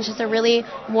friend, and it's just a really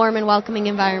warm and welcoming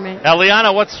environment.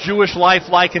 Eliana, what's Jewish life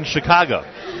like in Chicago?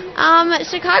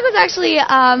 Chicago's actually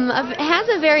has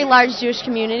a very large Jewish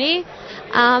community.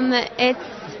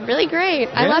 It's really great.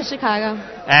 I love Chicago.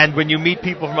 And when you meet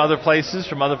people from other places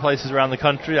around the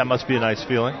country, that must be a nice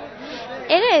feeling.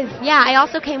 It is, yeah. I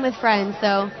also came with friends,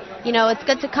 so it's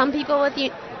good to come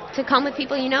with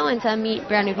people you know and to meet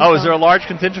brand new people. Oh, is there a large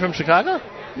contingent from Chicago?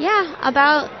 Yeah,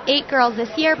 about 8 girls this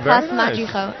year, plus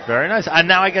Madrichot. Very nice. And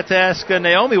now I get to ask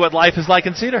Naomi what life is like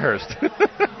in Cedarhurst.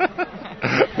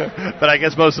 But I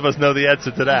guess most of us know the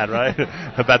answer to that, right?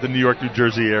 About the New York, New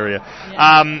Jersey area.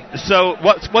 So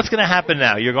what's going to happen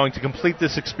now? You're going to complete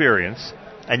this experience,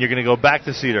 and you're going to go back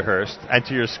to Cedarhurst and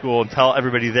to your school and tell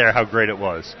everybody there how great it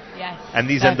was. Yes. And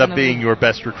these end up being your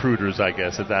best recruiters, I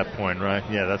guess, at that point, right?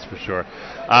 Yeah, that's for sure.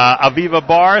 Aviva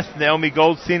Barth, Naomi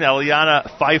Goldstein, Eliana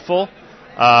Feifel,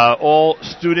 all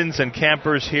students and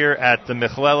campers here at the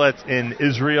Mechelet in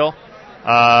Israel.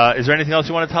 Is there anything else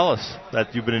you want to tell us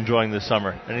that you've been enjoying this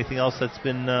summer? Anything else that's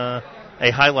been a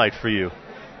highlight for you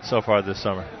so far this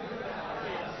summer?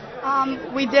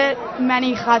 We did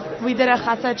a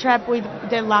chassid trip, we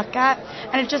did Lakat,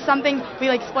 and it's just something, we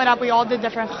split up, we all did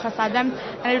different chasadim,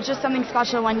 and it's just something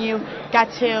special when you get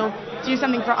to do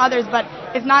something for others, but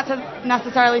it's not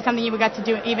necessarily something you would get to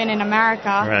do even in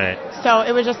America. Right. So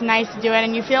it was just nice to do it,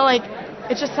 and you feel like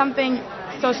it's just something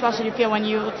so special you feel when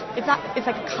it's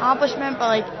like accomplishment,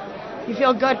 but you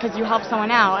feel good because you help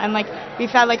someone out, and we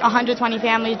fed 120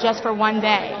 families just for one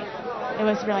day. It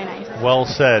was really nice. Well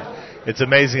said. It's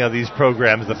amazing how these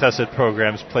programs, the Chesed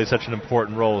programs, play such an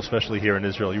important role, especially here in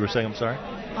Israel. You were saying, I'm sorry?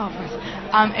 Oh, of course.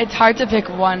 It's hard to pick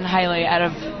one highlight out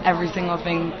of every single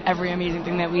thing, every amazing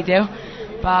thing that we do.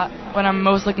 But what I'm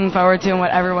most looking forward to and what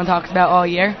everyone talks about all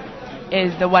year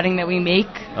is the wedding that we make.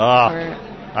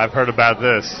 I've heard about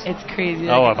this. It's crazy.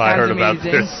 Have I heard amazing. about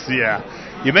this? Yeah.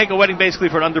 You make a wedding basically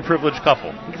for an underprivileged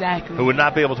couple. Exactly. Who would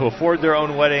not be able to afford their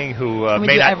own wedding, who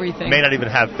may not even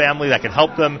have family that can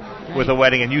help them with a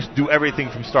wedding, and you do everything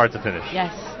from start to finish.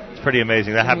 Yes. It's pretty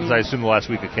amazing. That happens, I assume, the last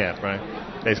week of camp, right?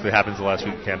 Basically happens the last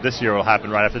week of camp. This year it will happen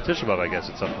right after Tisha B'Av, I guess,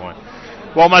 at some point.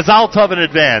 Well, Mazal Tov in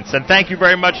advance, and thank you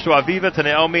very much to Aviva, to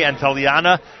Naomi, and to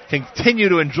Liana. Continue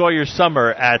to enjoy your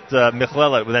summer at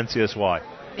Mechelet with NCSY.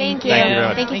 Thank you.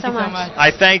 Thank you so much. I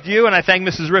thank you, and I thank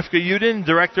Mrs. Rivka Yudin,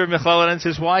 Director of Mechelet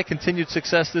NCSY. Continued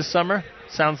success this summer.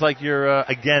 Sounds like you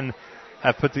again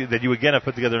have put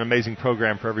together an amazing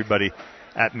program for everybody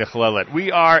at Mechelet.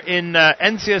 We are in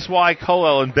NCSY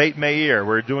Kollel in Beit Meir.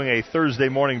 We're doing a Thursday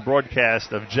morning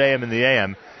broadcast of JM in the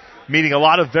AM, meeting a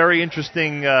lot of very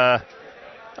interesting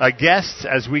guests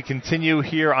as we continue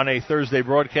here on a Thursday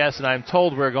broadcast, and I'm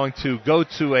told we're going to go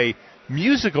to a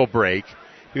musical break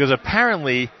because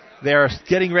apparently they're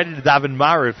getting ready to daven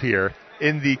Mariv here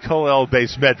in the Kollel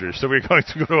base medrash. So we're going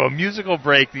to go to a musical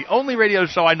break, the only radio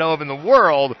show I know of in the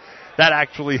world that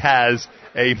actually has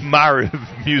a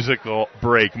Mariv musical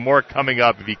break. More coming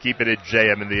up if you keep it at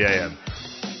JM in the AM.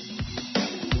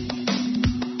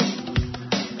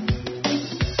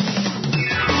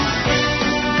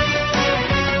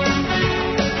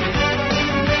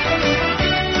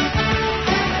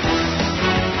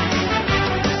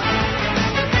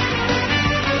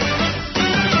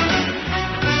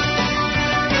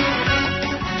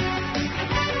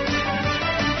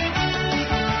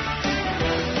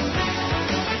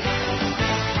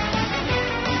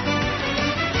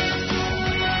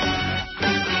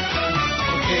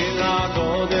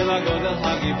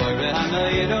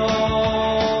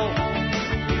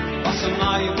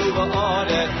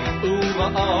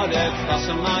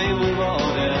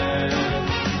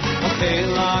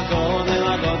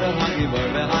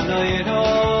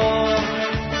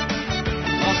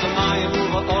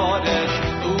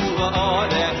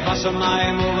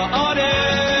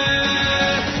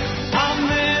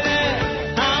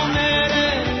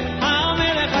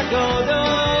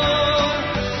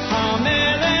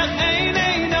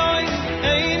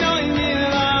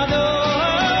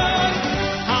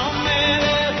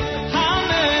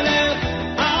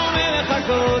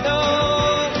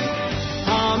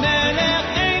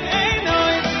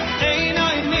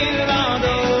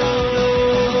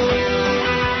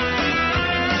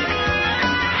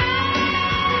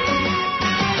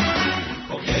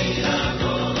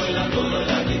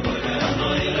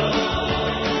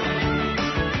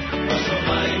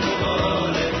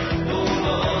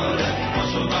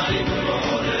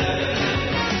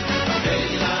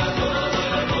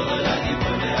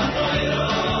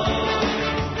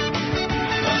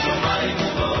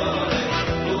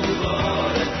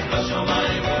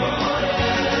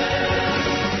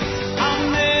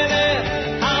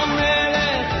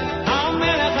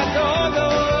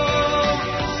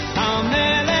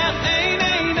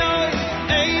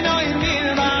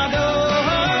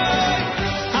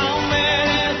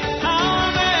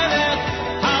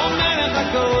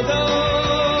 Celebrate.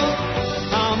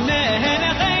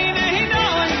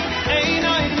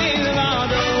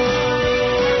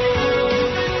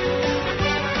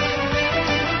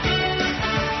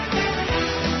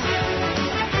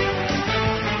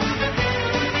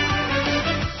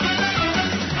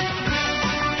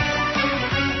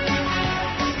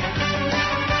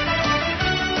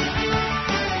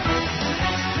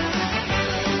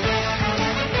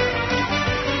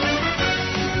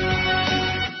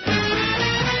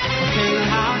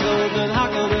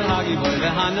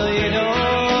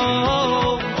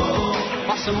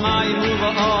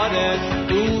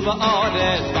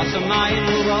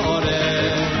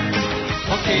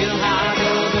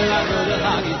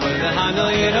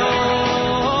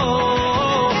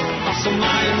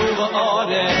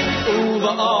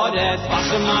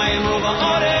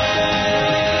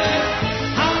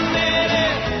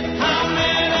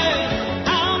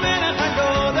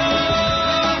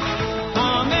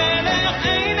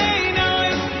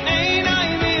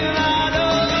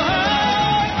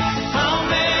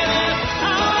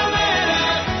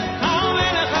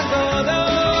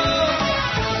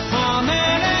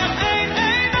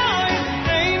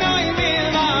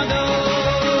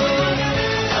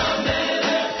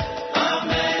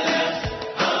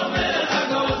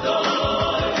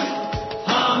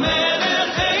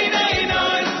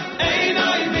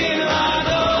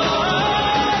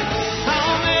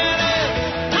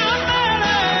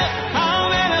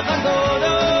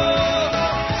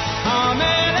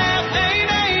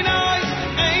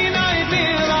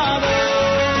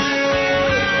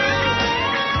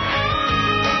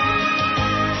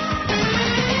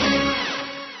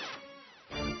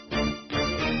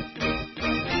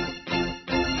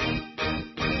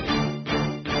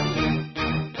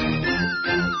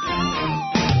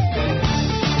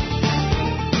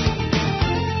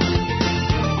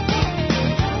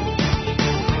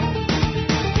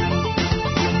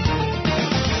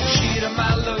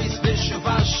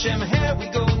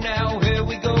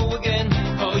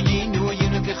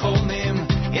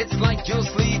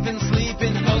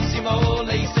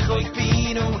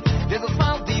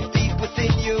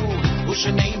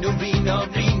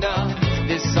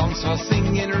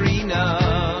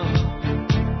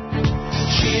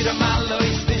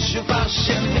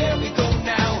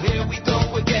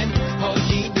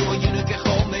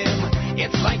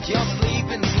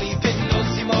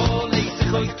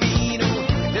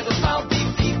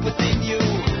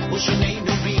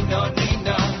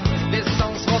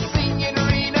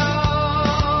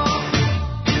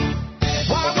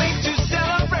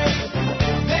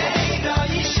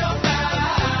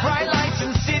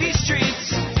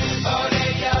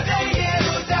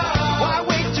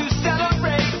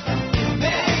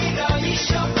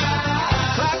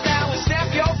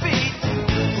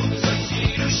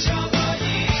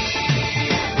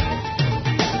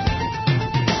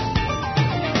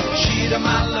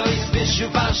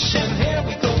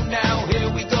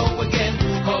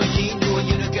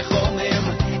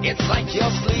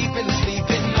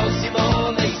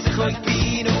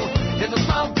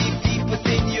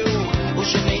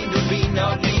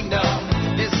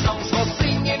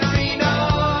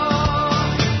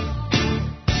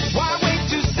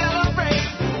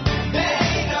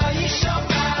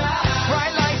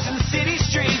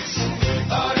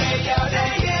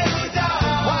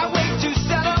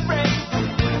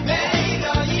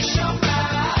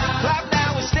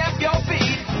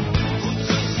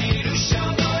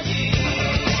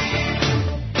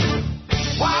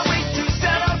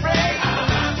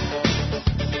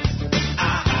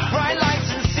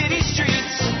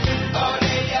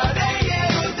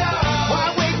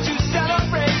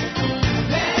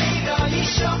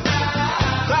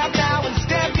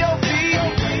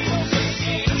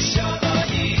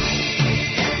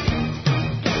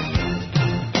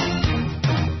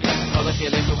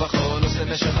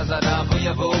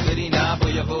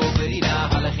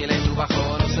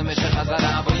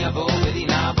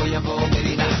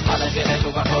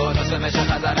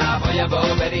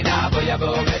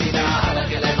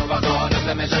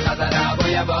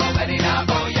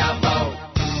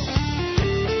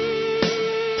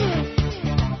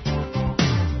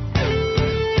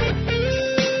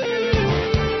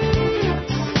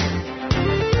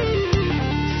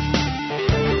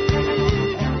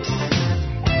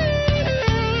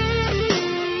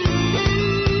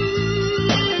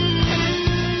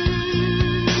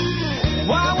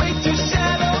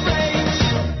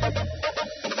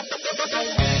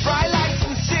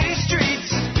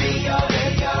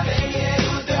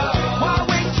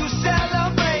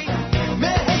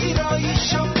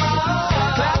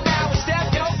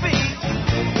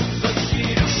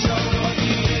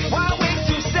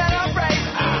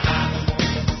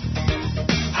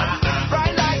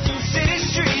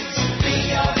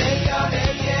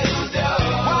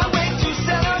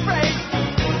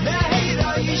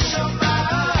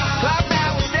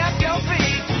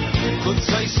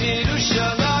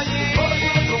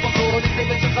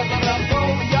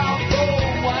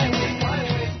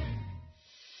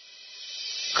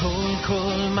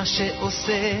 מה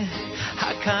שעושה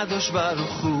הקדוש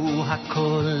ברוך הוא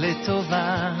הכל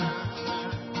לטובה.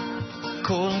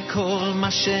 כל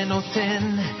מה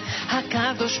שנותן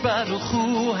הקדוש ברוך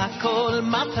הוא הכל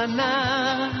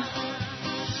מתנה.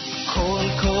 כל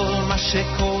מה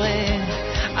שקורה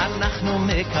אנחנו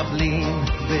מקבלים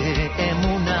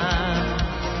באמונה.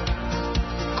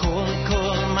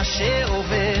 כל מה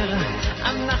שעובר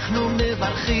אנחנו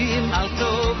מברכים על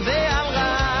טוב ועל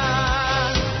רע.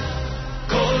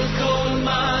 כל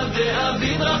מה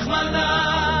דאביד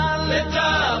רחמנה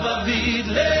לטב אביד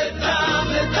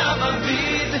לטב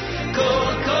אביד.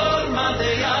 כל מה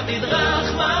דאביד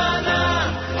רחמנה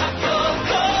הכל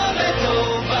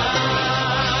לטובה.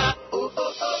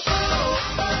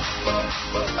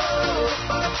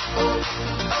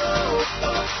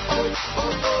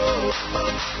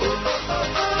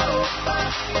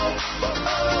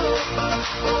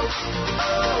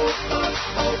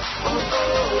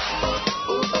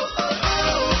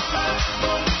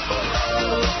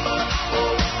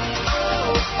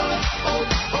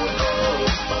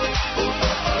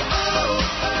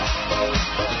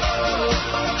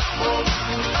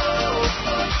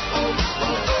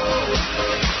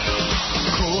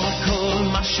 כל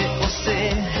מה שעושה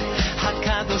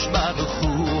הקדוש ברוך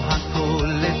הוא הכל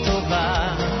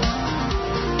לטובה.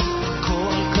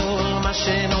 כל מה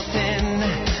שנותן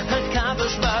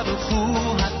הקדוש ברוך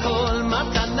הוא הכל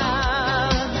מתנה.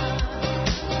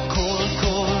 כל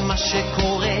מה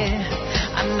שקורה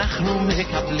אנחנו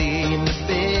מקבלים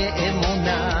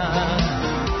באמונה.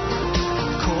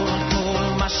 כל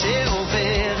מה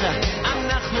שעובר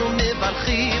אנחנו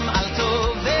מברכים על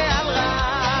טוב ועל רע.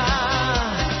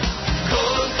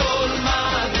 כל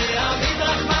מה דאביד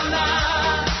רחמנה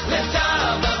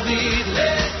לטב אביד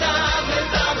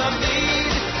לטב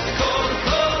אביד. כל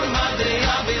מה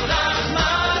דאביד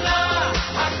רחמנה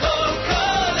הכל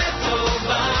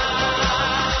לטובה.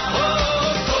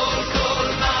 כל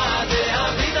מה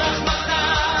דאביד רחמנה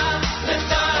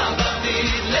לטב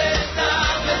אביד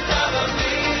לטב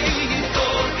אביד.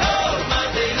 כל מה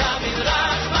דאביד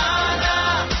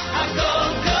רחמנה הכל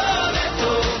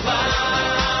לטובה.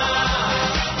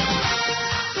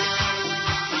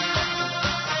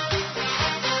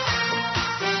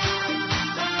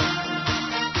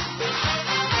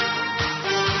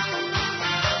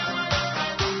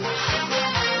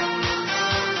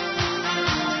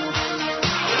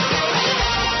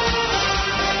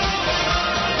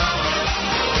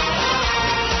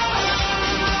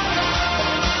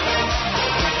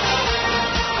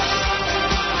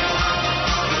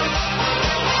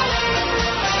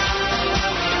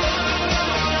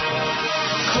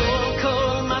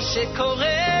 כל מה שקורה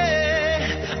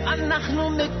אנחנו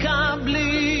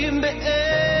מקבלים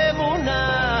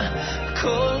באמונה.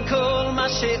 כל מה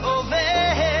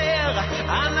שעובר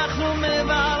אנחנו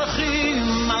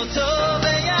מברכים על טוב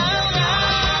ועל רע.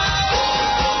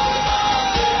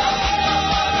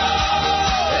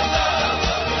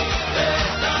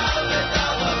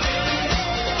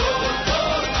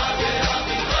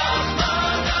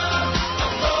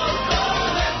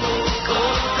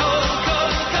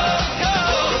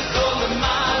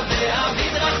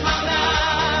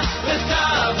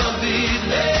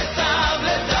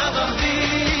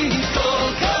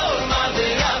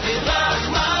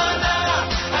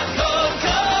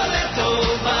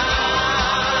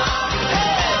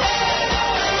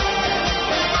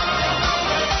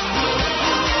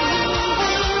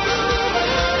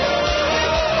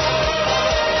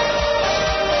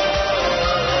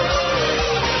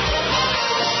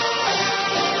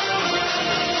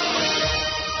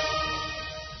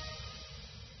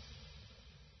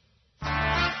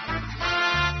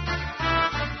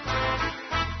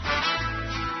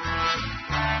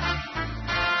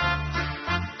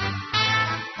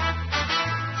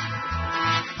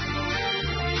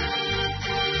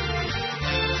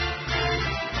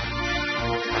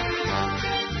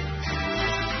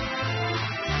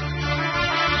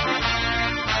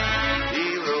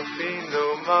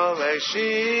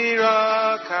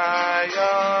 Shira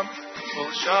Kayam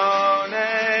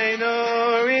Ulshoneinu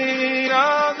Rina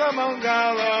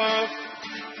Gamongalo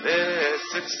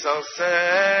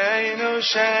V'Sitzoseinu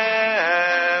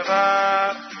Sheva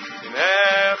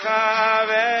Necha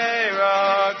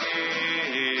Ve'Ragia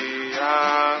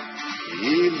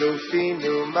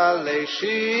Ilufinu Male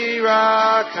Shira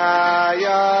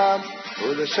Kayam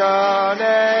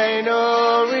Ulshoneinu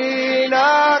Rina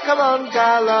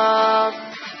Gamongalo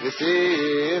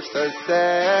V'sif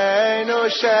Saseinu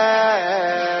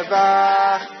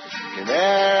Shevach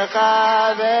Necha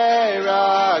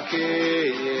Ve'Rakia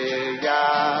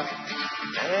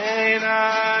Ein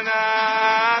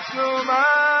Anachnu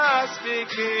Masbi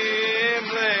masbikim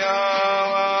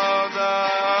le'avodas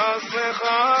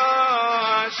lecha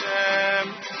Hashem.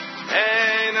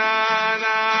 Ein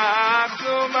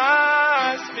anachnu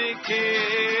masbikim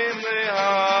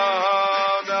le'avodas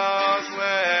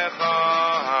lecha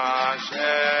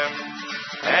Hashem.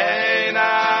 Ein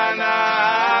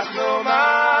anachnu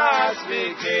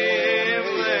masbikim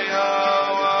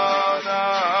le'avodas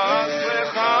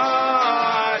lecha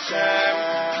Hashem.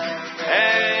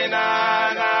 Ein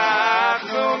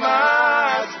anachnu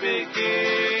masbikim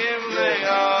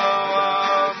le'avodas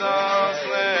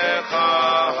lecha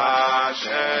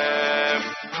Hashem.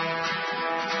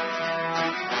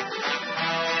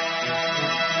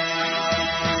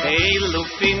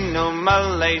 Elufinu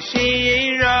malei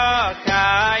shira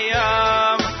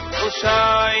kayam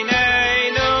Ushaynei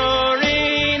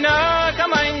nurina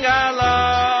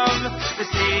kamangalam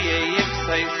V'siye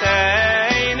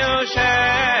yipsayseinu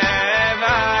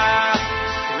sheva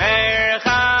Meir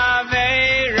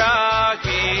chaveira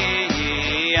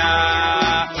kiyah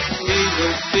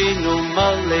Elufinu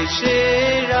malei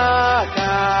shira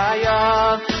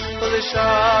kayam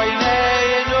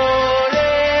Ushaynei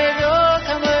nurina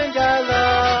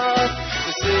kamangalam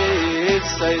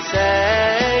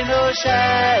Sayseinu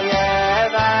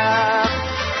sheyeva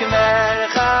K'mer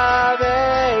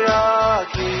chaveira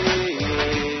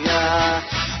kiyah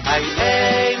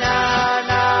Ayneina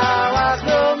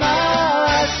na'achnu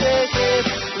masbikim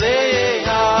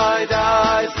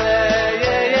li'hodas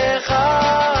le'yecha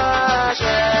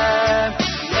Hashem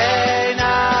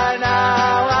Ayneina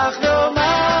na'achnu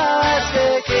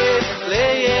masbikim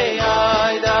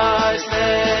li'hodas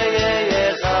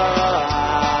le'yecha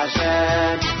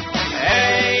Hashem.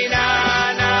 Ein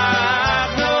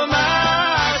anachnu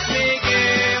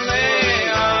masbikim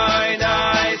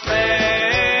le'hodas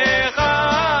lecha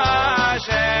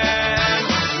Hashem.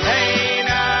 Ein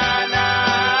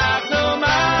anachnu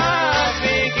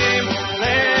masbikim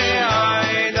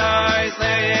le'hodas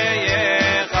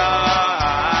le'yecha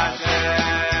Hashem.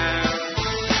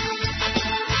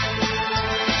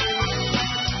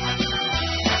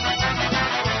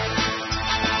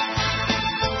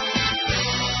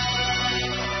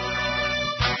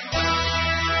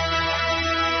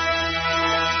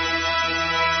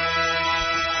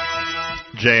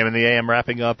 JM and the AM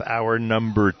wrapping up hour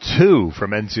number 2 from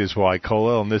NCSY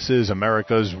Kollel, and this is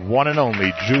America's one and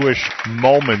only Jewish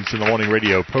Moments in the Morning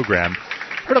radio program.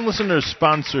 Heard on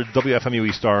listeners-sponsored WFMU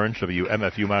East Orange,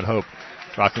 WMFU Mount Hope,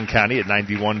 Rockland County at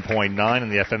 91.9,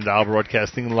 and the FM dial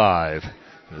broadcasting live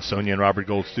in the Sonia and Robert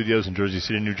Gold Studios in Jersey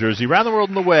City, New Jersey, around the world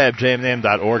on the web,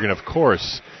 jmnam.org, and of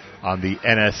course on the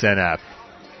NSN app.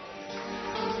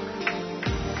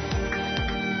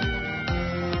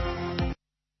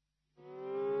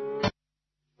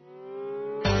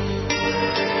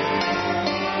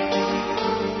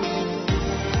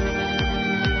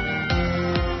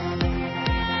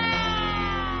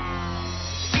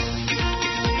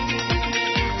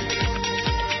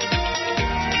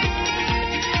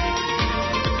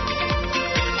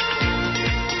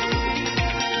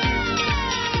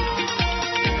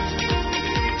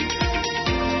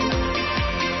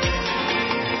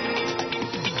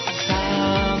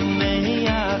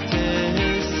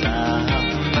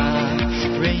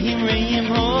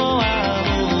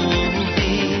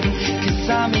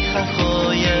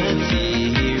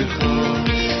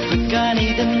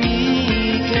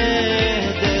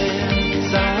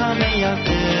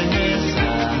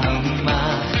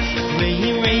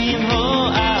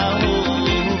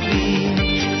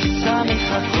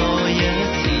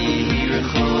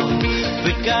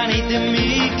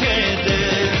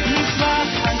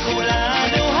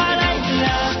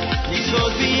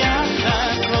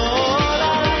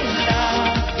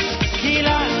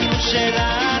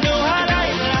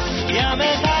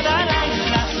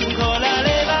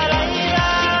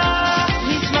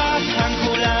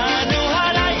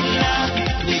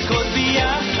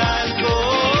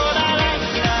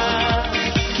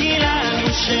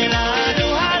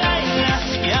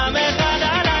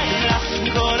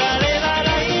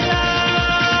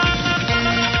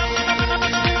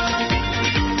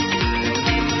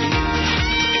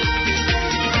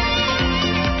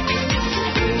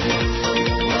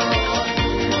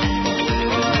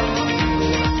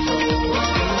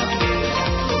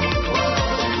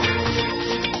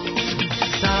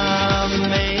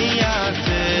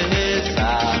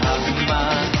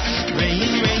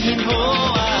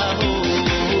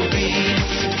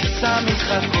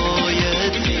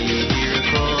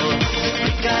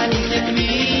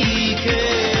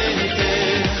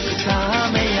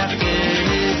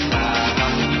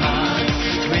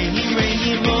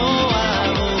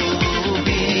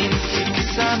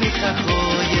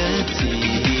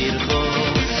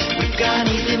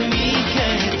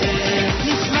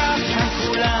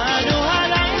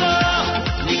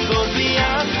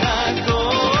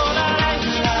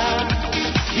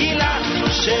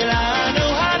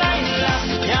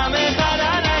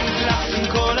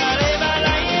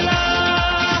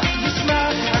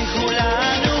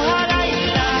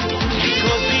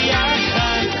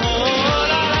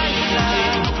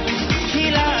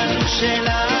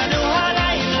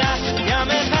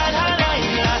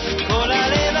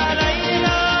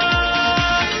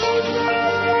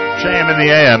 JM in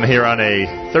the AM here on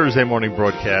a Thursday morning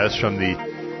broadcast from the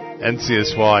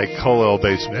NCSY Kollel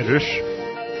base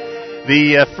Medrash.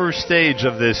 The first stage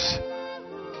of this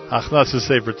Achnasa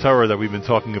Sefer Torah that we've been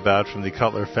talking about from the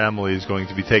Cutler family is going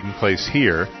to be taking place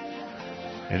here.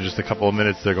 In just a couple of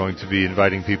minutes, they're going to be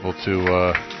inviting people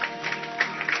to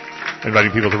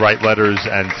write letters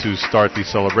and to start the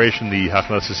celebration. The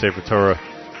Achnasa Sefer Torah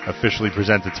officially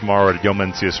presented tomorrow at Yom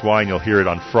NCSY, and you'll hear it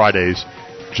on Fridays,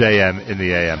 JM in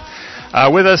the AM.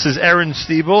 With us is Erin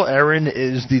Stiebel. Erin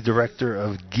is the director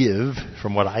of Give.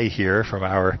 From what I hear from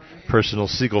our personal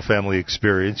Segal family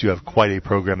experience, you have quite a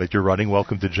program that you're running.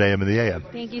 Welcome to JM in the AM.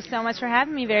 Thank you so much for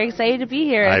having me. Very excited to be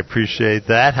here. I appreciate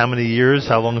that. How many years?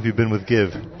 How long have you been with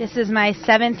Give? This is my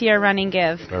 7th year running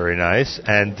Give. Very nice.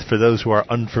 And for those who are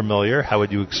unfamiliar, how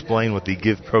would you explain what the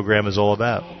Give program is all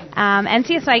about?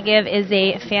 NCSY Give is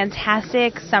a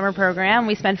fantastic summer program.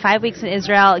 We spend 5 weeks in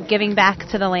Israel giving back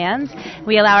to the land.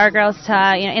 We allow our girls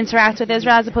to interact with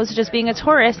Israel as opposed to just being a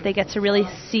tourist. They get to really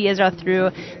see Israel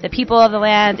through the people of the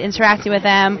land, interacting with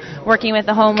them, working with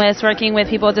the homeless, working with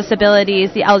people with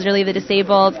disabilities, the elderly, the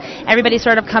disabled. Everybody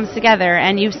sort of comes together,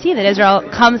 and you see that Israel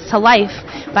comes to life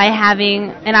by having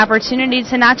an opportunity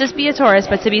to not just be a tourist,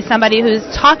 but to be somebody who's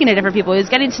talking to different people, who's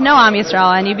getting to know Am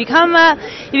Yisrael, and you become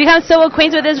so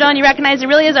acquainted with Israel, and you recognize it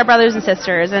really is our brothers and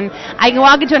sisters. And I can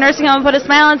walk into a nursing home and put a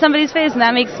smile on somebody's face, and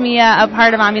that makes me a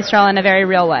part of Am Yisrael in a very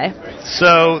real way.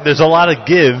 So there's a lot of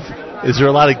give. Is there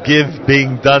a lot of give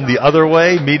being done the other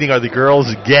way? Meaning, are the girls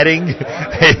getting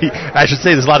I should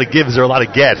say there's a lot of give. Is there a lot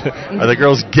of get? Are the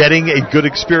girls getting a good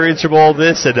experience from all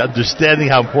this and understanding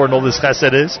how important all this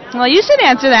chesed is? Well, you should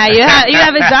answer that. You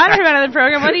have a daughter who ran the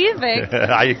program. What do you think?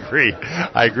 I agree.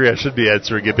 I should be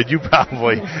answering it, but you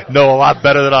probably know a lot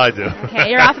better than I do.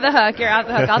 Okay, you're off the hook.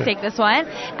 I'll take this one.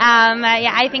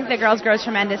 I think the girls grow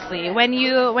tremendously. When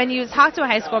you talk to a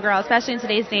high school girl, especially in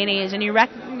today's day and age, and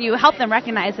you help them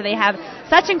recognize that they have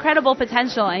such incredible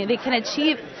potential and they can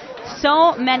achieve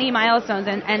so many milestones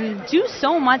and do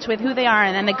so much with who they are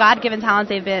and the God-given talents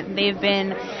they've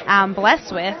been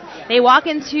blessed with. They walk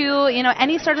into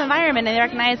any sort of environment and they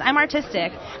recognize I'm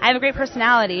artistic. I have a great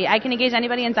personality. I can engage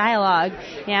anybody in dialogue.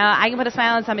 I can put a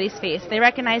smile on somebody's face. They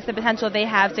recognize the potential they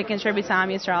have to contribute to Am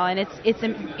Yisrael, and it's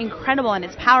incredible and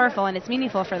it's powerful and it's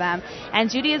meaningful for them. And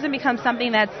Judaism becomes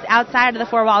something that's outside of the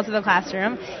four walls of the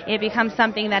classroom. It becomes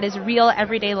something that is real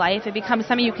everyday life. It becomes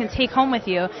something you can take home with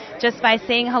you just by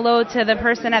saying hello to the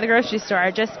person at the grocery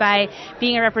store, just by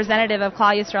being a representative of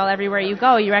Klal Yisrael everywhere you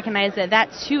go. You recognize that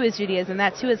too is Judaism,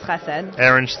 that too is chesed.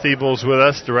 Erin Stiebel's with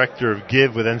us, director of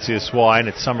Give with NCSY and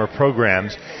its summer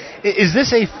programs. Is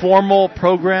this a formal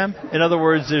program? In other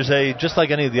words, just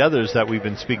like any of the others that we've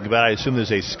been speaking about, I assume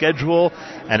there's a schedule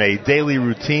and a daily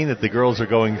routine that the girls are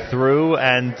going through,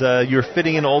 and you're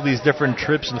fitting in all these different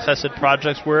trips and chesed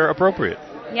projects where appropriate.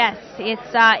 Yes,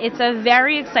 it's a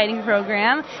very exciting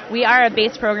program. We are a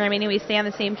base program, meaning we stay on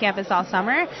the same campus all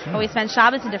summer, but we spend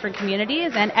Shabbos in different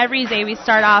communities, and every day we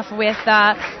start off with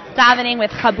davening,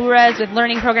 with chaburas, with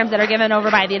learning programs that are given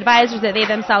over by the advisors that they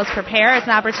themselves prepare. It's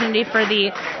an opportunity for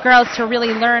the girls to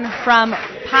really learn from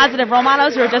positive role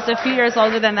models who are just a few years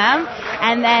older than them,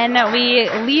 and then we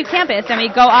leave campus and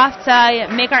we go off to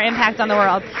make our impact on the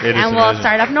world. And we'll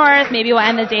start up north. Maybe we'll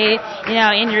end the day,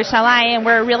 in Yerushalayim.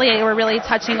 We're really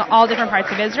touching all different parts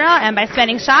of Israel. And by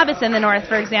spending Shabbos in the north,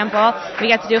 for example, we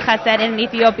get to do chesed in an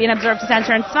Ethiopian Absorption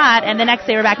Center in Tzfat, and the next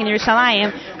day we're back in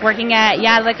Yerushalayim working at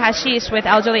Yad LeKashish with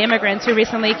elderly immigrants who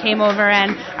recently came over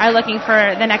and are looking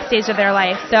for the next stage of their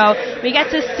life. So we get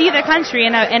to see the country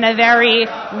in a very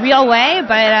real way,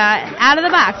 but out of the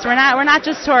box. We're not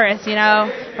just tourists,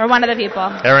 we're one of the people.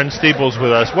 Erin Stiebel's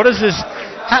with us. What is this?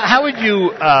 How would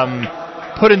you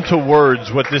put into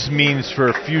words what this means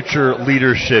for future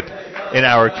leadership in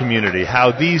our community?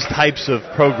 How these types of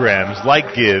programs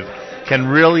like Give can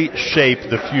really shape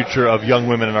the future of young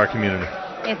women in our community?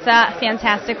 It's a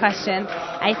fantastic question.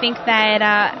 I think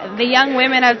that the young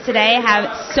women of today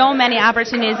have so many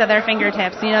opportunities at their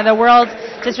fingertips. The world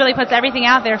just really puts everything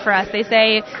out there for us. They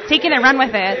say, take it and run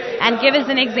with it. And Give is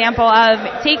an example of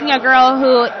taking a girl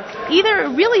who either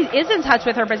really is in touch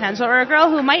with her potential or a girl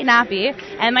who might not be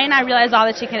and might not realize all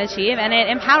that she can achieve, and it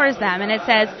empowers them. And it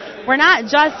says, we're not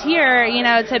just here,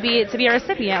 to be a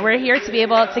recipient. We're here to be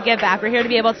able to give back. We're here to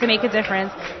be able to make a difference.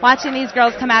 Watching these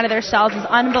girls come out of their shells is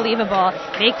unbelievable.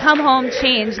 They come home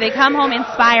changed. They come home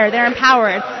inspired. They're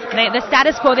empowered. The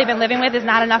status quo they've been living with is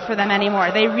not enough for them anymore.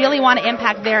 They really want to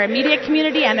impact their immediate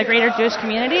community and the greater Jewish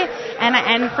community.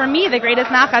 And for me, the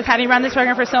greatest nachas, having run this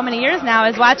program for so many years now,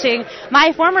 is watching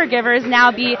my former Give givers, now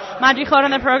be madrichot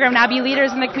on the program, now be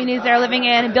leaders in the communities they're living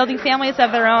in, and building families of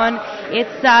their own.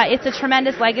 It's a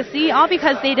tremendous legacy, all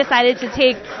because they decided to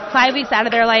take 5 weeks out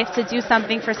of their life to do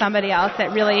something for somebody else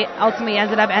that really ultimately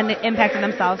ended up impacting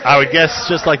themselves. I would guess,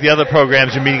 just like the other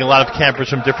programs, you're meeting a lot of campers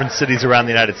from different cities around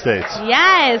the United States.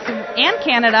 Yes, and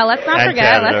Canada. Let's not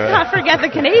forget. Let's not forget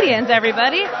the Canadians,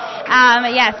 everybody.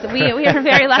 Yes, we are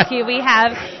very lucky. We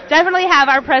definitely have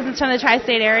our presence from the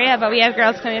tri-state area, but we have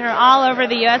girls coming from all over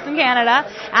the U.S. and Canada.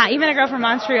 Even a girl from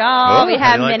Montreal. We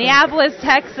have Minneapolis,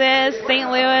 Texas, St.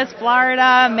 Louis,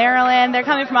 Florida, Maryland. They're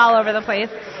coming from all over the place.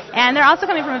 And they're also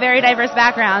coming from very diverse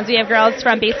backgrounds. We have girls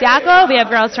from Beit Yaakov, we have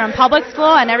girls from public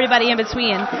school, and everybody in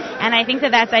between. And I think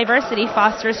that diversity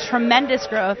fosters tremendous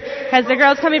growth. Because the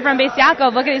girls coming from Beit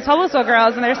Yaakov look at these public school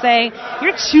girls and they're saying,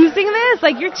 you're choosing this?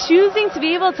 Like, you're choosing to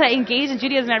be able to engage in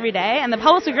Judaism every day. And the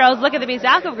public school girls look at the Beit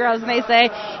Yaakov girls and they say,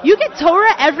 you get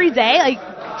Torah every day? Like,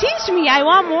 teach me, I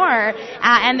want more.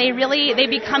 And they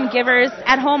become givers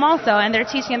at home also, and they're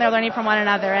teaching and they're learning from one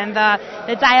another. And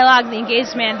the dialogue, the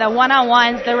engagement, the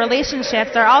one-on-ones, the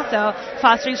relationships are also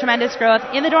fostering tremendous growth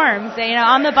in the dorms,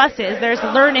 on the buses. There's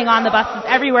learning on the buses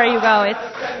everywhere you go.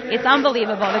 It's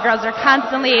unbelievable. The girls are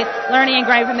constantly learning and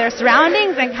growing from their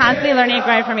surroundings and constantly learning and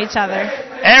growing from each other.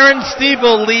 Aaron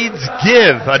Stiebel leads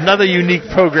Give, another unique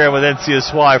program with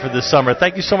NCSY for this summer.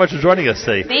 Thank you so much for joining us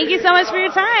today. Thank you so much for your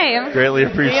time. Greatly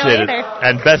appreciate it. later.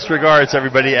 And best regards,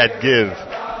 everybody at Give.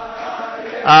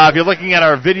 If you're looking at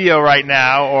our video right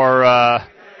now or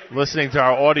listening to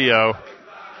our audio,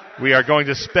 we are going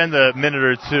to spend a minute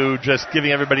or two just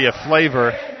giving everybody a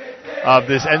flavor of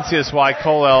this NCSY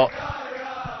Kollel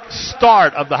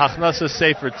start of the Hachnasa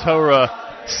Sefer Torah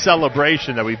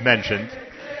celebration that we've mentioned.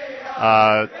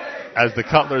 As the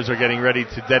Cutlers are getting ready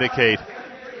to dedicate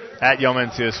at Yom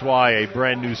NCSY a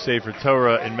brand new Sefer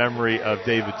Torah in memory of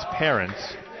David's parents.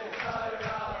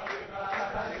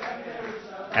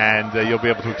 And you'll be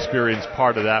able to experience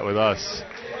part of that with us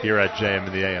here at JM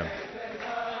in the AM.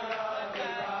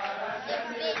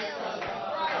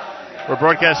 We're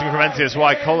broadcasting from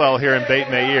NCSY Kollel here in Beit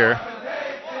Meir.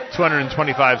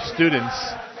 225 students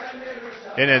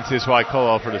in NCSY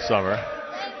Kollel for the summer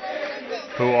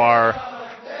who are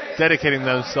dedicating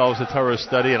themselves to Torah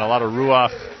study and a lot of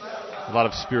ruach, a lot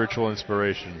of spiritual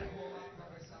inspiration.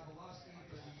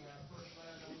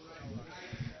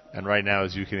 And right now,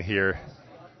 as you can hear,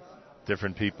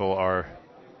 different people are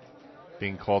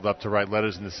being called up to write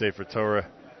letters in the Sefer Torah,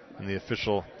 and the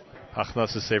official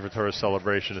Hachnasa Sefer Torah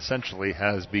celebration essentially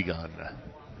has begun.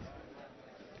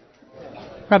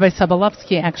 Rabbi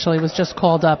Sobolovsky actually was just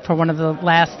called up for one of the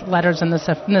last letters in the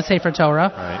Sefer Torah.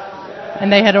 Right.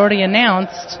 And they had already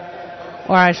announced,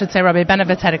 or I should say Rabbi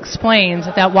Benovitz had explained,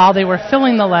 that while they were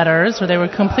filling the letters, or they were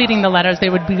completing the letters, they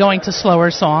would be going to slower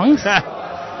songs.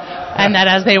 And that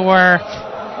as they were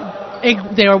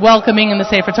welcoming in the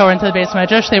Sefer Torah into the Beis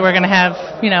Medrash, they were going to have,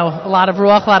 a lot of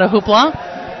ruach, a lot of hoopla.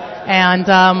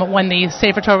 And when the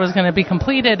Sefer Torah was going to be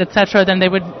completed, etc., then they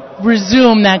would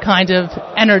resume that kind of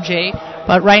energy.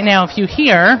 But right now, if you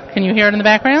hear, can you hear it in the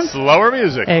background? Slower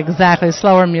music. Exactly,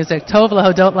 slower music. Tov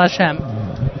lahodot l'Hashem.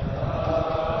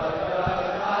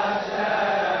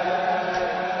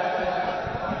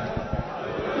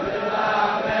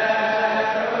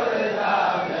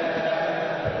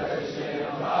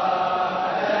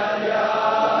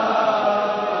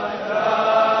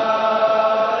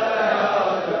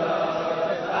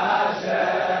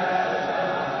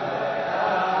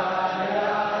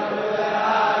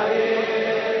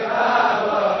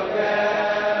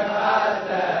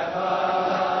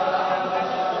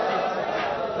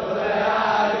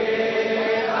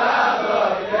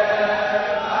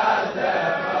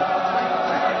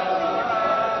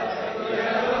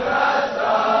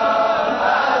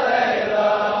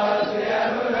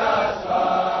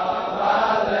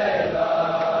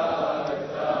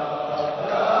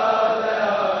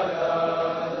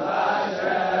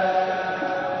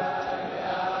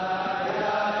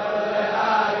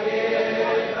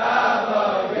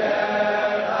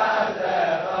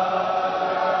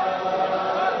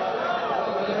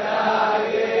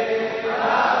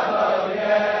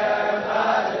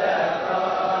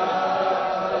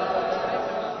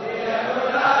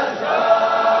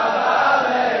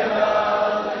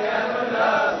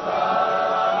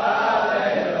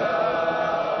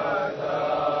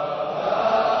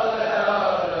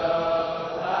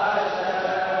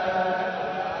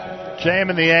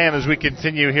 JM in the AM as we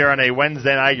continue here on a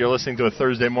Wednesday night. You're listening to a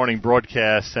Thursday morning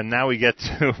broadcast, and now we get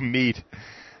to meet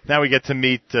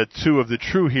two of the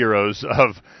true heroes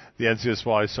of the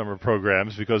NCSY summer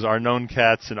programs, because Arnon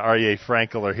Katz and Aryeh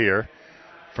Frankel are here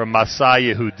from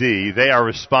Masai Yehudi. They are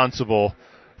responsible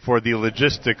for the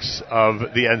logistics of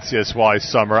the NCSY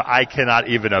summer. I cannot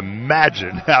even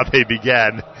imagine how they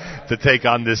began to take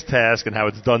on this task and how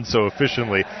it's done so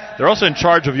efficiently. They're also in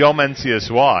charge of Yom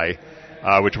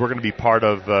NCSY, which we're going to be part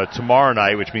of tomorrow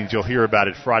night, which means you'll hear about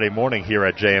it Friday morning here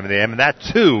at JM in the AM. And that,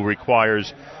 too,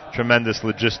 requires tremendous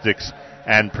logistics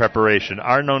and preparation.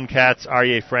 Arnon Katz,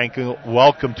 Aryeh Frankel,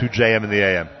 welcome to JM in the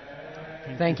AM.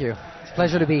 Thank you. It's a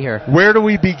pleasure to be here. Where do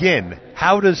we begin?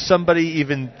 How does somebody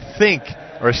even think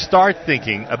or start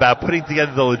thinking about putting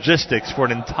together the logistics for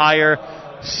an entire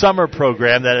summer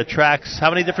program that attracts how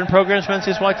many different programs from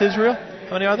NCSY to Israel?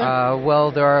 How many are there?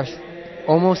 Well, there are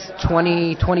almost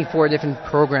 24 different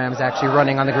programs actually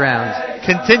running on the ground.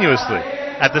 Continuously,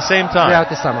 at the same time? Throughout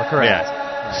the summer, correct.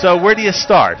 Yes. So where do you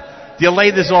start? Do you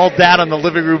lay this all down on the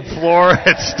living room floor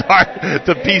and start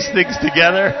to piece things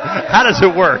together? How does it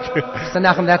work? So,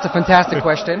 Nachum, that's a fantastic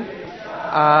question.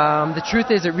 The truth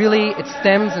is it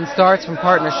stems and starts from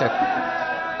partnership.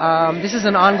 This is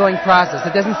an ongoing process.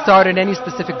 It doesn't start at any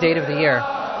specific date of the year.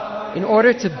 In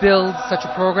order to build such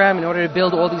a program, in order to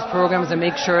build all these programs and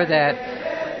make sure that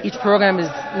each program is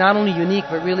not only unique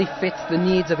but really fits the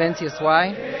needs of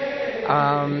NCSY,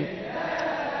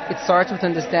 it starts with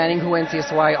understanding who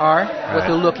NCSY are, what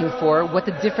they're looking for, what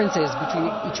the difference is between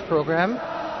each program,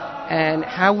 and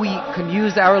how we can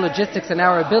use our logistics and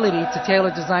our ability to tailor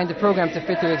design the program to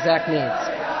fit their exact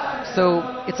needs. So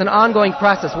it's an ongoing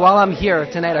process. While I'm here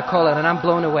tonight at Kollel, and I'm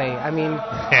blown away. I mean,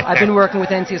 I've been working with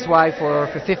NCSY for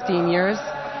 15 years,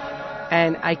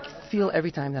 and I feel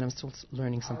every time that I'm still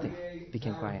learning something.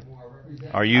 Became quiet.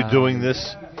 Are you doing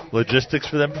this logistics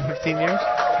for them for 15 years?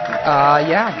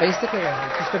 Yeah, basically,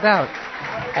 just about.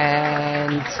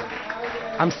 And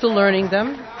I'm still learning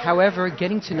them. However,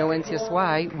 getting to know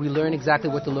NCSY, we learn exactly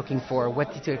what they're looking for, what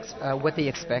they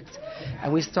expect,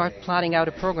 and we start plotting out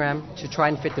a program to try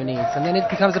and fit their needs. And then it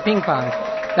becomes a ping pong,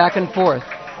 back and forth.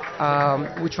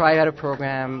 We try out a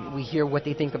program, we hear what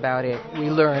they think about it,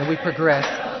 we learn, we progress,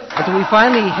 until we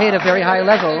finally hit a very high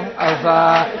level of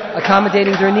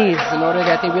accommodating their needs in order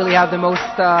that they really have the most,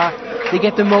 they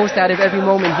get the most out of every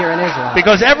moment here in Israel.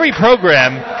 Because every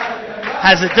program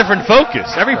has a different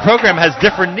focus. Every program has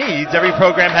different needs. Every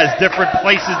program has different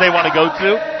places they want to go to.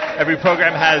 Every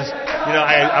program has,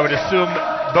 I would assume,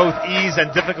 both ease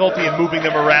and difficulty in moving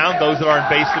them around, those that aren't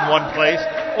based in one place.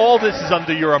 All this is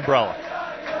under your umbrella.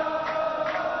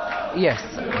 Yes.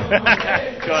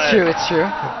 It's true.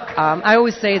 I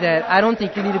always say that I don't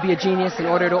think you need to be a genius in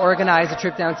order to organize a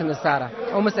trip down to Masada.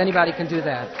 Almost anybody can do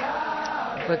that.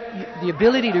 But the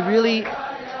ability to really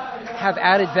have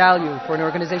added value for an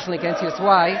organization like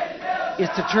NCSY is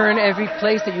to turn every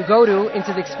place that you go to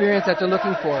into the experience that they're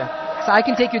looking for. So I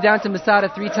can take you down to Masada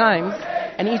 3 times,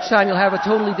 and each time you'll have a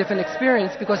totally different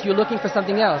experience because you're looking for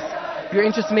something else. Your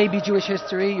interest may be Jewish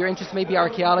history, your interest may be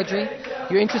archaeology,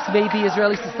 your interest may be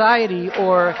Israeli society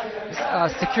or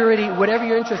security, whatever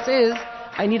your interest is.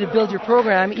 I need to build your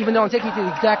program, even though I'm taking you to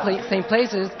the exact same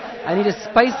places, I need to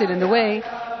spice it in the way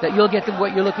that you'll get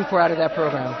what you're looking for out of that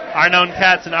program. Arnon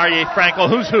Katz and Aryeh Frankel.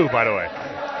 Who's who, by the way?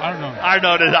 Arnon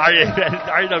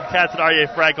Katz and Aryeh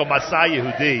Frankel, Masai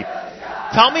Yehudi.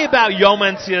 Tell me about Yom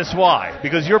NCSY,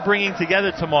 because you're bringing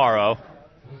together tomorrow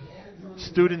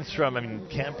students from,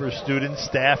 campers, students,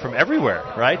 staff from everywhere,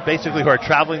 right? Basically who are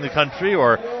traveling the country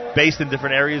or based in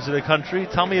different areas of the country.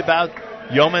 Tell me about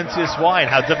Yom NCSY and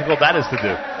how difficult that is to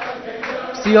do.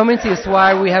 So Yom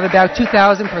NCSY, we have about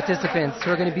 2,000 participants who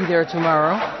are going to be there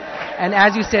tomorrow. And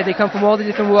as you said, they come from all the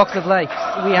different walks of life.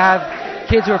 We have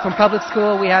kids who are from public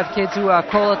school. We have kids who are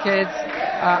Kollel kids,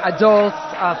 adults,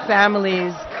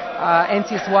 families,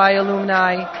 NCSY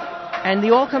alumni. And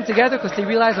they all come together because they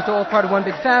realize that they're all part of one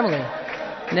big family.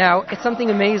 Now, it's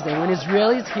something amazing. When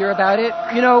Israelis hear about it,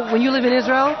 when you live in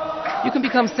Israel, you can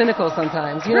become cynical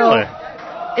sometimes. Really?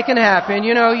 It can happen.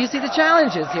 You see the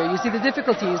challenges here. You see the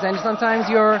difficulties. And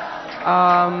sometimes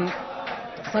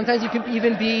sometimes you can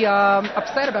even be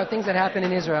upset about things that happen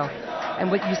in Israel.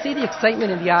 And when you see the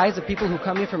excitement in the eyes of people who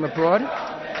come here from abroad,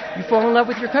 you fall in love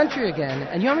with your country again.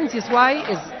 And Yom NCSY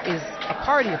is a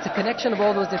party. It's a connection of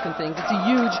all those different things. It's a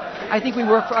huge, I think we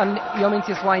work on Yom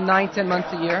NCSY 9-10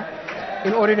 months a year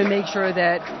in order to make sure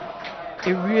that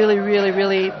it really, really,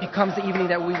 really becomes the evening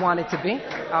that we want it to be.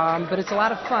 But it's a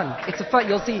lot of fun. It's a fun,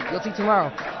 you'll see tomorrow.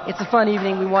 It's a fun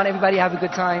evening. We want everybody to have a good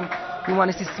time. We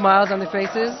want to see smiles on their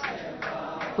faces.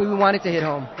 But we want it to hit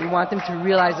home. We want them to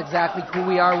realize exactly who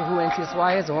we are, who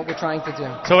NCSY is, and what we're trying to do.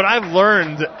 So what I've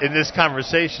learned in this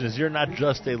conversation is you're not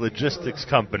just a logistics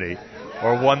company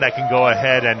or one that can go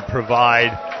ahead and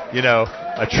provide,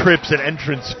 trips and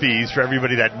entrance fees for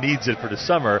everybody that needs it for the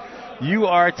summer. you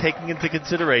are taking into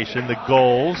consideration the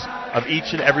goals of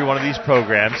each and every one of these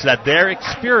programs so that their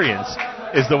experience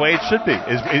is the way it should be,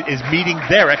 is meeting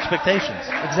their expectations.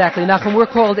 Exactly. Nachum, we're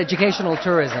called educational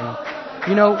tourism.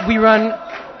 You know, we run,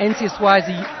 NCSY is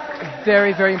a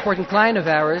very, very important client of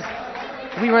ours.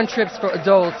 We run trips for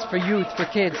adults, for youth, for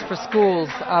kids, for schools,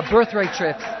 birthright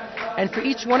trips. And for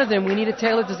each one of them, we need to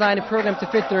tailor design a program to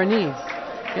fit their needs.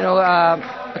 You know, a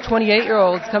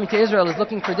 28-year-old coming to Israel is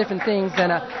looking for different things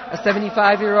than a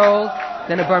 75-year-old,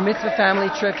 than a bar mitzvah family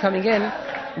trip coming in.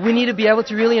 We need to be able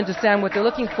to really understand what they're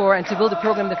looking for and to build a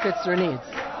program that fits their needs.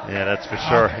 Yeah, that's for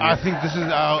sure. I think this is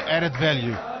our added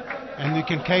value. And we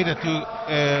can cater to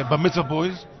bar mitzvah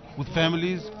boys with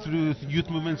families, through youth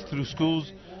movements, through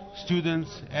schools, students,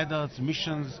 adults,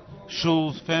 missions,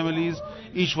 shuls, families.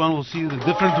 Each one will see the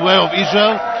different way of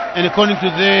Israel, and according to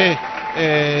their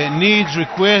needs,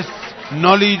 requests,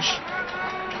 knowledge,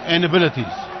 and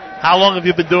abilities. How long have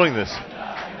you been doing this?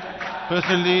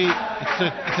 Personally,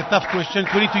 it's a tough question.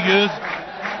 22 years.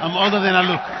 I'm older than I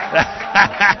look.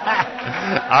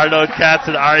 Arnold Katz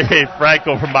and Aryeh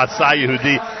Frankel from Masai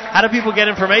Yehudi. How do people get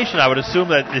information? I would assume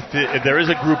that if there is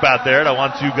a group out there that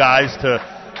wants you guys to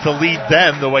lead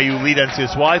them the way you lead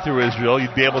NCSY through Israel,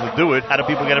 you'd be able to do it. How do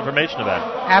people get information about it?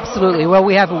 Absolutely. Well,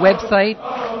 we have a website.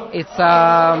 It's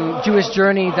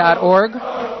jewishjourney.org.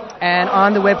 And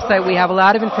on the website, we have a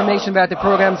lot of information about the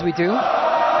programs we do.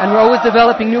 And we're always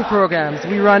developing new programs.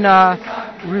 We run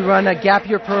gap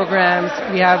year programs.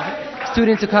 We have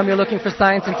students who come here looking for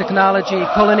science and technology,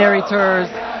 culinary tours,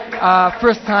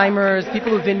 first-timers,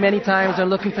 people who've been many times and are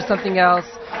looking for something else.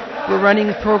 We're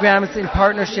running programs in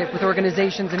partnership with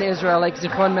organizations in Israel like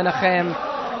Zichron Menachem.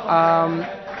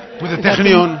 With the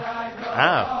Technion.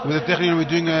 Ah. With the Technion, we're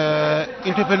doing an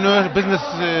entrepreneur business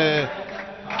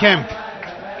camp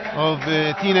of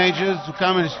teenagers who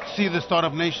come and see the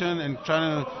startup nation and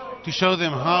trying to show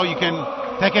them how you can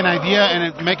take an idea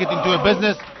and make it into a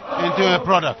business, into a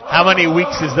product. How many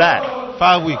weeks is that?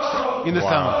 5 weeks in the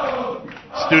summer.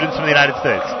 Students from the United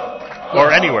States? Or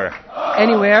anywhere?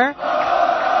 Anywhere.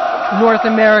 North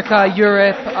America,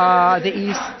 Europe, the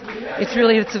East.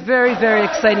 It's a very, very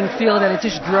exciting field, and it's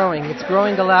just growing. It's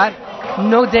growing a lot.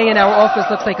 No day in our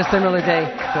office looks like a similar day.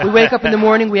 We wake up in the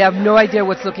morning, we have no idea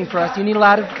what's looking for us. You need a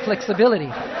lot of flexibility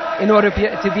in order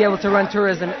to be able to run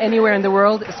tourism anywhere in the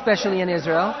world, especially in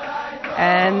Israel.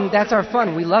 And that's our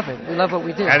fun. We love it. We love what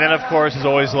we do. And then, of course, there's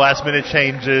always last-minute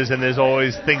changes, and there's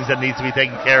always things that need to be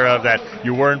taken care of that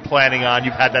you weren't planning on.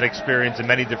 You've had that experience in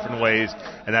many different ways,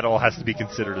 and that all has to be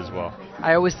considered as well.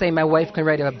 I always say my wife can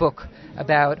write a book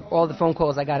about all the phone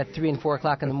calls I got at 3 and 4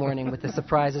 o'clock in the morning with the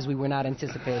surprises we were not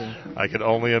anticipating. I can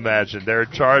only imagine. They're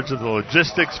in charge of the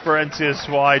logistics for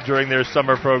NCSY during their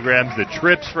summer programs, the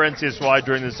trips for NCSY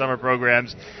during the summer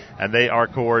programs, and they are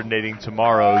coordinating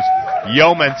tomorrow's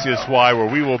Yom NCSY, where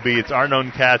we will be. It's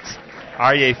Arnon Katz,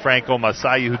 Aryeh Frankel,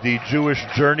 Masai Yehudi,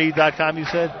 JewishJourney.com, you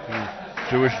said?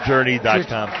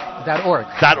 JewishJourney.com. .org.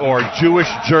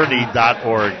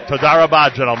 JewishJourney.org. Toda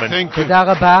rabah, gentlemen. Thank you. Toda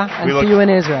rabah, and see you in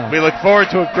Israel. We look forward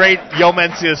to a great Yom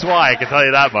NCSY, I can tell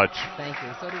you that much. Thank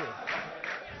you. So do we.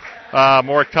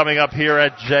 More coming up here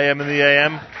at JM in the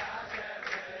AM.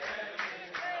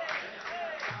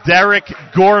 Derek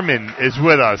Gorman is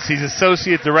with us. He's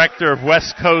Associate Director of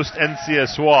West Coast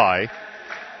NCSY.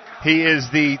 He is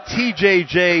the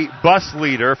TJJ bus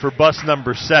leader for bus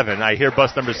number 7. I hear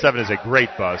bus number 7 is a great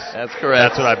bus. That's correct.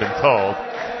 That's what I've been told.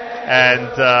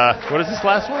 And what is this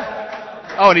last one?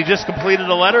 Oh, and he just completed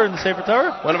a letter in the Sefer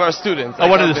Torah? One of our students. Oh,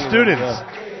 one of the students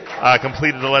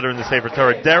completed a letter in the Sefer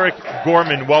Torah. Derek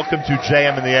Gorman, welcome to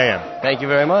JM in the AM. Thank you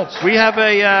very much. We have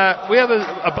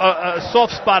a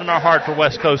soft spot in our heart for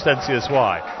West Coast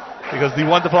NCSY because the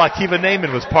wonderful Akiva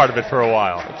Neiman was part of it for a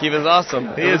while. Akiva's awesome.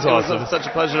 He is awesome. It was such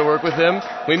a pleasure to work with him.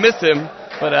 We missed him,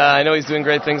 but I know he's doing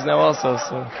great things now also.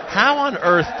 So, how on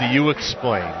earth do you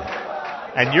explain?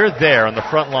 And you're there on the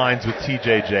front lines with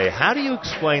TJJ. How do you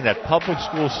explain that public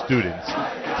school students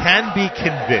can be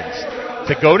convinced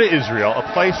to go to Israel, a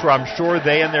place where I'm sure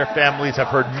they and their families have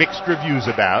heard mixed reviews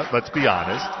about, let's be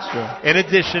honest. Sure. In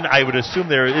addition, I would assume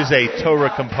there is a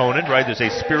Torah component, right? There's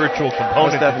a spiritual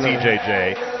component to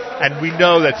TJJ. And we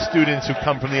know that students who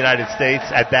come from the United States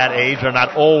at that age are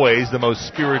not always the most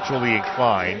spiritually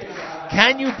inclined.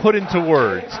 Can you put into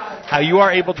words how you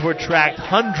are able to attract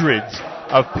hundreds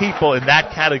of people in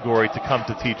that category to come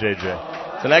to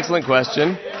TJJ? It's an excellent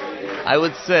question. I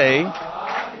would say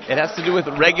it has to do with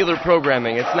regular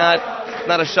programming. It's not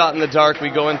not a shot in the dark. We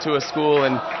go into a school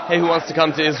and, hey, who wants to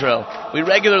come to Israel? We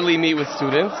regularly meet with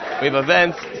students. We have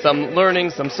events, some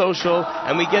learning, some social,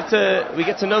 and we get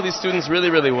to know these students really,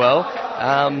 really well.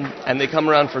 And they come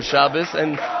around for Shabbos,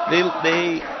 and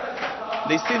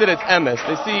they see that it's emes.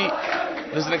 They see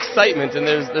there's an excitement, and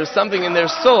there's something in their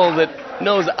soul that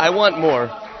knows, I want more.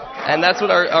 And that's what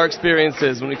our experience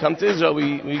is. When we come to Israel,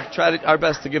 we try our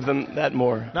best to give them that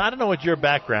more. Now, I don't know what your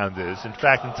background is. In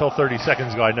fact, until 30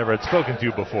 seconds ago, I never had spoken to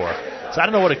you before. So I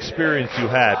don't know what experience you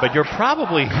had. But you're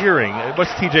probably hearing, what's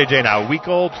TJJ now, a week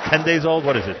old, 10 days old?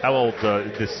 What is it? How old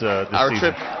this our season?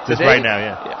 trip This today? right now,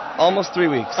 yeah. Almost 3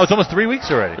 weeks. Oh, it's almost 3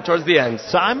 weeks already? We're towards the end.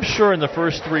 So I'm sure in the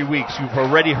first 3 weeks you've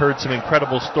already heard some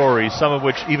incredible stories, some of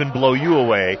which even blow you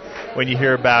away when you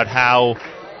hear about how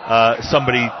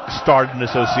somebody started an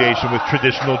association with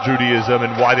traditional Judaism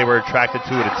and why they were attracted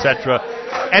to it, etc.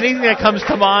 Anything that comes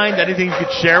to mind, anything you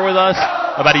could share with us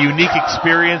about a unique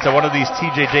experience that one of these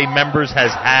TJJ members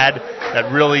has had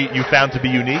that really you found to be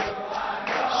unique?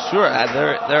 Sure.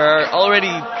 There are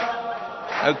already,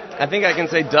 I think I can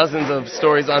say dozens of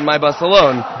stories on my bus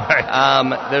alone.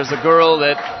 Right. There's a girl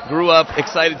that grew up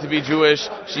excited to be Jewish.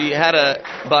 She had a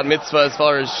bat mitzvah as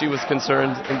far as she was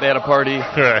concerned, and they had a party.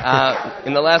 Right.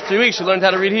 In the last 3 weeks, she learned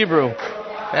how to read Hebrew.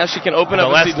 Now she can open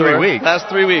up a Siddur. Last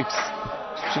 3 weeks.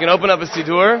 She can open up a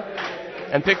Siddur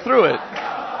and pick through it.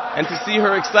 And to see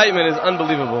her excitement is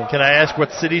unbelievable. Can I ask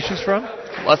what city she's from?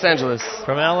 Los Angeles.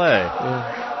 From L.A.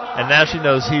 Yeah. And now she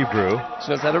knows Hebrew.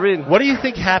 She knows how to read. What do you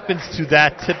think happens to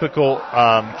that typical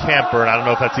camper, and I don't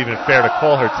know if that's even fair to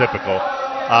call her typical,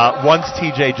 once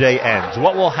TJJ ends?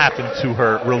 What will happen to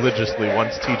her religiously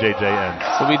once TJJ ends?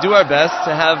 So we do our best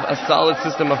to have a solid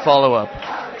system of follow-up.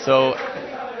 So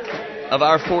of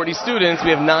our 40 students,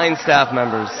 we have 9 staff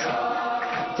members.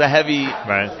 It's a heavy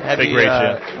big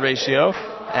ratio.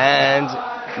 And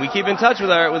we keep in touch with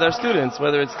our students,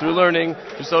 whether it's through learning,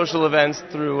 through social events,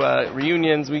 through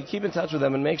reunions. We keep in touch with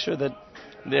them and make sure that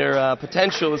their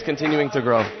potential is continuing to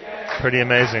grow. Pretty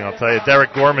amazing, I'll tell you.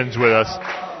 Derek Gorman's with us.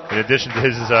 In addition to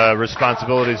his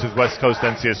responsibilities with West Coast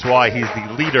NCSY, he's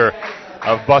the leader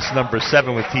of bus number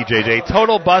 7 with TJJ.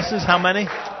 Total buses, how many?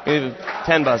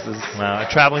 10 buses.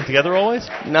 Traveling together always?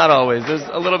 Not always. There's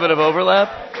a little bit of overlap.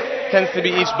 Tends to be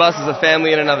each bus is a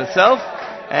family in and of itself.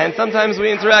 And sometimes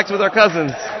we interact with our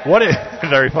cousins.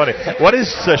 Very funny. What is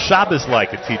Shabbos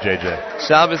like at TJJ?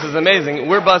 Shabbos is amazing.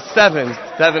 We're bus 7.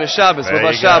 7 is Shabbos. We're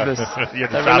bus Shabbos.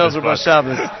 Everyone knows we're bus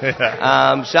Shabbos.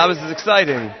 Yeah. Shabbos is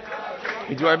exciting.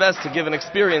 We do our best to give an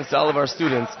experience to all of our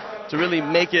students, to really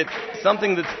make it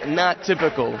something that's not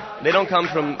typical. They don't come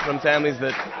from families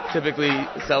that typically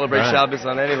celebrate Shabbos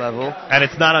on any level. And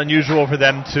it's not unusual for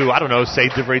them to, say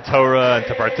Divrei Torah and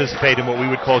to participate in what we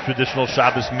would call a traditional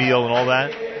Shabbos meal and all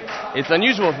that? It's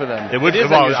unusual for them. It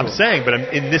is unusual. I'm saying,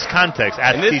 but in this context,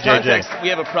 at TJJ. In this context, we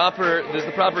have there's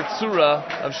the proper tzura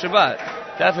of Shabbat.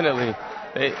 Definitely.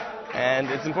 And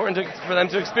it's important for them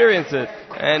to experience it.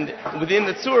 And within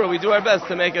the tzura, we do our best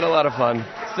to make it a lot of fun.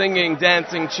 Singing,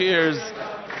 dancing, cheers.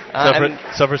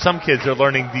 So for some kids, they're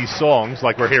learning these songs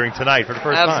like we're hearing tonight for the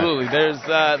first time. Absolutely.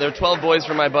 There are 12 boys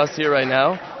from my bus here right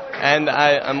now. And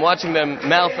I'm watching them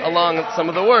mouth along some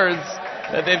of the words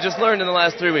that they've just learned in the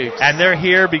last 3 weeks. And they're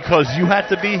here because you had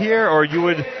to be here, or you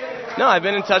would... No, I've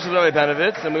been in touch with Rabbi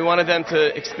Benovitz, and we wanted them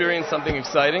to experience something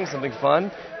exciting, something fun.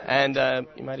 And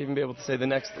you might even be able to say the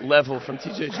next level from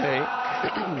TJJ.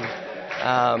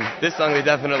 This song they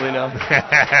definitely know.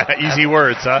 Easy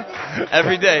words, huh?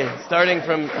 Every day, starting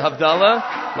from Havdalah,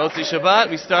 Motzi Shabbat,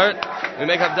 we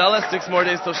make Havdalah, 6 more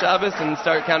days till Shabbos, and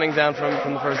start counting down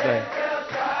from the first day.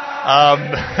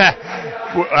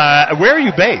 Where are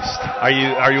you based? Are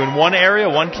you in one area,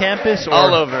 one campus? Or?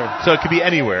 All over. So it could be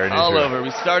anywhere in All Israel. over.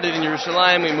 We started in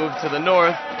Yerushalayim, we moved to the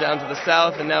north, down to the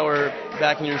south, and now we're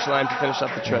back in Yerushalayim to finish up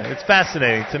the trip. It's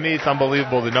fascinating. To me, it's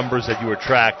unbelievable the numbers that you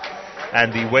attract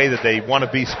and the way that they want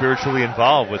to be spiritually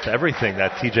involved with everything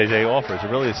that TJJ offers. It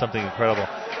really is something incredible.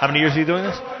 How many years are you doing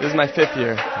this? This is my 5th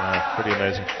year. Pretty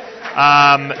amazing.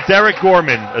 Derek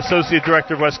Gorman, Associate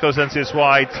Director of West Coast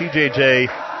NCSY, TJJ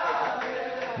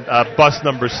bus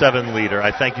number 7 leader.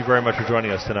 I thank you very much for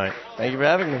joining us tonight. Thank you for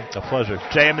having me. A pleasure.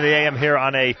 JM and the AM here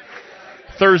on a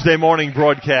Thursday morning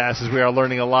broadcast as we are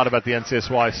learning a lot about the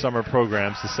NCSY summer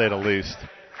programs, to say the least.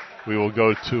 We will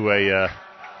go to a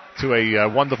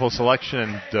wonderful selection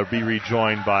and be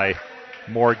rejoined by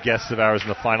more guests of ours in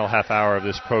the final half hour of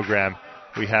this program.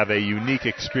 We have a unique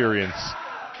experience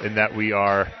in that we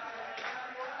are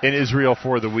in Israel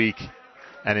for the week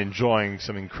and enjoying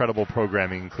some incredible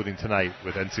programming, including tonight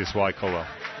with NCSY Kollel.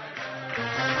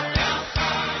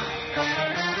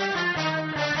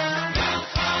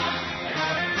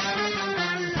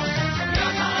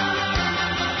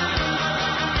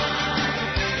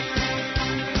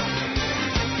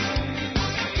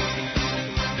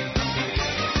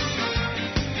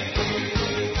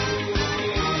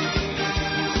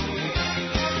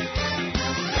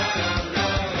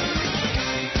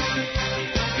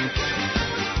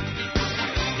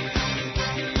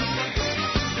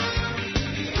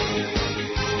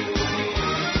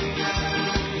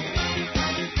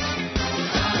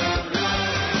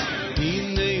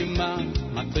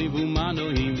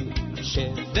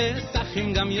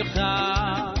 גם יוכל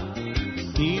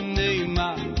הנה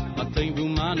מה מטוי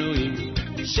ומנועים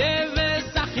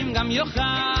שבסחים גם יוכל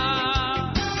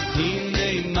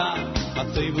הנה מה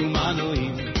מטוי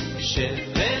ומנועים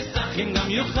שבסחים גם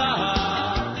יוכל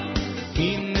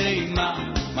הנה מה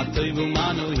מטוי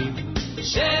ומנועים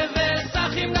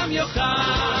שבסחים גם יוכל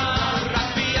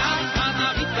רק ביחד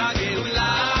נביא את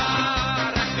הגאולה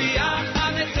רק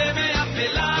ביחד נצא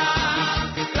מאפלה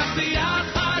רק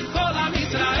ביחד כל עם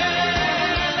ישראל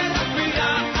רק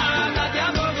ביחד עד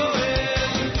יבוא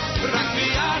גואל רק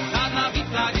ביחד נביא את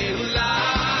הגאולה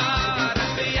רק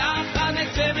ביחד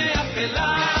נצא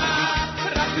מאפלה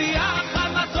רק ביחד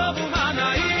מה טוב ומה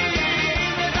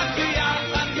נעים רק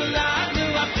ביחד כולנו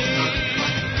אחים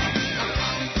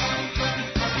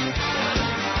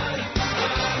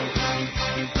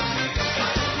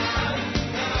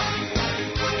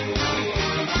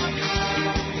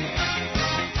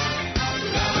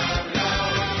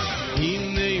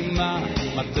הנה מה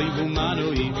מטוי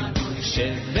ומנועים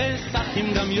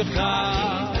שבסחים גם יוכל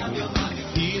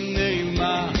הנה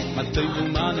מה מטוי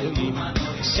ומנועים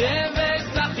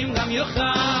שבסחים גם יוכל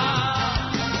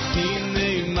הנה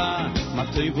מה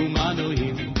מטוי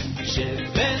ומנועים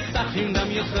שבסחים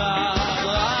גם יוכל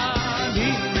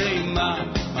הנה מה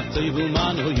מטוי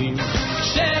ומנועים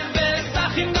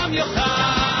שבסחים גם יוכל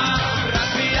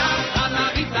רק ביחד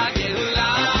נביא את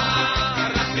הגאולה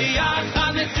רק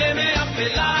ביחד נצא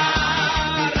מאפלה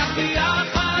רק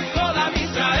ביחד כל עם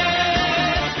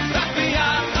ישראל רק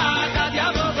ביחד עד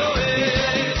יבוא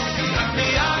גואל רק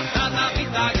ביחד נביא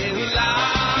את הגאולה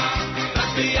רק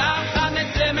ביחד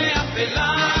נצא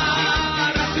מאפלה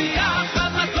רק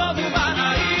ביחד מה טוב ומה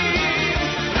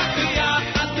נעים רק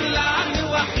ביחד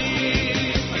כולנו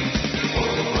אחים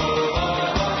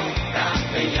רק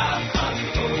ביחד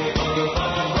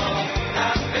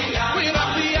רק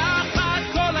ביחד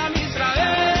כל עם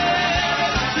ישראל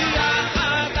רק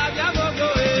ביחד עד יבוא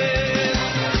גואל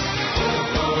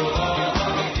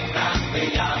רק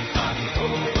ביחד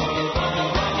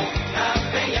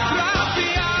רק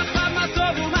ביחד מה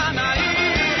טוב ומה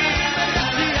נעים רק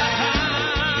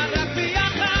ביחד רק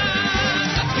ביחד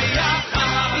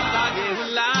נביא את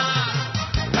הגאולה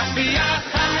רק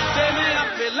ביחד נצא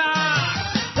מאפלה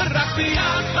רק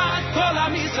ביחד כל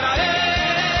עם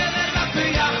ישראל רק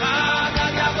ביחד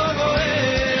עד יבוא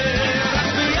גואל רק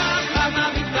ביחד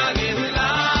נביא את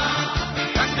הגאולה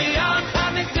רק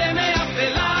ביחד נצא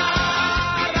מאפלה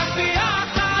רק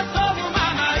ביחד טוב ומה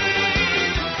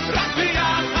נעים רק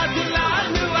ביחד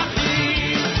כולנו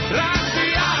אחים רק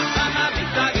ביחד נביא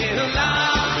את הגאולה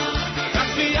רק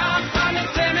ביחד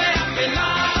נצא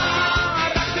מאפלה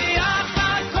רק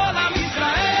ביחד כל עם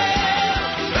ישראל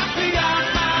רק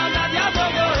ביחד עד יבוא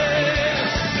גואל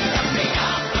רק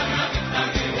ביחד נביא את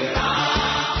הגאולה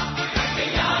רק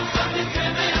ביחד נצא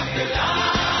מאפלה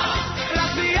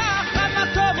רק ביחד מה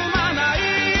טוב ומה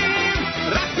נעים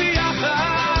רק ביחד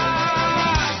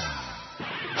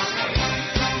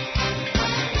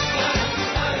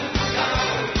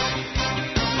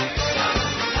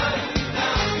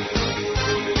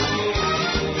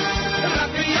רק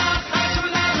ביחד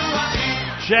כולנו אחים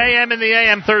JM in the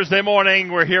AM Thursday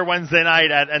morning. We're here Wednesday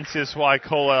night at NCSY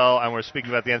Kollel, and we're speaking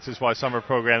about the NCSY summer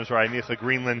programs. Rabbi Micha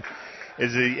Greenland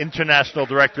is the international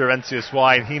director of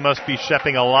NCSY, and he must be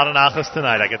shepping a lot of nachas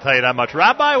tonight. I can tell you that much.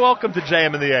 Rabbi, welcome to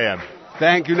JM in the AM.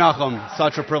 Thank you, Nachum.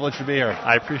 Such a privilege to be here.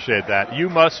 I appreciate that. You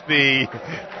must be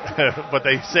what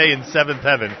they say in seventh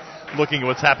heaven, looking at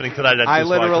what's happening tonight at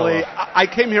NCSY Kollel. I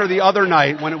came here the other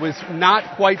night when it was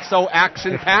not quite so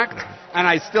action-packed, and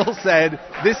I still said,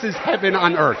 this is heaven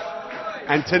on earth.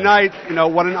 And tonight, you know,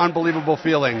 what an unbelievable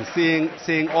feeling,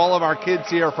 seeing all of our kids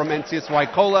here from NCSY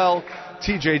Kollel,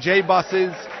 TJJ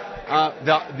buses,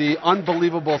 the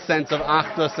unbelievable sense of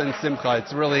achdus and simcha.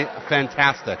 It's really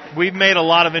fantastic. We've made a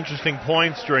lot of interesting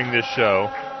points during this show.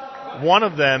 One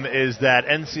of them is that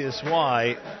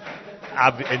NCSY,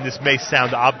 and this may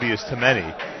sound obvious to many,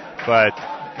 but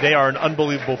they are an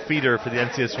unbelievable feeder for the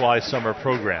NCSY summer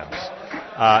programs.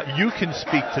 You can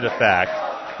speak to the fact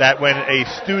that when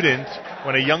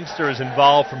a youngster is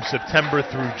involved from September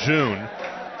through June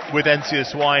with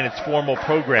NCSY and its formal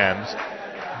programs,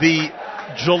 the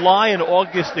July and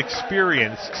August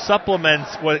experience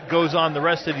supplements what goes on the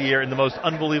rest of the year in the most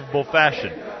unbelievable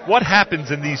fashion. What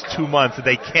happens in these 2 months that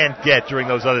they can't get during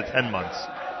those other 10 months?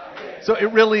 So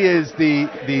it really is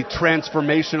the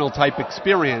transformational type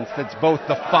experience that's both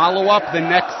the follow-up, the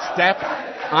next step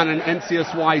on an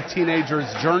NCSY teenager's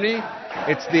journey.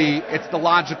 It's the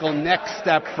logical next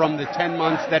step from the 10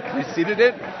 months that preceded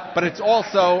it, but it's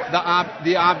also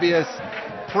the obvious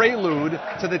prelude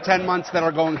to the 10 months that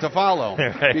are going to follow.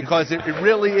 Right. Because it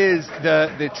really is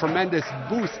the tremendous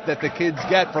boost that the kids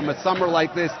get from a summer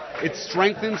like this. It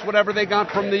strengthens whatever they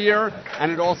got from the year,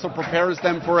 and it also prepares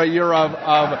them for a year of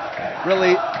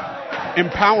really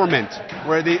empowerment,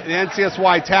 where the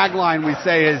NCSY tagline we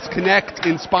say is connect,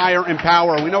 inspire,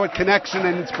 empower. We know what connection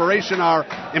and inspiration are.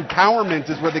 Empowerment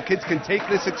is where the kids can take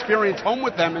this experience home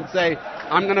with them and say,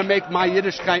 I'm going to make my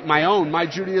Yiddishkeit my own, my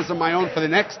Judaism my own for the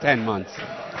next 10 months.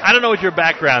 I don't know what your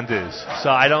background is, so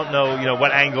I don't know,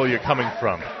 what angle you're coming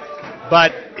from.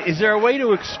 But is there a way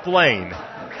to explain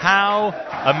how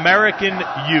American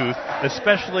youth,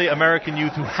 especially American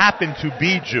youth who happen to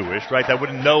be Jewish, right, that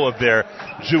wouldn't know of their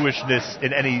Jewishness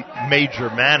in any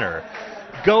major manner,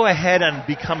 go ahead and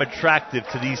become attractive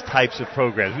to these types of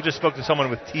programs? We just spoke to someone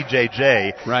with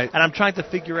TJJ, right, and I'm trying to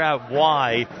figure out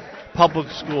why public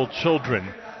school children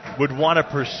would want to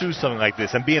pursue something like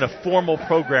this and be in a formal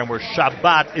program where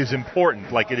Shabbat is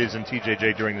important, like it is in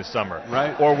TJJ during the summer,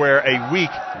 right, or where a week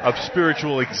of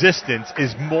spiritual existence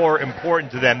is more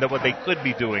important to them than what they could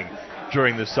be doing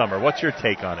during the summer. What's your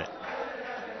take on it?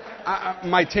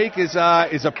 My take is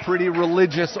a pretty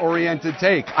religious-oriented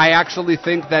take. I actually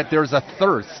think that there's a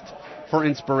thirst for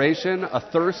inspiration, a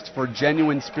thirst for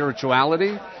genuine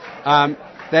spirituality,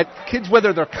 that kids,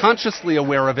 whether they're consciously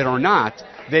aware of it or not,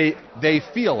 they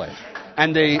feel it,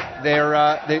 and they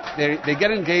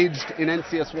get engaged in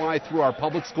NCSY through our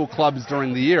public school clubs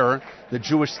during the year, the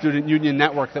Jewish Student Union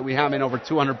Network that we have in over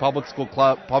 200 public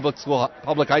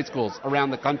high schools around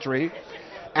the country,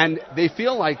 and they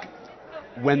feel like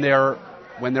when they're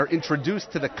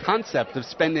introduced to the concept of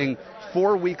spending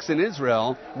 4 weeks in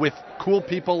Israel with cool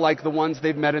people like the ones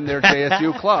they've met in their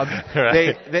JSU club,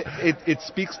 Right. it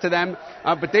speaks to them.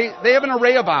 But they have an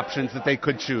array of options that they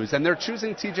could choose, and they're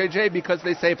choosing TJJ because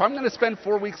they say, if I'm going to spend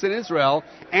 4 weeks in Israel,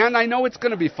 and I know it's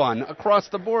going to be fun across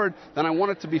the board, then I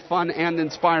want it to be fun and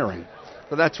inspiring.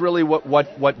 So that's really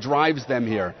what drives them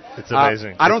here. It's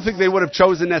amazing. I don't think they would have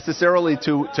chosen necessarily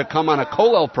to come on a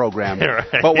Kollel program. Right.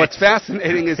 But what's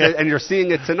fascinating is that, and you're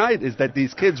seeing it tonight, is that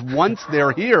these kids, once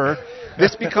they're here,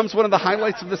 this becomes one of the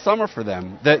highlights of the summer for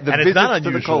them. The and visits it's not to the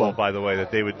unusual, Kollel. by the way,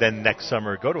 that they would then next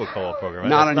summer go to a Kollel program. Right?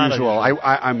 Not That's unusual. Not unusual.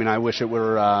 I mean, I wish it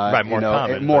were more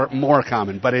common. more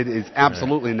common, but it is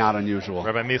absolutely not unusual.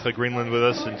 Rabbi Micha Greenland with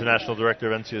us, International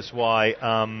Director of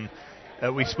NCSY.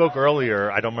 We spoke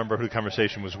earlier, I don't remember who the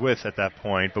conversation was with at that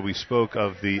point, but we spoke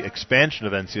of the expansion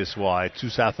of NCSY to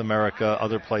South America,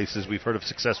 other places. We've heard of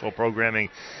successful programming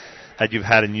that you've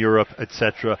had in Europe,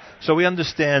 etc. So we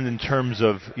understand in terms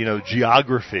of,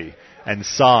 geography and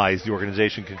size, the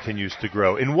organization continues to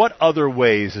grow. In what other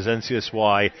ways is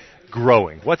NCSY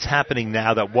growing? What's happening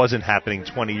now that wasn't happening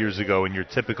 20 years ago in your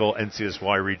typical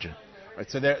NCSY region? Right,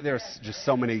 so there's just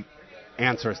so many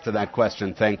answers to that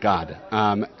question, thank God.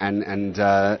 And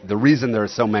the reason there are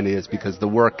so many is because the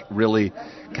work really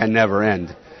can never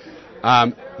end.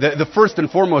 The first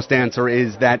and foremost answer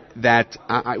is that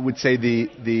I would say the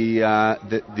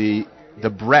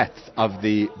breadth of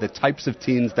the types of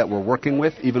teens that we're working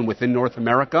with, even within North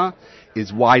America,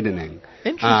 is widening.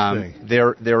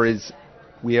 Interesting.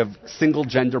 We have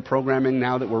single-gender programming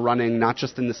now that we're running, not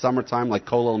just in the summertime, like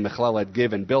Kollel, Mechlelet,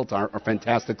 Give, and Built are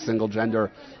fantastic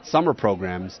single-gender summer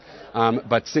programs,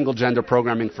 but single-gender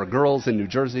programming for girls in New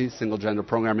Jersey, single-gender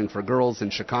programming for girls in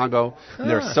Chicago.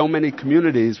 There are so many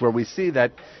communities where we see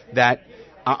that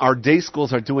our day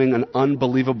schools are doing an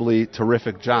unbelievably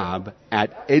terrific job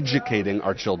at educating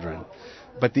our children.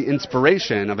 But the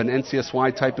inspiration of an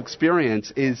NCSY type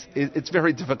experience it's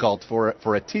very difficult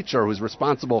for a teacher who's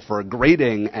responsible for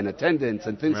grading and attendance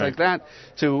and things like that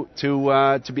to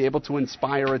be able to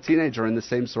inspire a teenager in the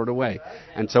same sort of way.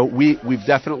 And so we've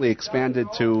definitely expanded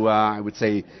to I would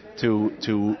say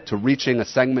to reaching a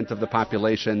segment of the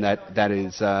population that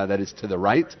is to the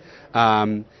right.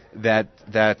 That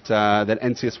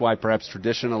NCSY perhaps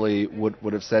traditionally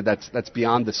would have said that's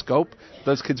beyond the scope.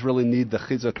 Those kids really need the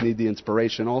chizuk, need the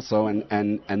inspiration also,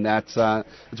 and that's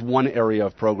one area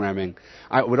of programming.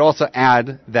 I would also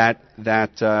add that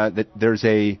there's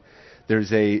a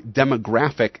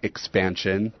demographic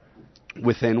expansion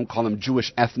within, we'll call them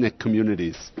Jewish ethnic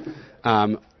communities.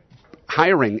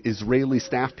 Hiring Israeli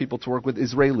staff people to work with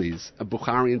Israelis,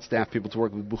 Bukharian staff people to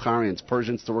work with Bukharians,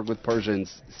 Persians to work with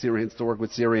Persians, Syrians to work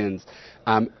with Syrians,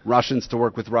 Russians to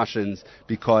work with Russians,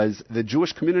 because the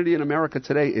Jewish community in America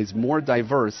today is more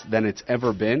diverse than it's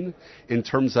ever been in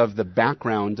terms of the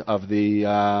background of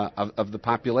the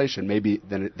population, maybe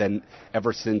than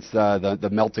ever since the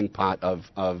melting pot of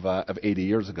 80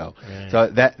 years ago. Right. So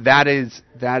that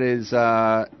is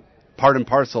part and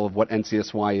parcel of what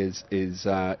NCSY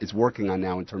is working on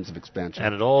now in terms of expansion.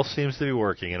 And it all seems to be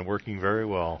working, and working very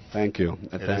well. Thank you.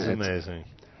 It is amazing.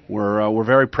 We're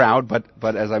very proud,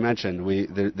 but as I mentioned,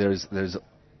 there's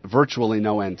virtually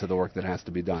no end to the work that has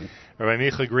to be done. Rabbi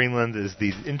Micha Greenland is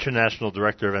the International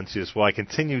Director of NCSY.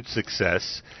 Continued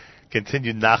success,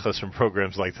 continued nachas from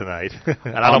programs like tonight,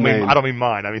 and I don't mean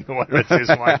mine. I mean the one at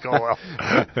NCSY Kollel,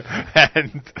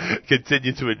 and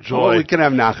continue to enjoy. Well, we can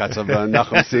have nachas of the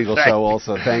Nachum Segal show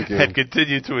also. Thank you. And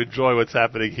continue to enjoy what's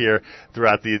happening here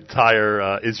throughout the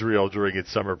entire Israel during its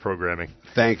summer programming.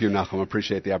 Thank you, Nachum.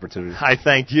 Appreciate the opportunity. I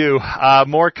thank you.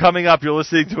 More coming up. You're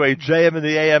listening to a JM in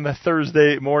the AM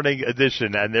Thursday morning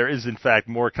edition, and there is, in fact,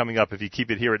 more coming up if you keep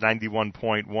it here at 91.1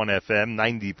 FM,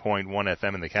 90.1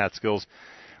 FM in the Catskills,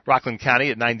 Rockland County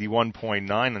at 91.9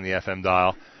 on the FM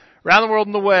dial. Around the world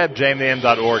on the web,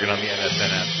 jmam.org and on the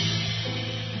NSN app.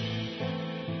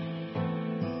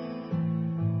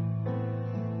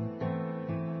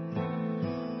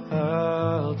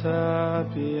 Al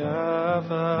tapi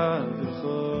avadcho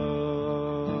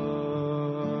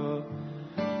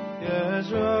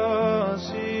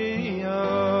yezrosi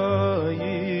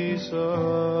yiso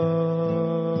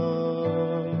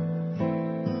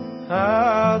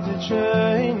ad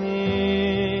chayni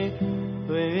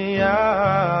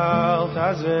v'yal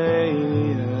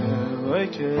tazveini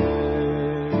eloike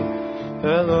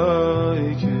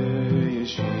eloike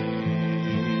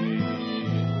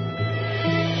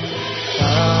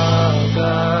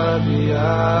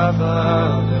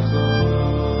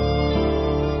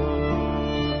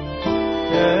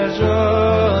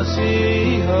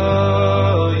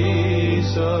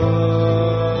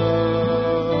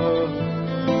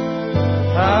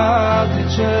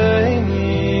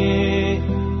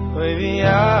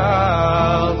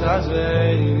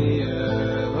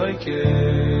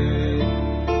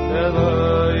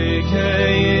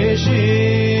yeshi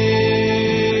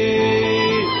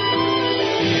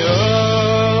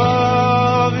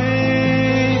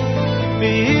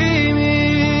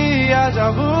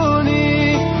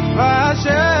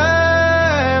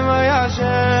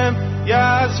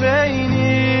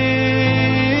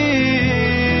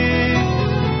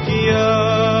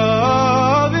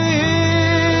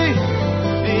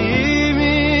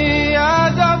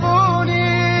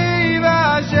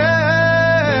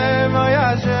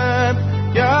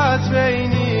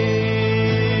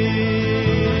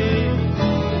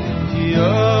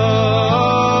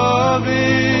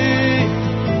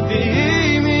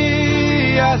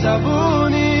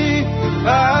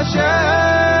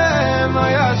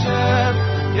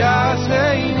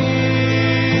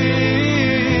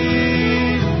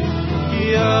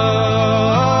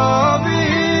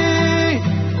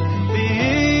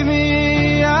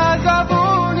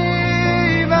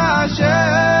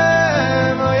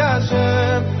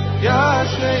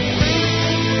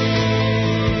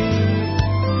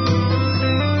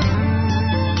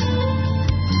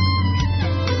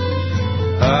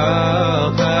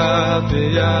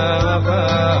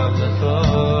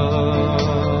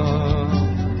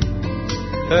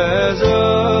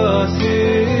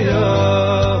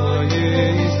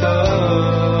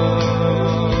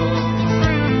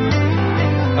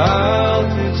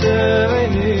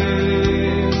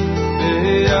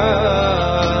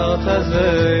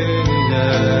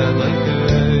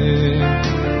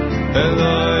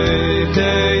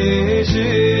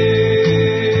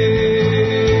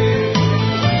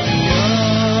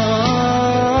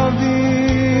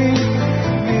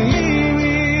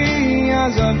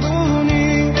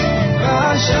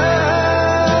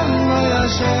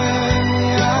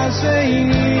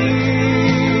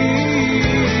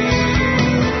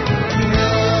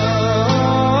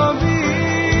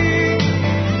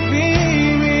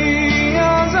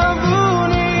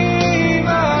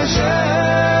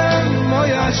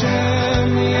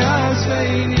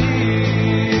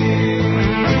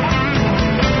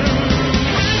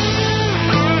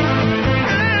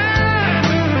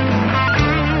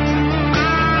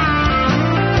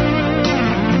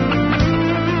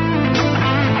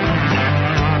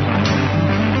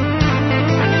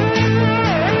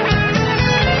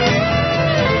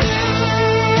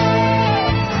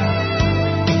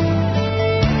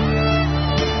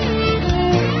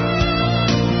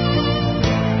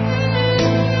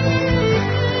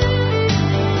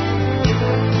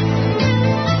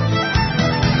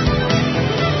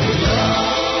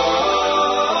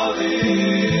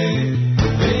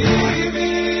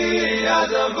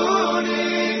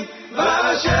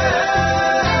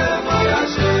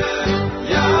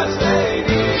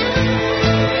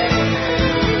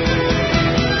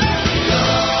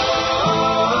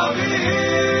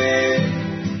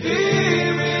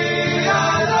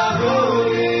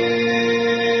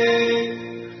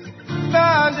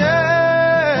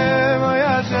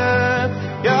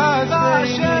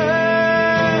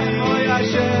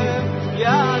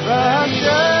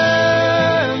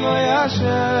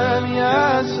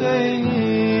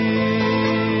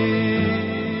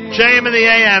JM in the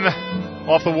AM,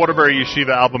 off the Waterbury Yeshiva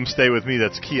album, Stay With Me,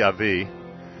 that's Ki Avi.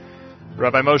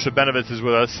 Rabbi Moshe Benovitz is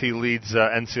with us. He leads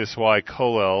NCSY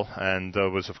Kollel and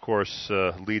was, of course,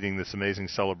 leading this amazing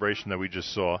celebration that we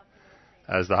just saw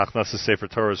as the Hachnasa Sefer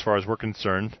Torah, as far as we're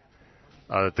concerned,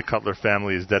 that the Cutler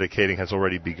family is dedicating, has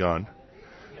already begun.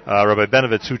 Rabbi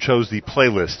Benovitz, who chose the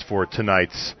playlist for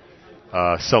tonight's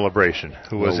celebration,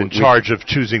 who was in charge of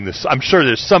choosing this. I'm sure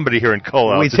there's somebody here in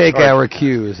Kollel. We take our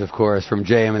cues, of course, from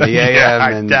JM and the AM, yeah,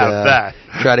 I and doubt that.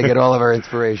 try to get all of our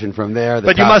inspiration from there.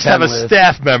 But you must have a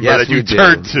staff member that you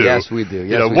turn to. Yes, we do.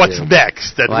 Yes, what's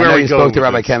next? Well, I know you spoke to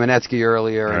Rabbi Kamenetsky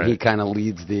earlier, and he kind of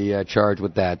leads the charge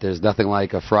with that. There's nothing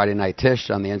like a Friday night tish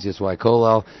on the NCSY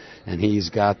Kollel, and he's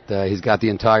got the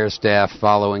entire staff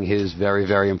following his very,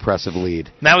 very impressive lead.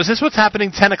 Now, is this what's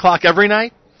happening 10 o'clock every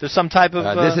night? There's some type of...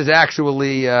 This is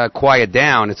actually quiet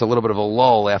down. It's a little bit of a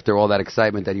lull after all that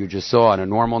excitement that you just saw. On a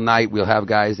normal night, we'll have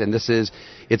guys, and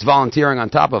it's volunteering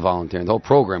on top of volunteering. The whole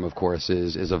program, of course,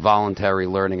 is a voluntary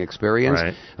learning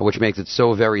experience, which makes it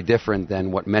so very different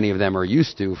than what many of them are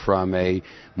used to from a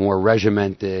more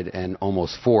regimented and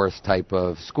almost forced type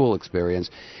of school experience.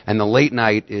 And the late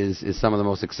night is some of the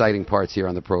most exciting parts here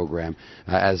on the program,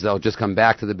 as they'll just come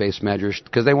back to the base medrash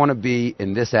because they want to be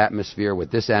in this atmosphere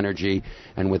with this energy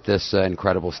and with this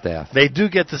incredible staff. They do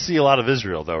get to see a lot of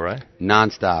Israel, though, right?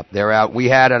 Non-stop. They're out. We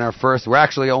had on our first, we're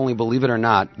actually only, believe it or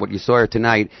not, what you saw here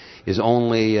tonight is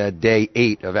only day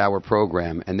 8 of our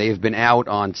program, and they've been out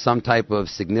on some type of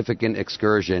significant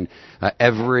excursion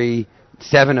every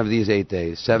 7 of these 8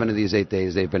 days. 7 of these 8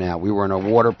 days they've been out. We were in a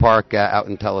water park out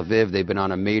in Tel Aviv. They've been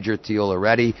on a major tiul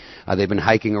already. They've been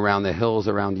hiking around the hills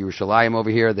around Yerushalayim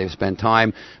over here. They've spent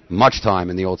much time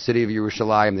in the old city of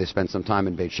Yerushalayim. They've spent some time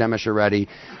in Beit Shemesh already.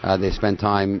 They spent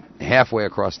time halfway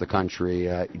across the country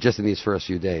just in these first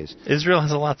few days. Israel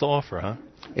has a lot to offer, huh?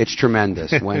 It's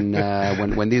tremendous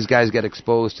when these guys get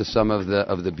exposed to some of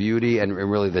the beauty and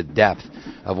really the depth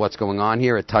of what's going on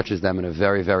here. It touches them in a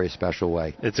very, very special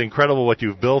way. It's incredible what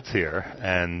you've built here,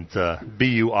 and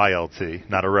BUILT,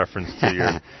 not a reference to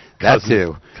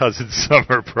your cousin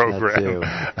summer program,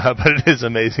 but it is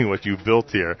amazing what you've built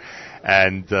here.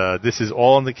 And this is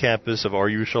all on the campus of Ar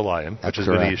Yerushalayim, which has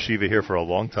been a yeshiva here for a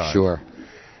long time. Sure.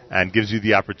 And gives you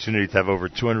the opportunity to have over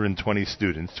 220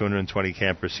 students, 220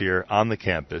 campers here on the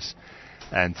campus,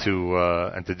 and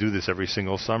to do this every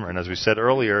single summer. And as we said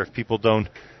earlier,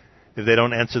 if they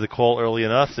don't answer the call early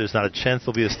enough, there's not a chance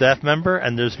there'll be a staff member,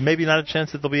 and there's maybe not a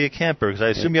chance that there'll be a camper, because I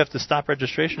assume you have to stop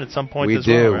registration at some point as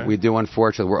well, right? We do,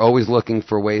 unfortunately. We're always looking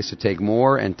for ways to take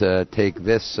more and to take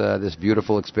this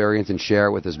beautiful experience and share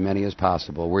it with as many as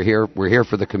possible. We're here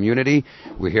for the community.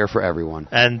 We're here for everyone.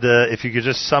 And if you could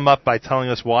just sum up by telling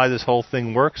us why this whole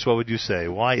thing works, what would you say?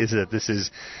 Why is it that this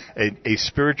is a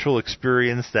spiritual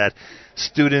experience that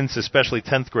students, especially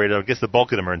 10th grade, I guess the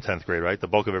bulk of them are in 10th grade, right? The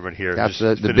bulk of everyone here. That's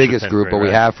the biggest group, but we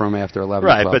have from after 11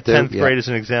 right, 12 but 10th grade is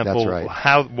an example. That's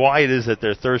right. Why it is that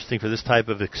they're thirsting for this type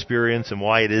of experience, and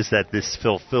why it is that this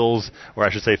fills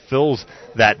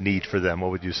that need for them.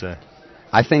 What would you say?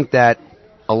 I think that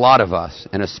a lot of us,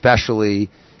 and especially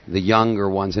the younger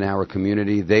ones in our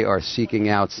community, they are seeking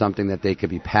out something that they could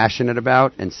be passionate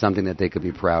about and something that they could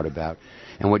be proud about.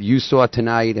 And what you saw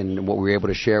tonight and what we were able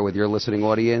to share with your listening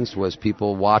audience was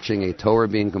people watching a Torah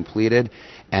being completed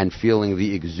and feeling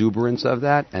the exuberance of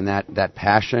that and that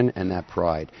passion and that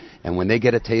pride. And when they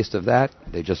get a taste of that,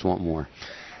 they just want more.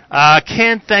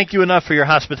 Can't thank you enough for your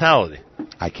hospitality.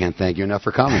 I can't thank you enough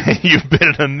for coming. You've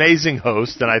been an amazing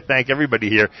host, and I thank everybody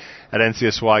here at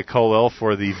NCSY Kollel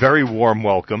for the very warm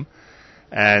welcome.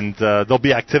 And there'll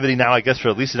be activity now, I guess, for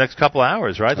at least the next couple of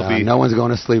hours, right? No one's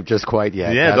going to sleep just quite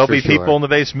yet. Yeah, there'll be people in the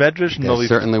base medrash. And there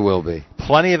certainly will be.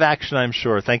 Plenty of action, I'm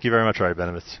sure. Thank you very much, Rabbi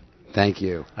Benovitz. Thank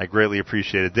you. I greatly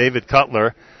appreciate it. David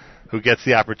Cutler, who gets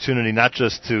the opportunity not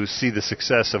just to see the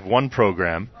success of one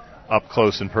program up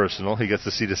close and personal, he gets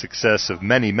to see the success of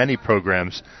many, many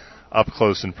programs up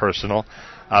close and personal.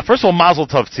 First of all, mazel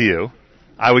tov to you.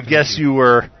 I would guess you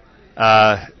were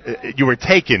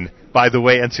taken by the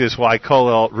way NCSY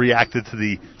Kollel reacted to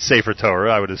the Sefer Torah,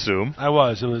 I would assume. I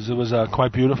was. It was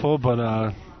quite beautiful, but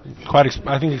I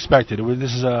think expected.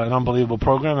 This is an unbelievable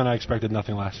program, and I expected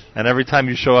nothing less. And every time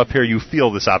you show up here, you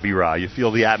feel this avirah. You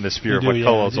feel the atmosphere of what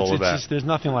Kollel's all about. There's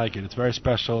nothing like it. It's very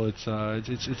special. It's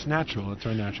natural. It's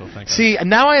very natural. See, and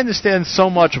now I understand so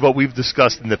much of what we've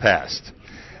discussed in the past.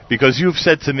 Because you've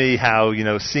said to me how,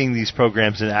 seeing these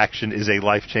programs in action is a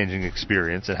life-changing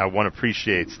experience, and how one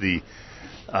appreciates the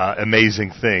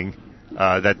amazing thing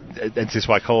that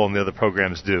NCSY Kollel and the other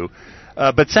programs do.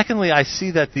 But secondly, I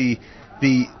see that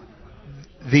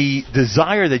the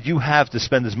desire that you have to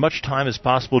spend as much time as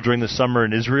possible during the summer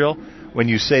in Israel, when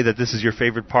you say that this is your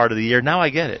favorite part of the year, now I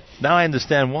get it. Now I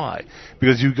understand why.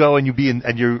 Because you go and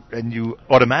you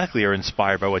automatically are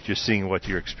inspired by what you're seeing and what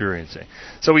you're experiencing.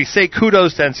 So we say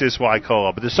kudos to NCSY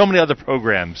Kollel, but there's so many other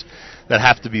programs that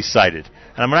have to be cited.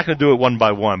 And I'm not going to do it one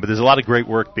by one, but there's a lot of great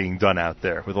work being done out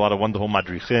there with a lot of wonderful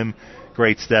madrichim,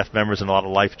 great staff members, and a lot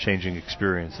of life-changing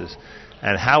experiences.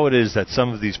 And how it is that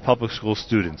some of these public school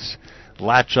students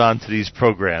latch on to these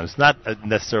programs, not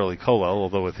necessarily Kollel,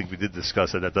 although I think we did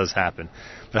discuss it, that does happen,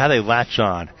 but how they latch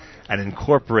on and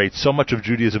incorporate so much of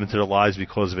Judaism into their lives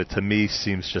because of it, to me,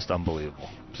 seems just unbelievable.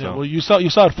 So. Yeah, well, you saw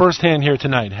it firsthand here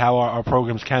tonight, how our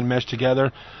programs can mesh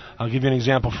together. I'll give you an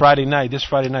example. This Friday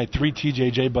night, 3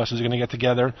 TJJ buses are going to get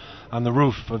together on the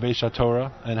roof of Eisha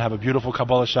Torah and have a beautiful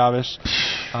Kabbalah Shabbos,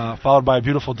 followed by a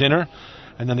beautiful dinner.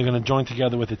 And then they're going to join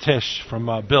together with the Tish from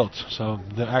Built. So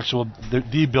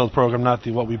the Build program, not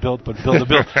what we built, but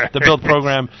the Build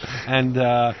program. And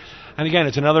again,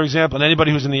 it's another example. And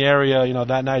anybody who's in the area,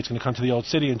 that night is going to come to the Old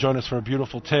City and join us for a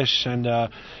beautiful Tish. And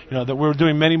that we're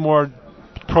doing many more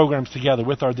programs together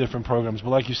with our different programs.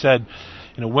 But like you said,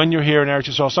 when you're here in Eretz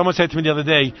Yisrael, someone said to me the other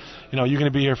day, you're going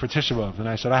to be here for Tisha B'Av. And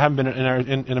I said, I haven't been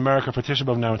in America for Tisha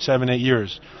B'Av now in 7-8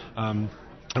 years.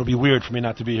 It'll be weird for me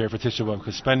not to be here for Tisha B'Av,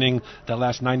 because spending that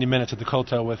last 90 minutes at the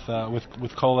Kotel with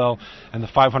Kollel and the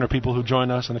 500 people who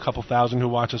join us and a couple thousand who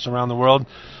watch us around the world,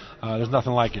 there's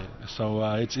nothing like it. So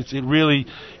it really,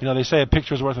 they say a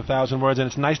picture is worth 1,000 words, and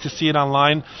it's nice to see it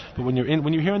online. But when you're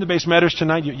here in the base Medrash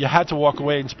tonight, you had to walk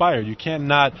away inspired. You can't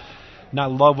not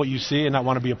love what you see and not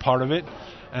want to be a part of it.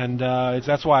 And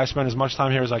that's why I spend as much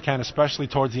time here as I can, especially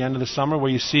towards the end of the summer, where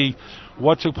you see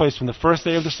what took place from the first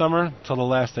day of the summer till the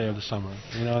last day of the summer.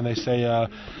 And they say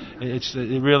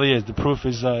it really is. The proof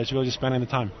is it's really just spending the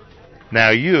time.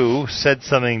 Now, you said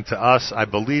something to us, I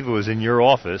believe it was in your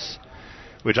office,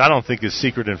 which I don't think is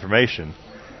secret information,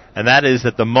 and that is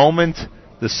that the moment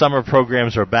the summer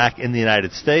programs are back in the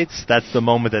United States, that's the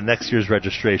moment that next year's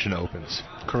registration opens.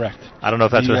 Correct. I don't know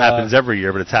if that's what happens every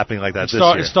year, but it's happening like that this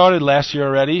year. It started last year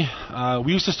already.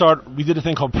 We did a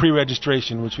thing called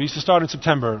pre-registration, which we used to start in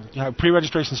September. You have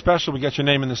pre-registration special, we get your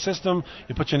name in the system,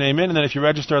 you put your name in, and then if you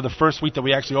register the first week that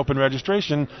we actually open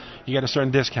registration, you get a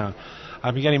certain discount.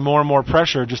 I've been getting more and more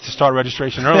pressure just to start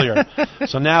registration earlier.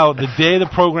 So now, the day the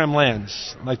program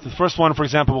lands, like the first one, for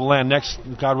example, will land next,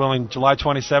 God willing, July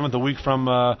 27th, a week from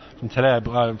today,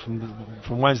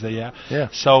 from Wednesday, yeah? Yeah.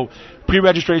 So,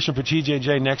 pre-registration for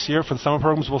TJJ next year for the summer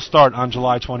programs will start on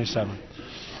July 27th.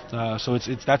 So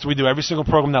that's what we do. Every single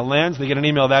program that lands, they get an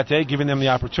email that day giving them the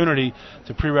opportunity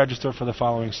to pre-register for the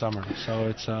following summer. So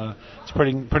it's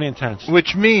pretty intense.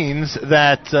 Which means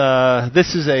that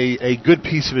this is a good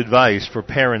piece of advice for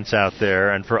parents out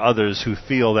there and for others who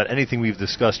feel that anything we've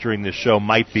discussed during this show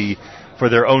might be for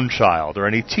their own child, or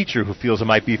any teacher who feels it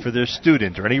might be for their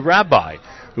student, or any rabbi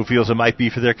who feels it might be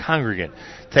for their congregant.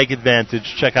 Take advantage.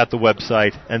 Check out the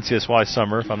website, NCSY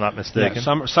Summer, if I'm not mistaken.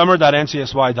 Yeah,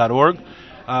 summer.ncsy.org.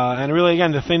 And really,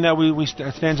 again, the thing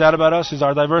that stands out about us is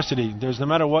our diversity. There's no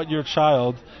matter what your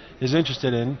child is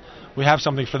interested in, we have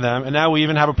something for them. And now we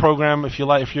even have a program if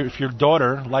your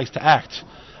daughter likes to act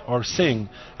or sing,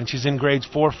 and she's in grades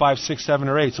 4, 5, 6, 7,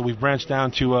 or 8. So we've branched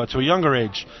down to a younger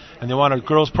age, and they want a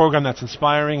girls program that's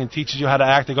inspiring and teaches you how to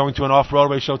act. They're going to an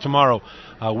off-Broadway show tomorrow,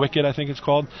 Wicked, I think it's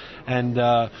called, and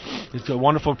it's a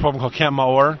wonderful program called Camp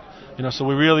Meir. So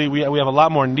we have a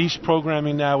lot more niche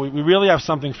programming now. We really have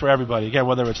something for everybody. Again,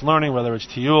 whether it's learning, whether it's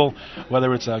Tiyul,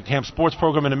 whether it's a camp sports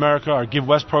program in America, our Give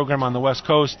West program on the West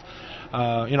Coast,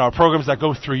 our programs that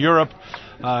go through Europe,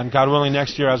 and God willing,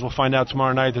 next year, as we'll find out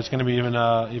tomorrow night, there's going to be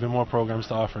even more programs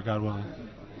to offer, God willing.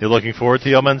 You're looking forward to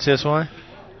Yom NCSY?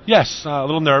 Yes, a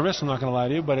little nervous, I'm not going to lie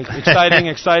to you, but it's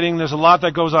exciting. There's a lot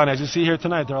that goes on. As you see here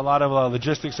tonight, there are a lot of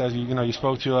logistics, as you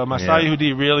spoke to Masai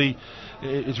Yehudi.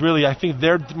 It's really, I think,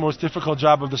 their most difficult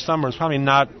job of the summer is probably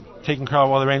not taking care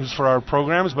of all the arrangements for our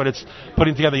programs, but it's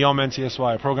putting together Yom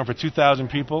NCSY, a program for 2,000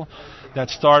 people that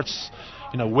starts,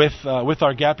 with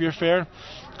our Gap Year Fair,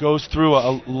 goes through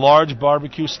a large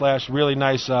barbecue / really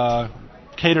nice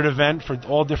catered event for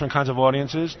all different kinds of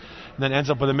audiences, and then ends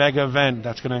up with a mega event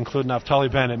that's going to include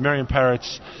Naftali Bennett, Miriam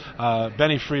Peretz,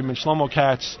 Benny Friedman, Shlomo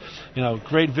Katz,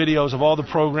 great videos of all the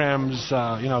programs,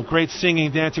 great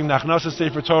singing, dancing, Nachnosa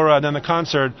Sefer Torah, and then the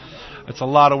concert. It's a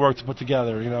lot of work to put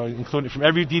together, including from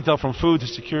every detail, from food to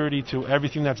security to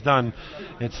everything that's done.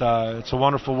 It's a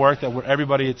wonderful work that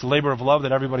it's a labor of love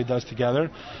that everybody does together.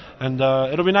 And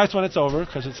it'll be nice when it's over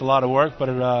because it's a lot of work, but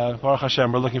Baruch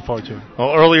Hashem, we're looking forward to it.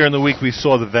 Well, earlier in the week we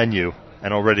saw the venue,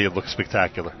 and already it looks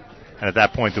spectacular. And at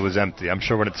that point, it was empty. I'm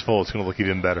sure when it's full, it's going to look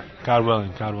even better. God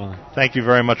willing, God willing. Thank you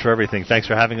very much for everything. Thanks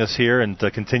for having us here, and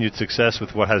continued success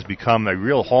with what has become a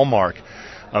real hallmark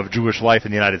of Jewish life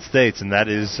in the United States, and that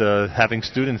is having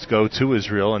students go to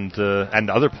Israel and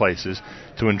other places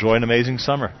to enjoy an amazing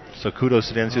summer. So kudos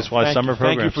to the NCSY summer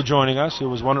program. Thank you for joining us. It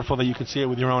was wonderful that you could see it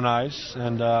with your own eyes,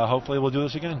 and hopefully we'll do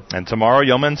this again. And tomorrow,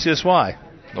 Yom NCSY.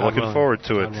 We're looking forward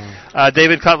to it.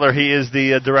 David Cutler, he is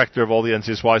the director of all the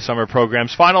NCSY summer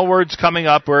programs. Final words coming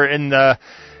up. We're in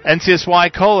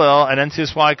NCSY Kollel, and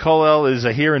NCSY Kollel is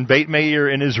here in Beit Meir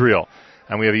in Israel.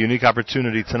 And we have a unique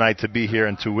opportunity tonight to be here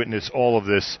and to witness all of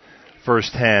this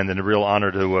firsthand, and a real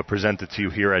honor to present it to you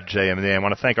here at JMA. I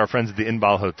want to thank our friends at the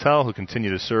Inbal Hotel who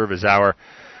continue to serve as our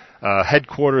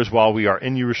headquarters while we are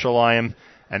in Yerushalayim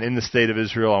and in the state of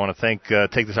Israel. I want to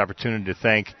take this opportunity to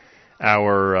thank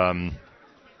our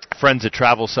friends at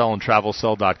TravelCell and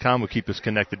TravelCell.com who keep us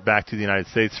connected back to the United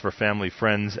States for family,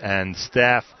 friends, and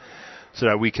staff, so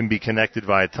that we can be connected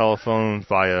via telephone,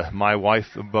 via what's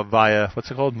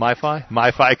it called?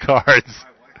 MiFi cards.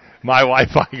 My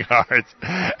Wi-Fi cards.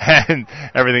 And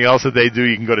everything else that they do,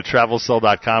 you can go to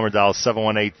TravelCell.com or dial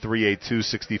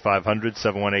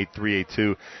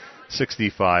 718-382-6500,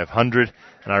 718-382-6500.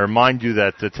 And I remind you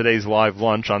that today's live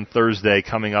lunch on Thursday,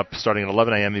 coming up starting at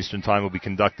 11 a.m. Eastern Time, will be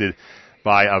conducted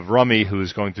by Avrami, who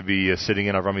is going to be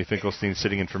Avrami Finkelstein,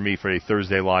 sitting in for me for a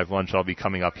Thursday live lunch. I'll be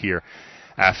coming up here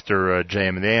after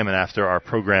JM and AM and after our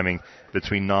programming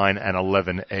between 9 and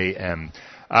 11 a.m.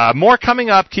 More coming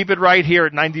up. Keep it right here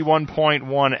at 91.1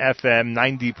 FM,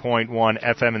 90.1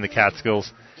 FM in the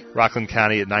Catskills, Rockland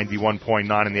County at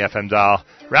 91.9 in the FM dial.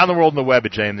 Around the world on the web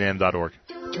at jmam.org.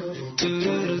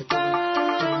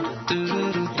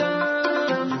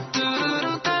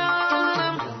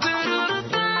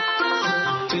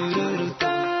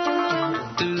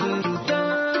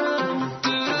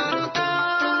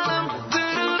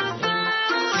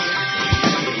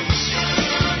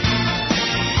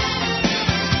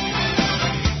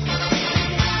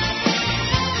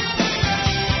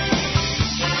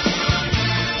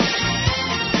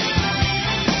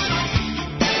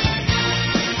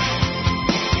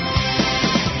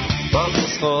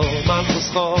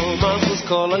 Malchus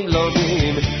kol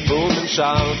oilonim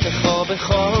U'menshaltecho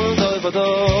bechol doi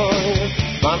v'doi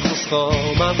Malchus kol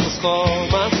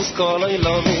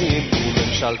oilonim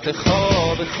U'menshaltecho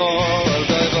bechol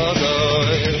doi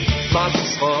v'doi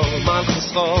Malchus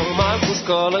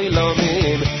kol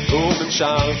oilonim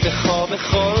U'menshaltecho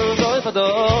bechol doi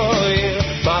v'doi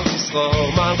Malchus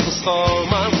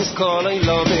kol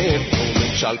oilonim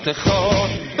U'menshaltecho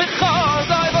bechol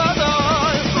doi v'doi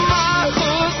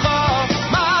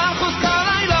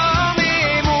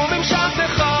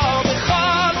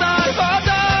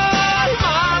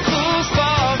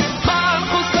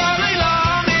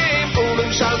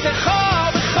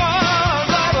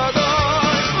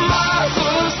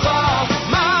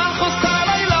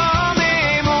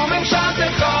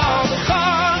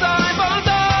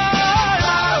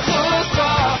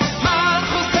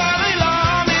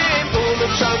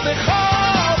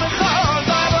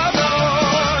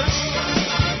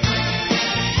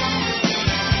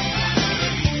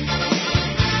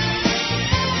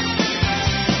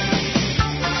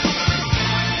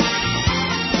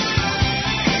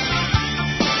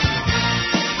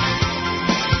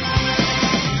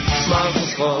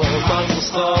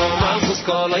Malchus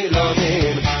kol oilonim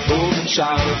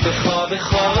U'menshaltecho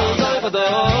bechol doi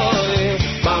v'doi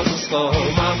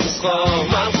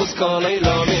Malchus kol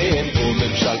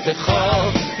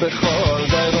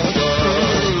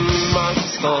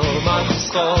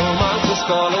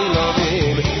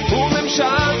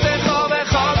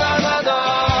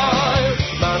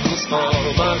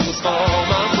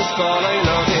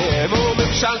oilonim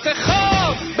U'menshaltecho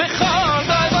bechol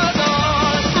doi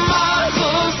v'doi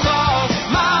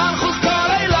Malchus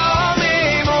kol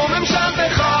oilonim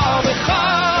U'menshaltecho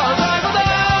bechol doi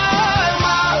v'doi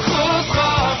Malchus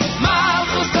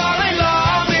kol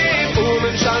oilonim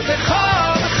U'menshaltecho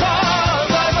bechol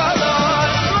doi v'doi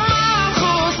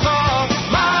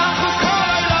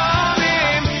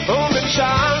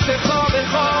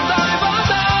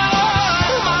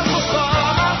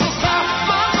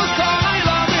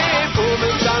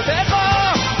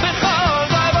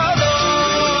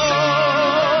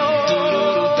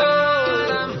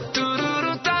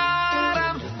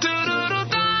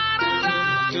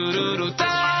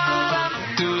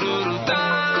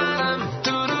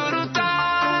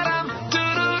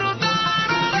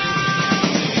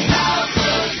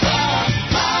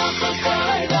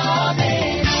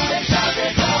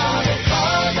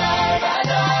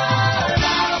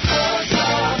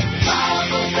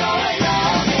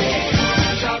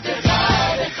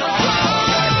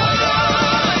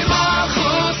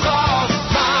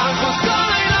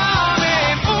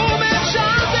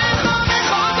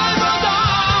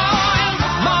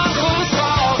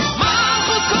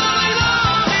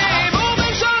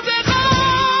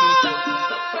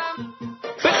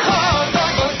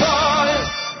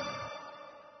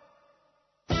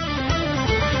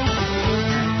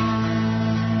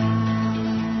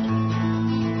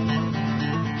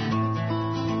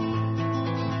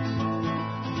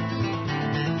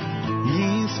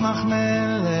ישמח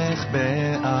מלך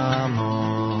בעמו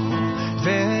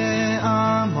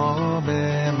ועמו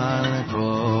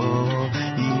במלכו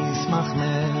ישמח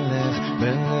מלך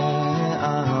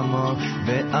בעמו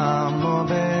ועמו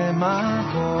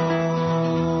במלכו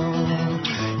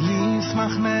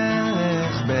ישמח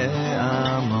מלך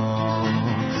בעמו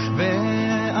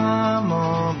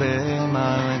ועמו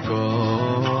במלכו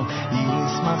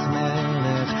ישמח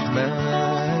מלך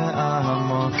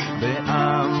בעמו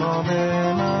ועמו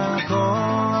במלכו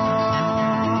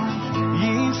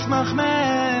ישמח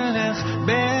מלך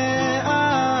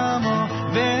בעמו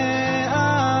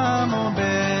ועמו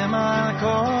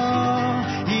במלכו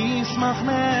ישמח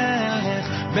מלך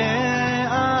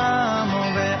בעמו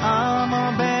ועמו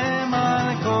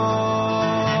במלכו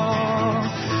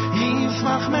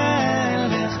ישמח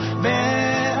מלך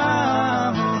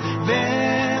בעמו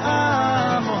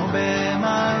ועמו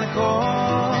במלכו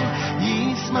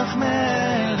ישמח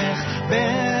מלך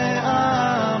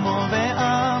בעמו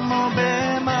ועמו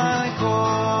במלכו.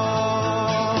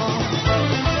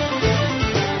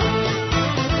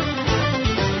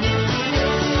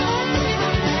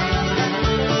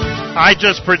 I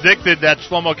just predicted that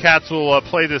Shlomo Katz will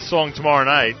play this song tomorrow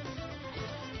night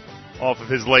off of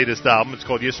his latest album. It's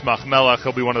called Yismach Melech.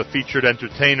 He'll be one of the featured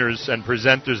entertainers and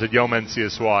presenters at Yom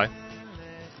NCSY.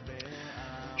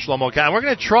 Shlomo Katz. We're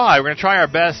going to try our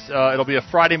best. It'll be a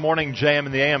Friday morning JM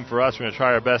in the AM for us. We're going to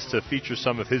try our best to feature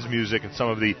some of his music and some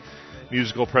of the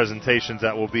musical presentations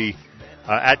that will be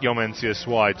at Yom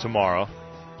NCSY tomorrow,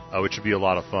 which should be a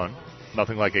lot of fun.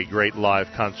 Nothing like a great live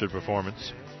concert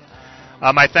performance.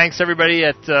 My thanks to everybody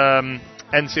at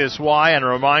NCSY, and a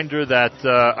reminder that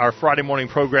our Friday morning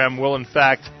program will in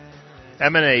fact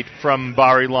emanate from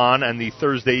Bar Ilan and the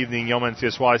Thursday evening Yom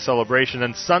NCSY celebration.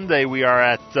 And Sunday we are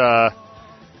at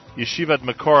Yeshivat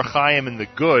Makor Chaim in the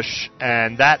Gush,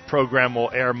 and that program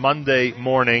will air Monday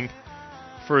morning,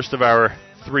 first of our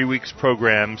 3 weeks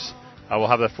programs. I will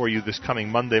have that for you this coming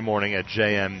Monday morning at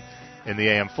JM in the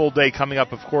AM. Full day coming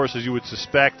up, of course, as you would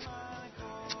suspect,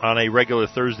 on a regular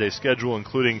Thursday schedule,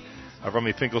 including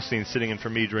Rami Finkelstein sitting in for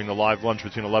me during the live lunch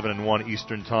between 11 and 1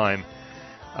 Eastern Time.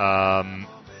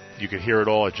 You can hear it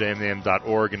all at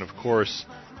jmam.org and, of course,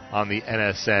 on the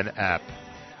NSN app.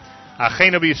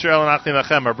 Achenu b'Yisrael and Achim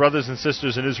Lachem, our brothers and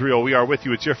sisters in Israel, we are with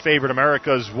you. It's your favorite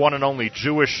America's one and only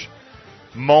Jewish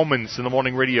Moments in the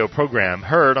Morning radio program,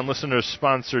 heard on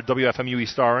listeners-sponsored WFMU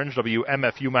East Orange,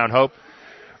 WMFU Mount Hope,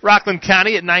 Rockland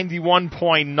County at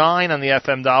 91.9 on the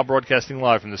FM dial, broadcasting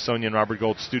live from the Sonia and Robert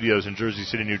Gold studios in Jersey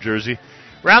City, New Jersey.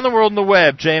 Around the world on the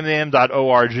web,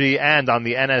 jmam.org, and on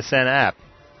the NSN app.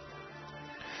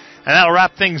 And that'll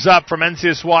wrap things up from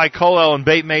NCSY, Kollel, and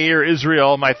Beit Meir,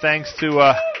 Israel. My thanks to...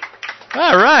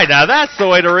 all right, now that's the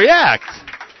way to react.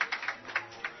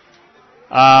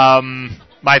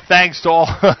 My thanks to all...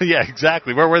 yeah,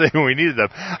 exactly. Where were they when we needed them?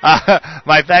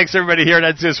 My thanks to everybody here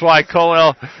at NCSY,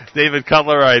 Kollel, David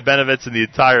Cutler, Ari Benovitz, and the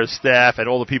entire staff, and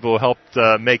all the people who helped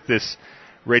make this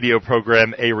radio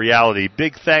program a reality.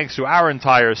 Big thanks to our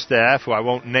entire staff, who I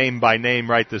won't name by name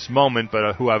right this moment,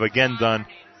 but who I've again done...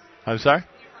 I'm sorry?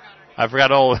 I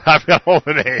forgot all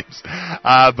the names.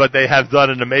 But they have done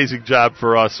an amazing job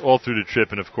for us all through the trip,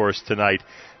 and of course tonight,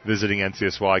 visiting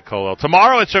NCSY Kollel.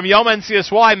 Tomorrow it's from Yom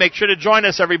NCSY. Make sure to join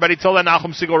us, everybody. Till then,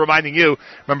 Nachum Segal reminding you,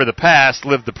 remember the past,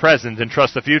 live the present, and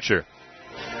trust the future.